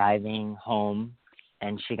was driving home,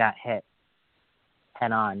 and she got hit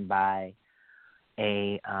head-on by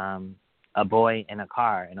a boy in a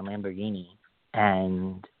car, in a Lamborghini,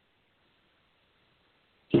 and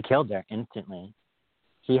he killed her instantly.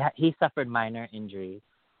 He suffered minor injuries,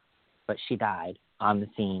 but she died on the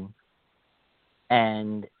scene.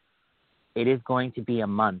 And it is going to be a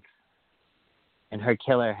month, and her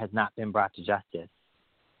killer has not been brought to justice.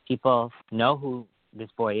 People know who this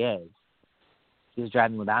boy is. He was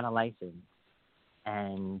driving without a license.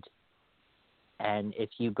 And if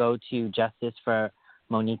you go to Justice for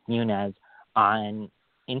Monique Nunez on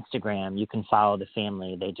Instagram, you can follow the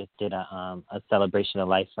family. They just did a celebration of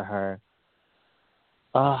life for her.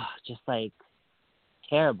 Oh, just like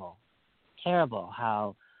terrible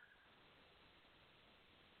how,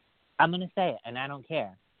 I'm going to say it, and I don't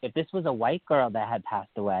care. If this was a white girl that had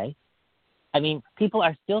passed away, I mean, people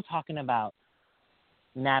are still talking about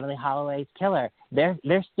Natalee Holloway's killer. They're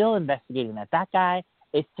still investigating that. That guy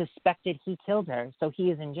is suspected he killed her, so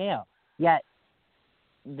he is in jail. Yet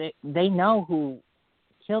they know who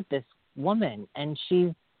killed this woman, and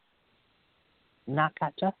she's not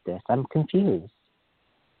got justice. I'm confused.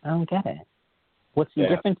 I don't get it. What's the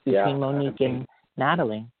difference between Monique and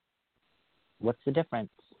Natalee? What's the difference?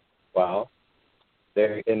 Well,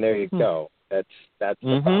 there you go. That's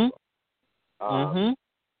the problem.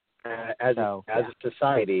 As a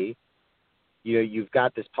society, you've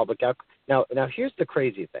got this public out. Now here's the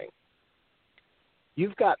crazy thing.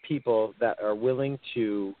 You've got people that are willing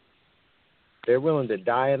to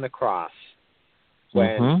die on the cross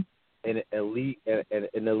when an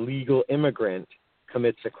illegal immigrant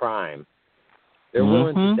commits a crime. They're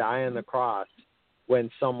willing to die on the cross when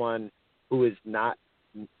someone who is not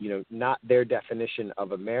their definition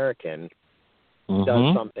of American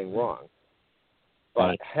does something wrong.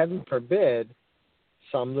 But heaven forbid,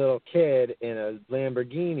 some little kid in a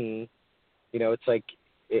Lamborghini, it's like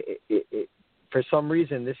for some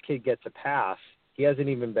reason this kid gets a pass. He hasn't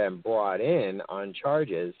even been brought in on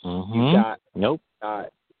charges. You've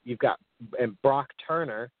got and Brock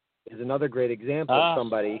Turner is another great example of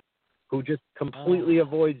somebody who just completely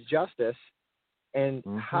avoids justice. And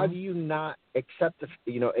how do you not accept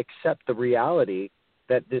the reality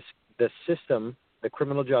that the system, the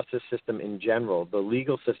criminal justice system in general, the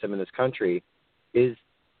legal system in this country, is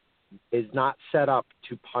not set up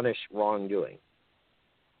to punish wrongdoing?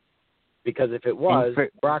 Because if it was,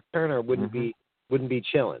 Brock Turner wouldn't be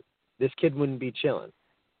chilling. This kid wouldn't be chilling.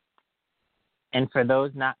 And for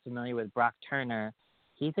those not familiar with Brock Turner,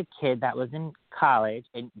 he's a kid that was in college,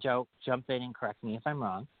 and Joe, jump in and correct me if I'm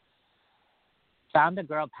wrong, found a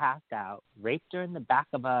girl passed out, raped her in the back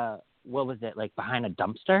of behind a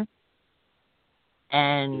dumpster,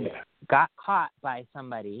 and got caught by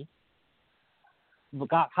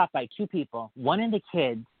two people. One of the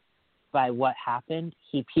kids, by what happened,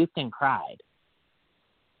 he puked and cried.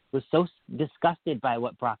 Was so disgusted by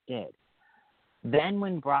what Brock did. Then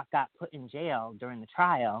when Brock got put in jail during the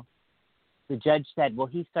trial, the judge said, well,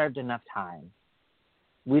 he served enough time.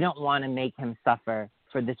 We don't want to make him suffer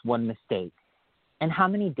for this one mistake. And how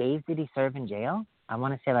many days did he serve in jail? I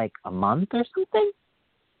want to say like a month or something.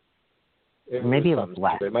 Maybe it was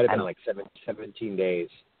less. It might have been like 17 days.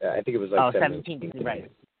 I think it was like 17 days.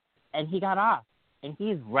 Right. And he got off. And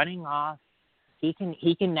he's running off. He can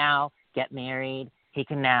now get married. He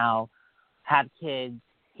can now have kids.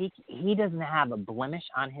 He doesn't have a blemish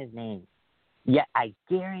on his name. Yet I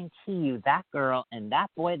guarantee you that girl and that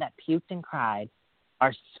boy that puked and cried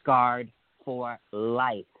are scarred for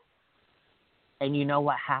life. And you know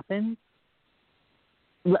what happens?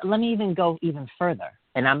 Let me even go even further.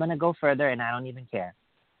 And I'm going to go further, and I don't even care.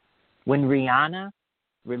 When Rihanna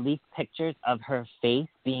released pictures of her face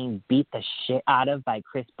being beat the shit out of by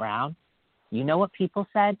Chris Brown, you know what people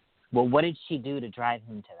said? Well, what did she do to drive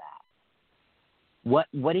him to that?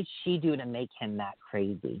 What did she do to make him that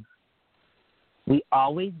crazy? We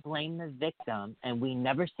always blame the victim, and we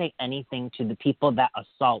never say anything to the people that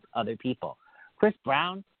assault other people. Chris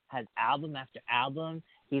Brown has album after album.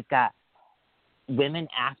 He's got women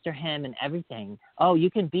after him and everything. Oh,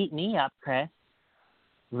 you can beat me up, Chris.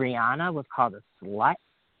 Rihanna was called a slut.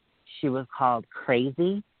 She was called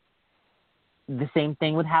crazy. The same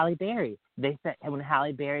thing with Halle Berry. They said when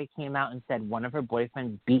Halle Berry came out and said one of her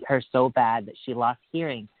boyfriends beat her so bad that she lost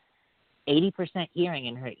hearing, 80% hearing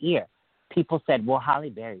in her ear, people said, well, Halle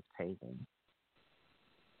Berry's crazy.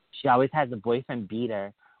 She always has a boyfriend beat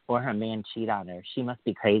her or her man cheat on her. She must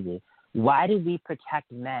be crazy. Why do we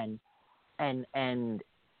protect men and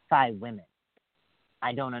side women?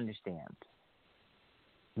 I don't understand.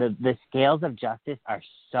 The scales of justice are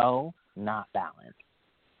so not balanced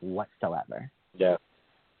whatsoever. Yeah.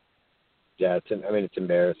 Yeah, it's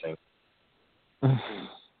embarrassing.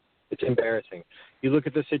 It's embarrassing. You look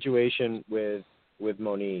at the situation with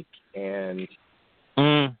Monique, and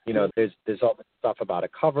there's all this stuff about a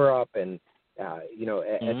cover up, and at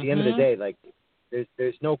the end of the day, like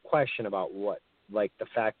there's no question about the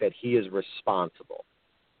fact that he is responsible.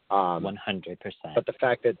 100%. But the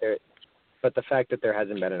fact that there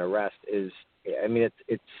hasn't been an arrest is,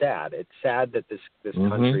 it's sad. It's sad that this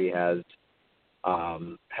country has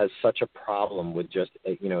such a problem with just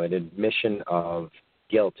an admission of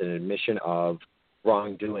guilt, an admission of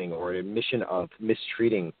wrongdoing, or an admission of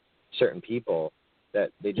mistreating certain people,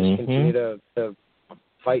 that they just continue to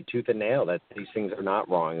fight tooth and nail that these things are not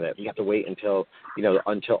wrong, that we have to wait until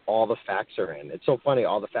all the facts are in. It's so funny,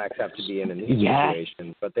 all the facts have to be in these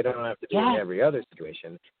situations, but they don't have to be in every other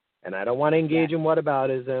situation. And I don't want to engage in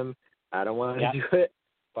whataboutism. I don't want to do it.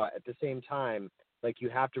 But at the same time, you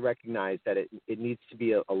have to recognize that it needs to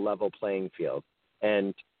be a level playing field.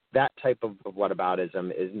 And that type of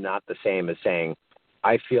whataboutism is not the same as saying,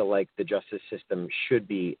 I feel like the justice system should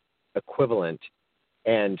be equivalent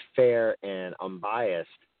and fair and unbiased,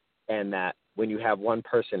 and that when you have one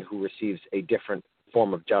person who receives a different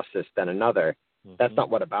form of justice than another, that's not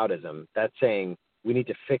whataboutism. That's saying we need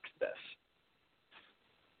to fix this.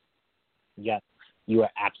 Yes, you are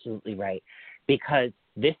absolutely right. Because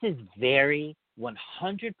this is very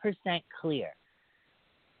 100% clear.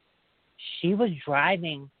 She was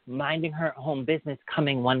driving, minding her own business,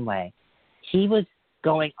 coming one way. He was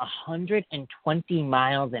going 120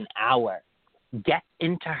 miles an hour, gets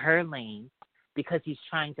into her lane because he's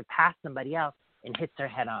trying to pass somebody else, and hits her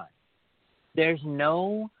head on. There's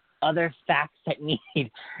no other facts that need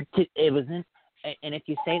to, it wasn't, and if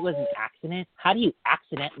you say it was an accident, how do you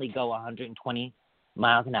accidentally go 120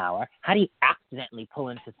 miles an hour? How do you accidentally pull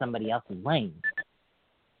into somebody else's lane?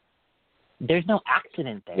 There's no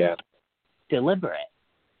accident there. Yeah. Deliberate.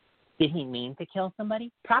 Did he mean to kill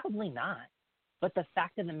somebody? Probably not. But the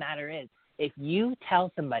fact of the matter is, if you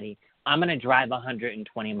tell somebody, I'm going to drive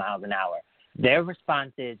 120 miles an hour, their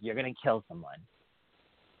response is, you're going to kill someone.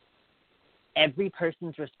 Every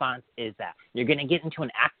person's response is that. You're going to get into an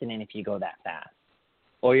accident if you go that fast,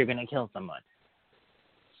 or you're going to kill someone.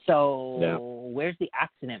 So Where's the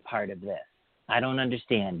accident part of this? I don't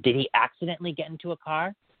understand. Did he accidentally get into a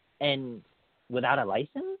car and without a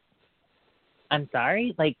license? I'm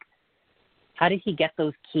sorry? Like, how did he get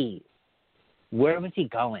those keys? Where was he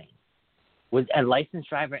going? Was a licensed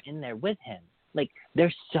driver in there with him? Like,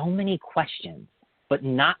 there's so many questions, but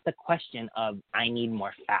not the question of, I need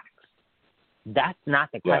more facts. That's not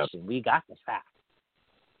the question. We got the facts.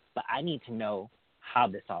 But I need to know how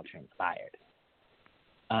this all transpired.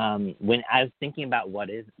 When I was thinking about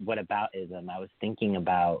whataboutism, I was thinking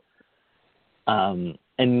about,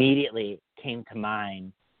 immediately came to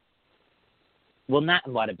mind, well, not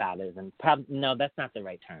whataboutism. No, that's not the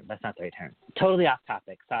right term. Totally off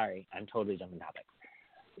topic. Sorry, I'm totally jumping topic.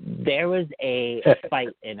 There was a fight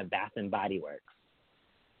in a Bath and Body Works,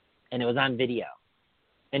 and it was on video.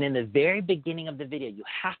 And in the very beginning of the video, you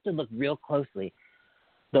have to look real closely.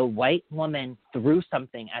 The white woman threw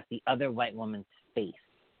something at the other white woman's face.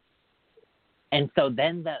 And so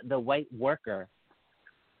then the white worker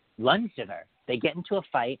lunged at her. They get into a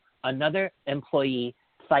fight. Another employee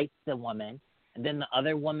fights the woman. And then the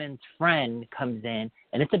other woman's friend comes in,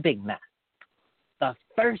 and it's a big mess. The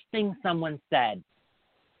first thing someone said,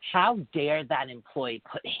 how dare that employee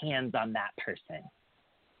put hands on that person?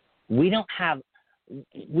 We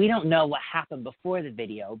don't know what happened before the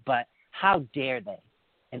video, but how dare they?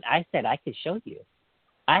 And I said, I could show you.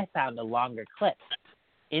 I found a longer clip.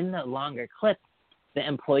 In the longer clip, the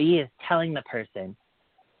employee is telling the person,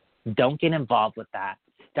 don't get involved with that.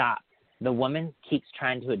 Stop. The woman keeps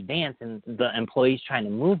trying to advance, and the employee's trying to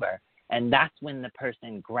move her. And that's when the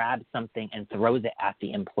person grabs something and throws it at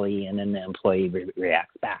the employee, and then the employee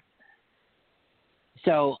reacts back.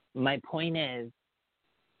 So my point is,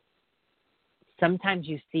 sometimes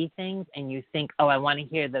you see things and you think, oh, I want to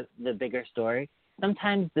hear the bigger story.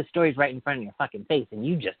 Sometimes the story's right in front of your fucking face, and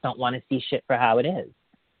you just don't want to see shit for how it is.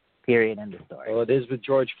 Period. End of story. Well, it is with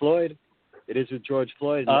George Floyd.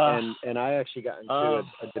 And I actually got into a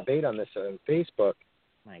debate on this on Facebook.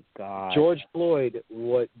 My God. George Floyd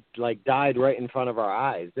died right in front of our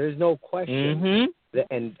eyes. There's no question. Mm-hmm.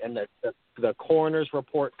 And the coroner's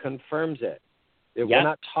report confirms it. We're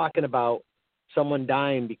not talking about someone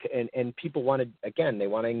dying and people want to, they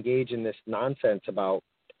want to engage in this nonsense about,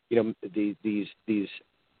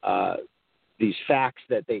 these facts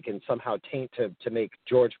that they can somehow taint to make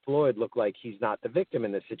George Floyd look like he's not the victim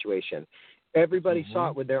in this situation. Everybody saw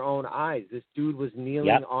it with their own eyes. This dude was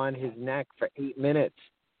kneeling on his neck for 8 minutes.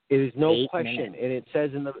 It is no question, and it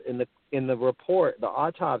says in the report, the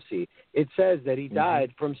autopsy, it says that he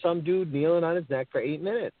died from some dude kneeling on his neck for 8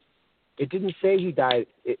 minutes. It didn't say he died.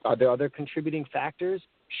 Are there other contributing factors?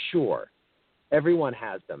 Sure. Everyone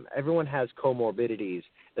has them. Everyone has comorbidities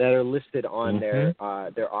that are listed on their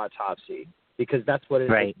autopsy because that's what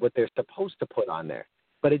what they're supposed to put on there.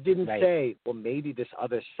 But it didn't say, well, maybe this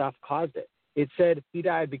other stuff caused it. It said he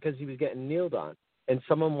died because he was getting kneeled on. And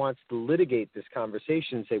someone wants to litigate this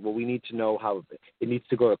conversation and say, well, we need to know how it needs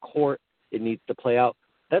to go to court. It needs to play out.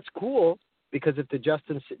 That's cool because if the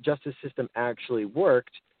justice system actually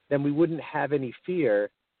worked, then we wouldn't have any fear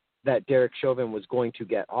that Derek Chauvin was going to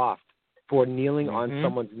get off for kneeling on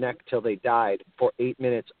someone's neck till they died for 8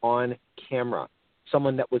 minutes on camera,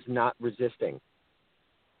 someone that was not resisting.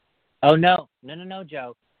 Oh, no,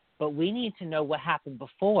 Joe. But we need to know what happened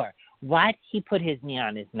before. Why did he put his knee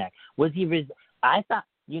on his neck? Was he I thought,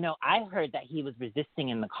 I heard that he was resisting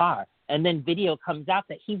in the car. And then video comes out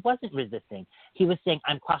that he wasn't resisting. He was saying,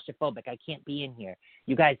 I'm claustrophobic. I can't be in here.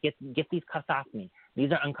 You guys get these cuffs off me.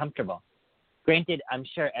 These are uncomfortable. Granted, I'm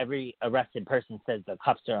sure every arrested person says the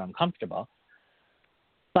cuffs are uncomfortable.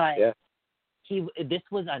 But this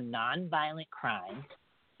was a nonviolent crime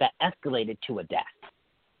that escalated to a death.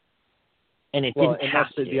 And it didn't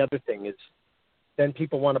have to. The other thing is, then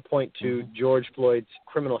people want to point to George Floyd's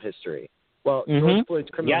criminal history. Well, George Floyd's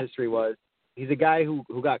criminal history was he's a guy who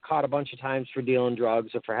got caught a bunch of times for dealing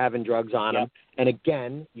drugs or for having drugs on him. And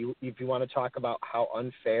again, if you want to talk about how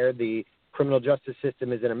unfair the criminal justice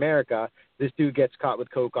system is in America. This dude gets caught with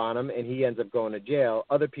coke on him, and he ends up going to jail.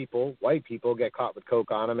 Other people, white people, get caught with coke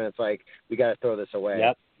on them, and it's like, we got to throw this away.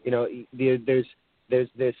 Yep. You know, there's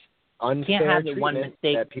this unfair treatment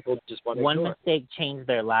that people just want to ignore. One mistake changed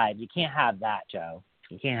their lives. You can't have that, Joe.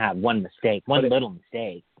 You can't have one mistake, little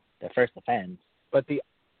mistake, the first offense. But the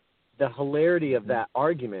hilarity of that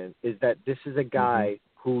argument is that this is a guy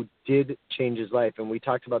who did change his life, and we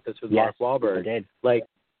talked about this with Mark Wahlberg. He did. Like,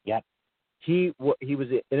 yep. He was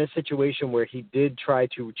in a situation where he did try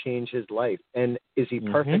to change his life. And is he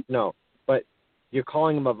perfect? No. But you're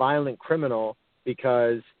calling him a violent criminal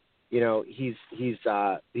because, you know, he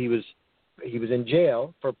was in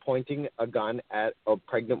jail for pointing a gun at a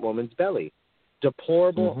pregnant woman's belly.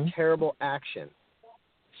 Deplorable, terrible action.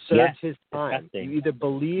 Serves his time. Disgusting. You either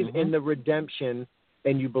believe in the redemption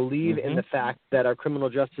and you believe in the fact that our criminal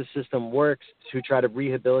justice system works to try to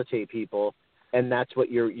rehabilitate people, and that's what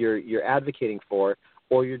you're advocating for,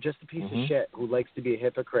 or you're just a piece of shit who likes to be a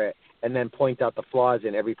hypocrite and then point out the flaws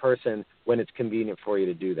in every person when it's convenient for you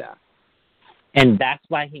to do that. And that's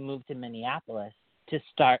why he moved to Minneapolis, to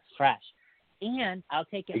start fresh. And I'll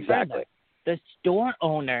take it further. The store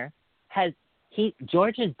owner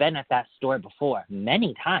George has been at that store before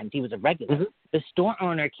many times. He was a regular. The store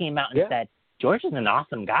owner came out and said, George is an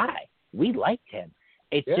awesome guy. We liked him.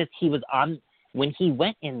 It's just he was when he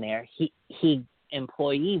went in there, he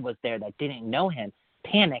employee was there that didn't know him,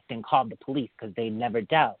 panicked and called the police because they never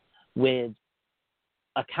dealt with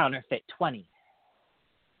a counterfeit 20.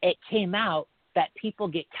 It came out that people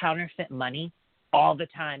get counterfeit money all the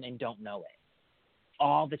time and don't know it.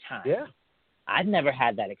 All the time. Yeah. I've never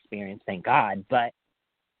had that experience, thank God, but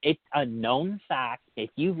it's a known fact. If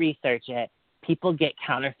you research it, people get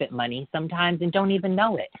counterfeit money sometimes and don't even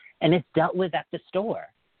know it. And it's dealt with at the store.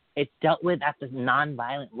 It's dealt with at the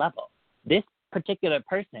nonviolent level. This particular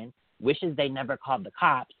person wishes they never called the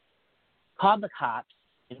cops. Called the cops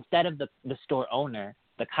instead of the store owner.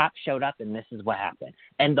 The cops showed up, and this is what happened.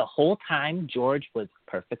 And the whole time, George was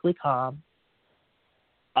perfectly calm.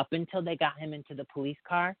 Up until they got him into the police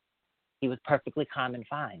car, he was perfectly calm and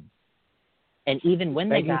fine. And even when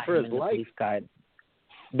they got him in the police car,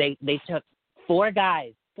 they took four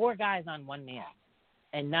guys on one man.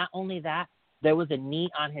 And not only that, there was a knee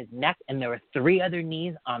on his neck, and there were 3 other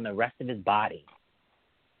knees on the rest of his body.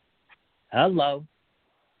 Hello.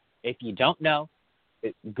 If you don't know,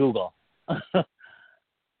 Google. But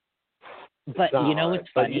you know what's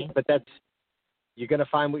funny? But that's, you're going to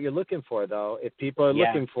find what you're looking for, though. If people are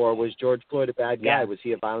looking for, was George Floyd a bad guy? Was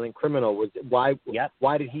he a violent criminal? Why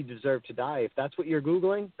did he deserve to die? If that's what you're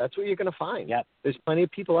Googling, that's what you're going to find. There's plenty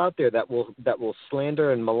of people out there that will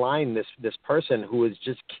slander and malign this person who was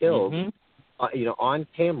just killed, on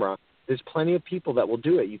camera. There's plenty of people that will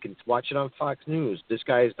do it. You can watch it on Fox News. This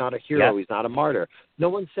guy is not a hero. He's not a martyr. No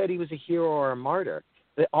one said he was a hero or a martyr.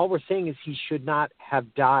 All we're saying is he should not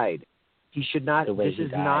have died. He should not. This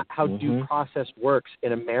is not how due process works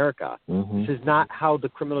in America. This is not how the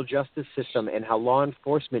criminal justice system and how law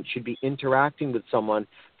enforcement should be interacting with someone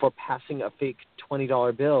for passing a fake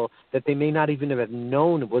 $20 bill that they may not even have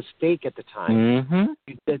known was fake at the time.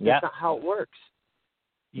 That's not how it works.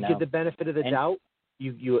 You get the benefit of the doubt.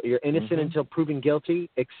 You're innocent until proven guilty,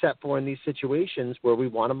 except for in these situations where we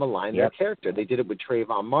want to malign their character. They did it with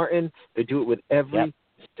Trayvon Martin. They do it with every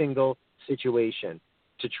single situation,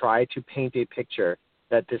 to try to paint a picture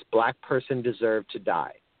that this black person deserved to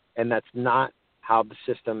die. And that's not how the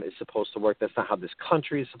system is supposed to work. That's not how this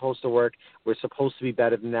country is supposed to work. We're supposed to be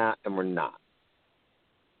better than that, and we're not.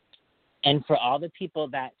 And for all the people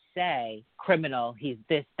that say, criminal, he's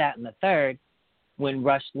this, that, and the third, when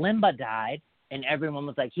Rush Limbaugh died and everyone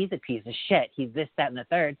was like, he's a piece of shit, he's this, that, and the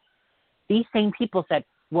third, these same people said,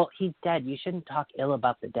 well, he's dead. You shouldn't talk ill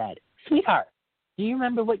about the dead. Sweetheart, do you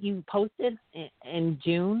remember what you posted in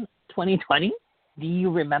June 2020? Do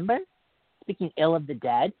you remember? Speaking ill of the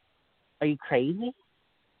dead? Are you crazy?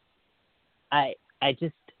 I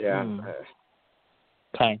just... Yeah.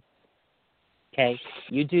 Okay.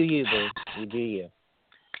 You do you, boo. You do you.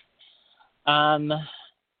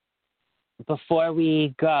 Before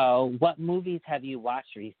we go, what movies have you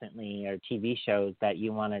watched recently or TV shows that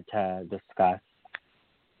you wanted to discuss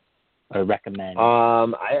or recommend?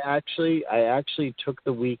 I actually took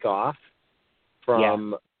the week off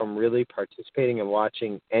from really participating and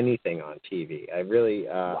watching anything on TV. I really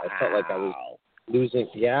I felt like I was losing.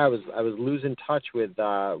 Yeah, I was losing touch with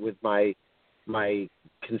my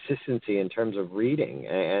consistency in terms of reading,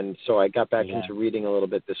 and so I got back into reading a little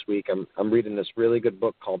bit this week. I'm reading this really good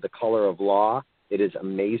book called The Color of Law. It is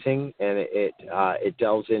amazing, and it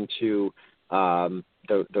delves into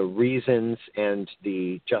the reasons and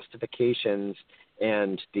the justifications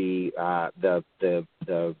and the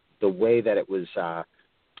way that it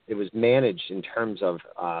was managed in terms of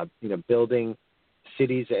building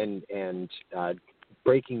cities and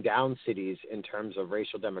breaking down cities in terms of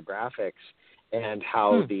racial demographics, and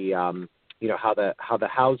how how the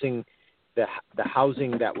housing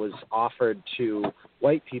that was offered to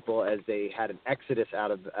white people as they had an exodus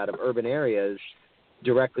out of urban areas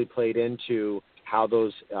directly played into how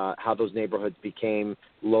those neighborhoods became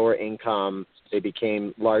lower income. They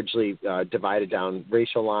became largely divided down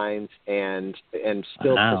racial lines, and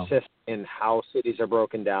still persist in how cities are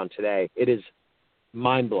broken down today. It is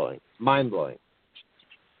mind blowing.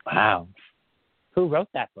 Wow. Who wrote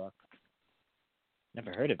that book?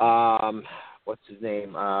 Never heard of it. What's his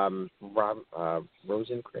name?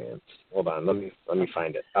 Rosencrantz. Hold on, let me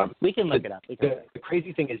find it. We can look it up. The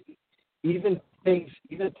crazy thing is, even things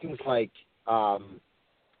like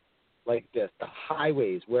this, the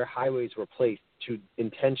highways, where highways were placed to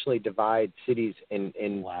intentionally divide cities and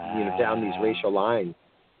down these racial lines.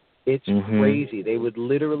 It's crazy. They would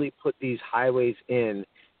literally put these highways in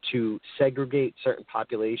to segregate certain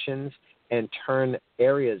populations and turn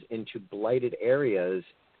areas into blighted areas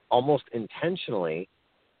almost intentionally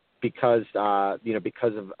because of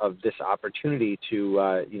this opportunity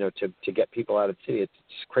to get people out of the city.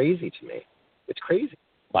 It's crazy to me. It's crazy.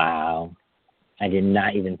 Wow. I did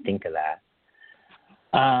not even think of that.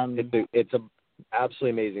 It's a absolutely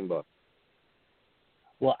amazing book.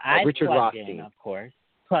 Well, I Richard plugged Rothstein.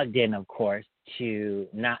 in, of course, to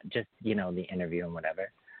not just, the interview and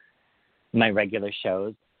whatever, my regular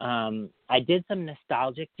shows. I did some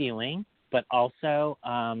nostalgic viewing, but also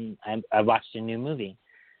I watched a new movie.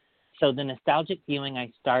 So the nostalgic viewing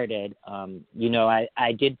I started,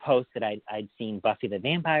 I did post that I'd seen Buffy the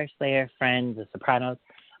Vampire Slayer, Friends, The Sopranos,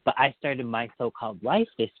 but I started My So-Called Life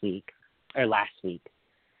last week.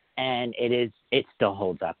 And it still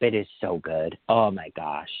holds up. It is so good. Oh my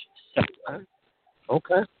gosh. So good.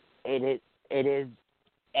 Okay. It is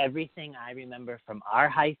everything I remember from our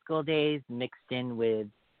high school days mixed in with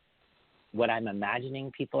what I'm imagining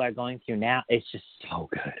people are going through now. It's just so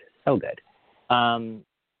good. So good.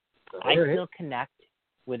 I still connect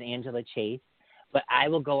with Angela Chase, but I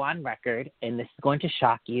will go on record, and this is going to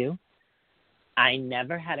shock you. I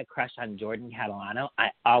never had a crush on Jordan Catalano.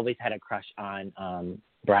 I always had a crush on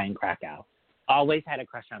Brian Krakow. Always had a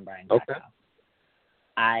crush on Brian Krakow. Okay.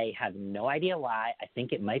 I have no idea why. I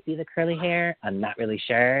think it might be the curly hair. I'm not really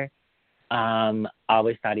sure.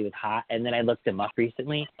 Always thought he was hot. And then I looked him up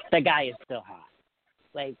recently. The guy is still hot.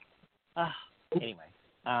 Anyway.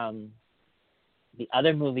 The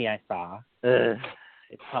other movie I saw,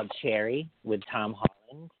 it's called Cherry with Tom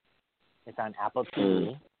Holland. It's on Apple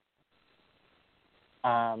TV.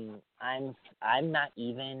 I'm not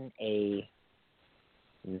even a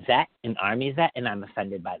vet, an Army vet, and I'm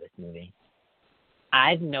offended by this movie.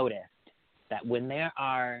 I've noticed that when there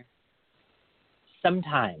are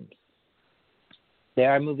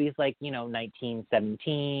movies like,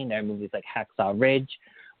 1917, there are movies like Hacksaw Ridge,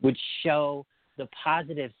 which show the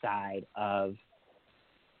positive side of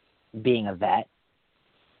being a vet.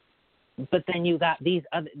 But then you got these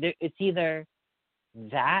other, it's either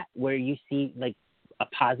that where you see like a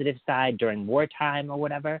positive side during wartime or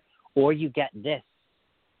whatever, or you get this,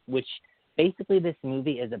 which basically this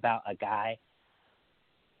movie is about a guy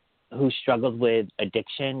who struggles with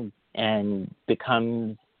addiction and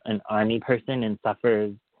becomes an Army person and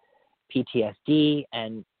suffers PTSD.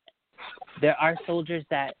 And there are soldiers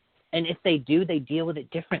that, and if they do, they deal with it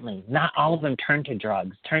differently. Not all of them turn to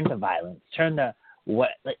drugs, turn to violence, turn to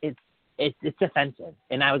what. It's offensive.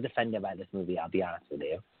 And I was offended by this movie, I'll be honest with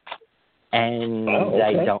you. And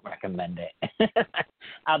I don't recommend it.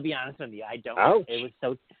 I'll be honest with you. I don't. Ouch. It was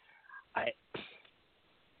so.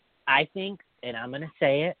 I think, and I'm going to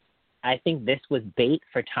say it, I think this was bait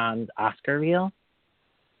for Tom's Oscar reel.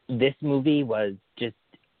 This movie was just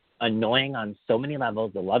annoying on so many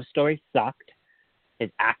levels. The love story sucked. His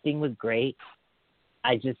acting was great.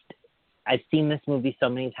 I've seen this movie so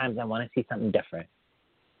many times. I want to see something different.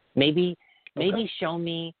 Maybe show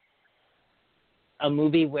me a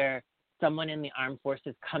movie where someone in the armed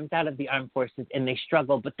forces comes out of the armed forces and they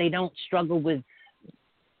struggle, but they don't struggle with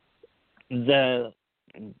the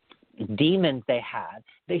demons they have.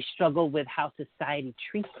 They struggle with how society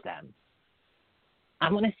treats them.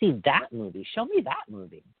 I want to see that movie. Show me that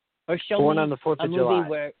movie. Or show Born me on the 4th a of movie July.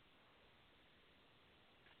 where...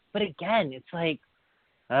 But again, it's like,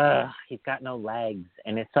 he's got no legs.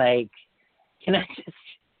 And it's like, can I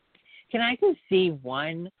just see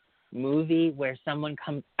one movie where someone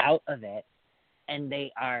comes out of it and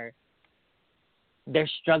they are they're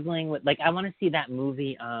struggling with, like, I want to see that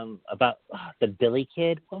movie about the Billy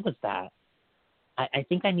Kid. What was that? I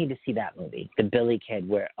think I need to see that movie, the Billy Kid,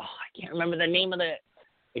 where, I can't remember the name of it.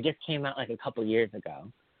 It just came out like a couple years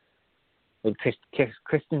ago. With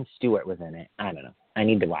Kristen Stewart was in it. I don't know. I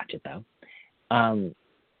need to watch it, though.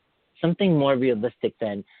 Something more realistic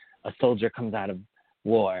than a soldier comes out of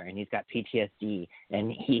war and he's got PTSD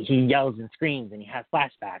and he yells and screams and he has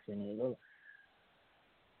flashbacks and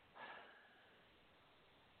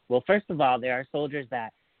well, first of all, there are soldiers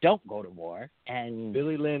that don't go to war and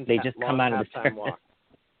Billy Lynn's they just come out of the halftime walk.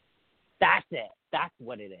 That's it. That's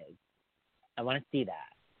what it is. I want to see that.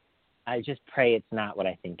 I just pray it's not what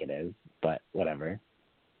I think it is, but whatever.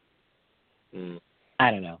 I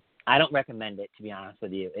don't know. I don't recommend it, to be honest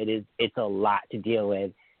with you. It's a lot to deal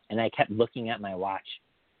with, and I kept looking at my watch.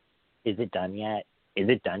 Is it done yet? Is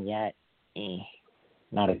it done yet?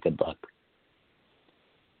 Not a good look.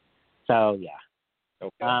 So, yeah.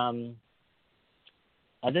 Okay.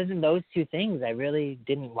 Other than those two things, I really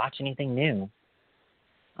didn't watch anything new.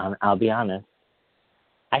 I'll be honest.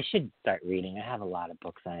 I should start reading. I have a lot of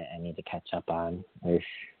books I need to catch up on.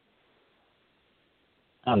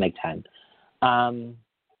 I'll make time.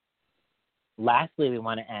 Lastly, we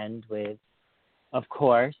want to end with, of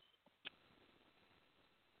course,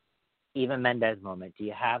 Eva Mendes moment. Do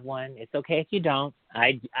you have one? It's okay if you don't.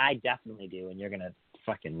 I definitely do, and you're gonna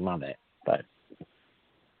fucking love it. But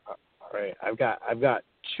all right, I've got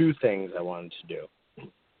two things I wanted to do.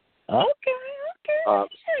 Okay.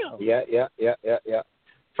 Yeah.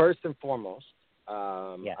 First and foremost,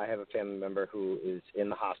 I have a family member who is in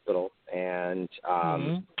the hospital and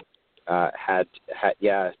had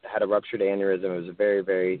a ruptured aneurysm. It was a very,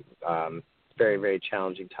 very, very, very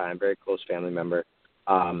challenging time. Very close family member.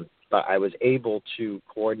 But I was able to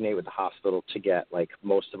coordinate with the hospital to get like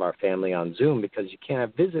most of our family on Zoom because you can't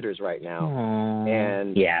have visitors right now.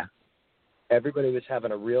 And everybody was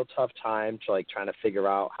having a real tough time to like trying to figure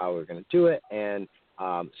out how we were going to do it. And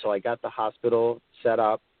so I got the hospital set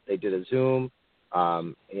up. They did a Zoom,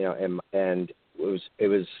 and it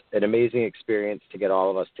was an amazing experience to get all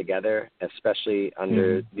of us together, especially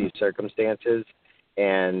under these circumstances.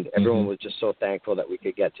 And everyone was just so thankful that we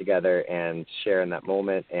could get together and share in that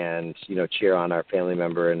moment and, cheer on our family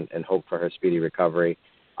member and hope for her speedy recovery.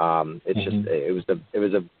 It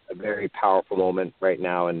was a very powerful moment right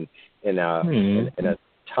now. And in a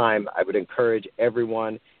time, I would encourage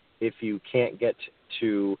everyone, if you can't get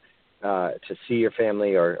to see your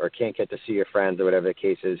family or can't get to see your friends or whatever the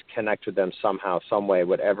case is, connect with them somehow, some way,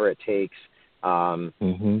 whatever it takes.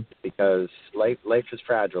 Because life is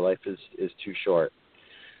fragile. Life is too short.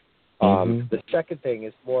 The second thing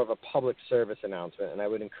is more of a public service announcement, and I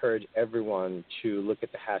would encourage everyone to look at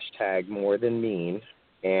the hashtag #MoreThanMean.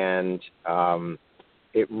 And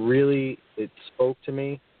it spoke to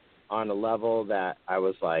me on a level that I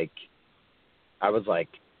was like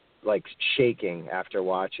shaking after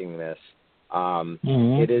watching this.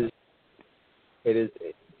 It is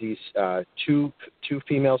these two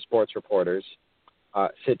female sports reporters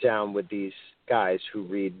sit down with these guys who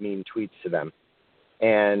read mean tweets to them.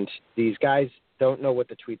 And these guys don't know what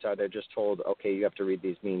the tweets are. They're just told, okay, you have to read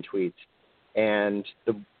these mean tweets. And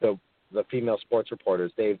the female sports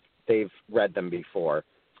reporters, they've read them before.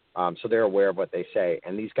 So they're aware of what they say.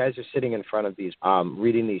 And these guys are sitting in front of these,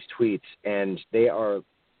 reading these tweets, and they are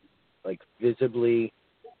like visibly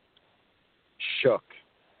shook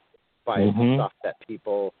by the stuff that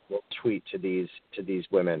people will tweet to these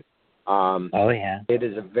women. It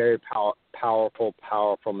is a very powerful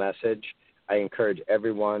message. I encourage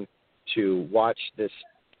everyone to watch this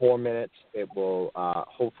 4 minutes. It will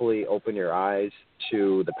hopefully open your eyes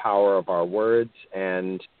to the power of our words,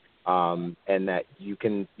 and that you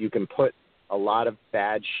can put a lot of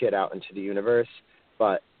bad shit out into the universe,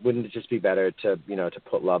 but wouldn't it just be better to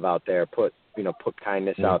put love out there, put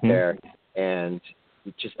kindness out there, and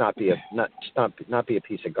just not be a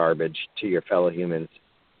piece of garbage to your fellow humans.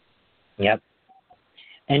 Yep.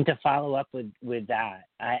 And to follow up with that,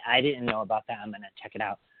 I didn't know about that. I'm going to check it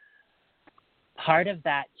out. Part of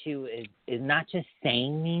that, too, is not just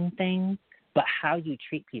saying mean things, but how you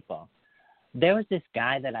treat people. There was this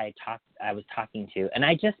guy that I was talking to, and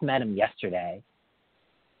I just met him yesterday.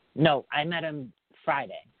 No, I met him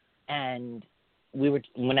Friday. And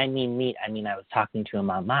when I mean meet, I mean I was talking to him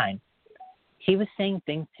online. He was saying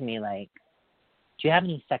things to me like, do you have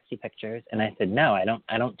any sexy pictures? And I said, no, I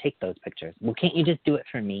don't take those pictures. Well, can't you just do it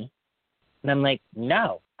for me? And I'm like,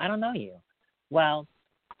 no, I don't know you. Well,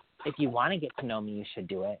 if you want to get to know me, you should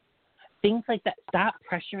do it. Things like that. Stop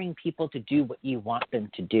pressuring people to do what you want them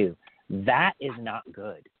to do. That is not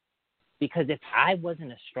good. Because if I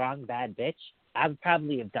wasn't a strong, bad bitch, I would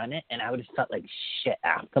probably have done it, and I would have felt like shit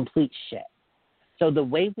out, complete shit. So the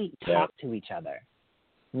way we talk to each other,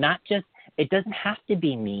 not just, it doesn't have to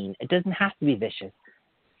be mean. It doesn't have to be vicious.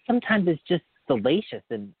 Sometimes it's just salacious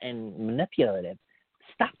and manipulative.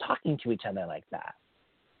 Stop talking to each other like that.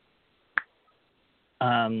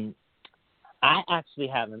 I actually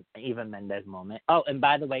have an Eva Mendes moment. Oh, and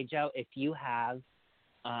by the way, Joe, if you have,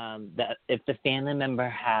 if the family member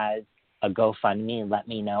has a GoFundMe, let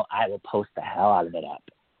me know. I will post the hell out of it up.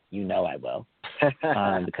 You know I will,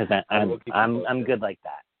 because I'm good like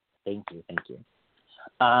that. Thank you.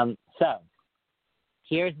 So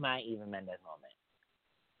here's my Eva Mendes moment.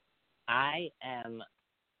 I am,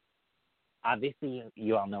 obviously,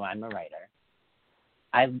 you all know I'm a writer.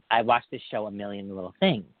 I watched this show, A Million Little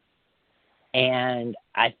Things. And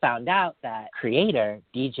I found out that creator,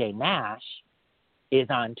 DJ Nash, is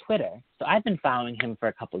on Twitter. So I've been following him for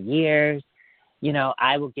a couple years. You know,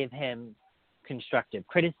 I will give him constructive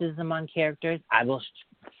criticism on characters. I will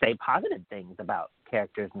say positive things about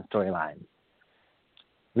characters and storylines.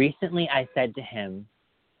 Recently, I said to him,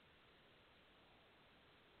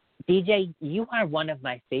 DJ, you are one of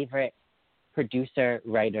my favorite producer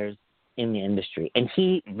writers in the industry. And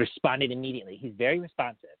he responded immediately. He's very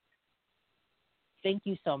responsive. Thank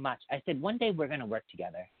you so much. I said, one day we're going to work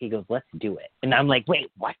together. He goes, let's do it. And I'm like,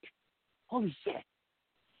 wait, what? Holy shit.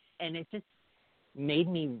 And it just made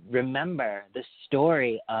me remember the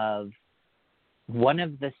story of one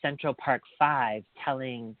of the Central Park Five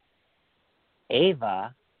telling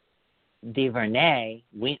Ava DuVernay,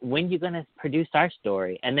 when you going to produce our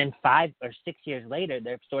story? And then 5 or 6 years later,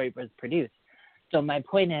 their story was produced. So my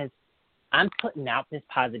point is, I'm putting out this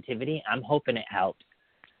positivity. I'm hoping it helps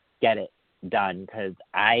get it done, because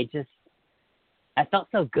I felt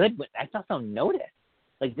so good. I felt so noticed.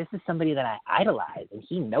 Like, this is somebody that I idolize, and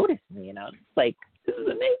he noticed me, you know? It's like, this is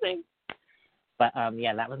amazing. But,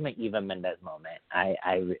 yeah, that was my Eva Mendes moment.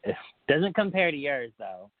 It doesn't compare to yours,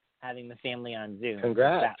 though, having the family on Zoom.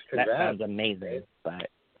 Congrats. That sounds amazing. But,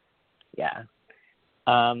 yeah.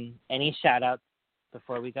 Any shout-outs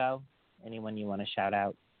before we go? Anyone you want to shout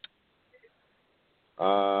out?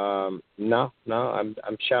 No,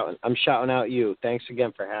 I'm shouting out you. Thanks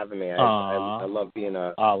again for having me. I love being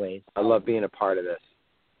always. I love being a part of this.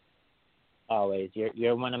 Always.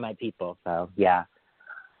 You're one of my people, so yeah.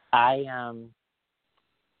 I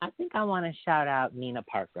think I want to shout out Nina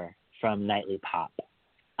Parker from Nightly Pop.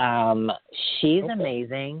 She's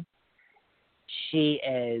amazing. She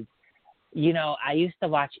is, you know, I used to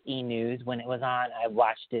watch E! News when it was on. I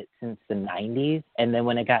watched it since the 90s. And then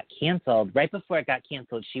when it got canceled, right before it got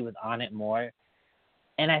canceled, she was on it more.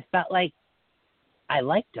 And I felt like I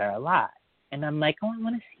liked her a lot. And I'm like, oh, I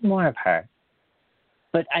want to see more of her.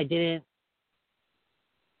 But I didn't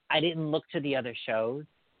look to the other shows,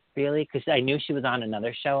 really, because I knew she was on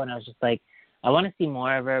another show. And I was just like, I want to see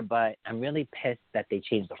more of her, but I'm really pissed that they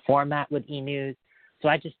changed the format with E! News. So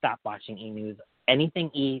I just stopped watching E! News. Anything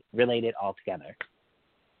E related altogether.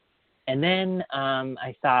 And then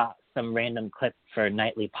I saw some random clip for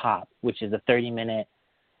Nightly Pop, which is a 30-minute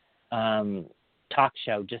talk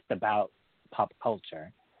show just about pop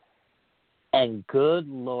culture. And good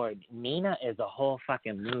Lord, Nina is a whole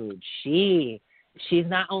fucking mood. She's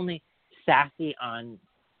not only sassy on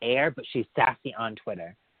air, but she's sassy on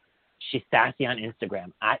Twitter. She's sassy on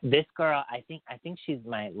Instagram. This girl, I think she's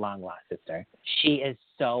my long-lost sister. She is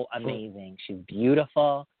so amazing. She's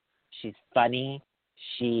beautiful. She's funny.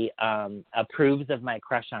 She approves of my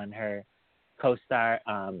crush on her co-star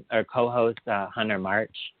or co-host, Hunter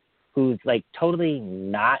March, who's like totally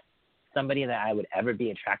not somebody that I would ever be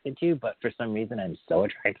attracted to, but for some reason I'm so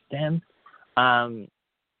attracted to him.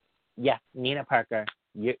 Yeah, Nina Parker,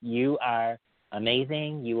 you are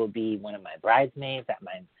amazing. You will be one of my bridesmaids at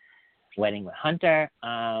my wedding with Hunter.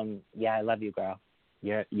 Yeah, I love you, girl.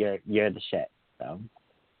 You're the shit. So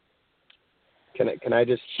can I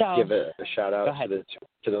just give a shout out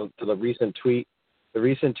to the recent tweet? The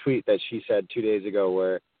recent tweet that she said 2 days ago,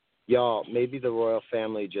 where y'all, maybe the royal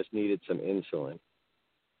family just needed some insulin.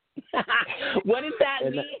 What does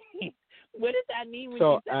that mean? What does that mean when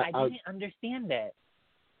you said I didn't understand it?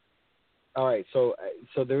 All right, so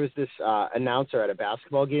there was this announcer at a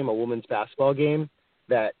basketball game, a women's basketball game,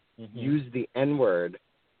 that used the N-word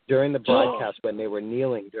during the broadcast when they were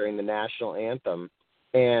kneeling during the national anthem,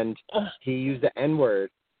 and he used the N-word,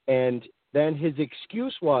 and then his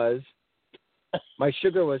excuse was, my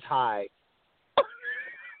sugar was high.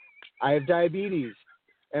 I have diabetes,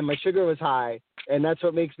 and my sugar was high, and that's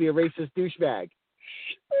what makes me a racist douchebag.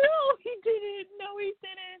 No, he didn't. No, he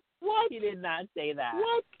didn't. What? He did not say that.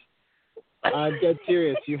 What? I'm dead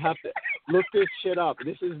serious. You have to. Look this shit up.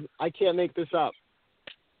 I can't make this up.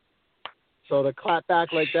 So to clap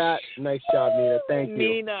back like that, nice job, Nina. Thank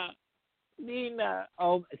you. Nina.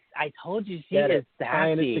 Oh, I told you she is sassy.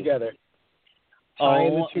 Tying it together.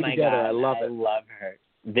 Tying the two together. God, I love it. I love her.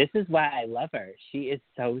 This is why I love her. She is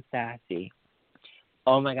so sassy.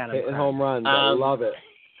 Oh my God, I'm hitting crying. home runs. I love it.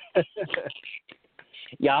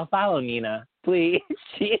 Y'all follow Nina, please.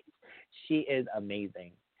 She is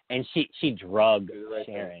amazing, and she drugged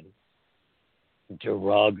Sharon.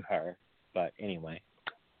 Drug her, but anyway,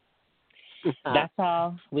 that's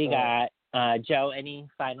all we got. Joe, any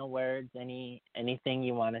final words? Anything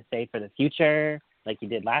you want to say for the future, like you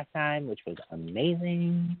did last time, which was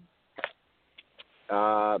amazing?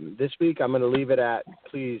 This week I'm going to leave it at.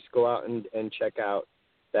 Please go out and check out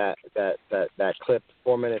that clip.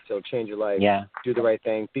 4 minutes, it'll change your life. Yeah. Do the right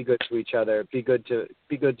thing. Be good to each other. Be good to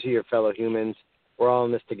your fellow humans. We're all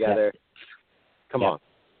in this together. Yep. Come on,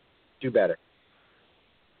 do better.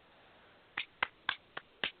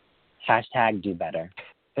 Hashtag do better.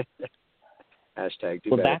 Hashtag do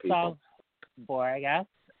well, better. That's people. all for, I guess.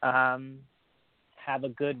 Have a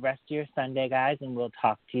good rest of your Sunday, guys, and we'll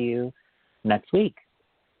talk to you next week.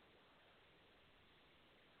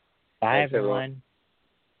 Bye, Thanks, everyone.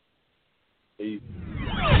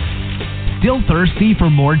 Still thirsty for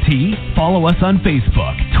more tea? Follow us on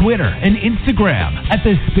Facebook, Twitter, and Instagram at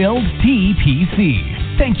The Spilled Tea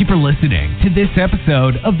PC. Thank you for listening to this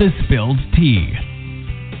episode of The Spilled Tea.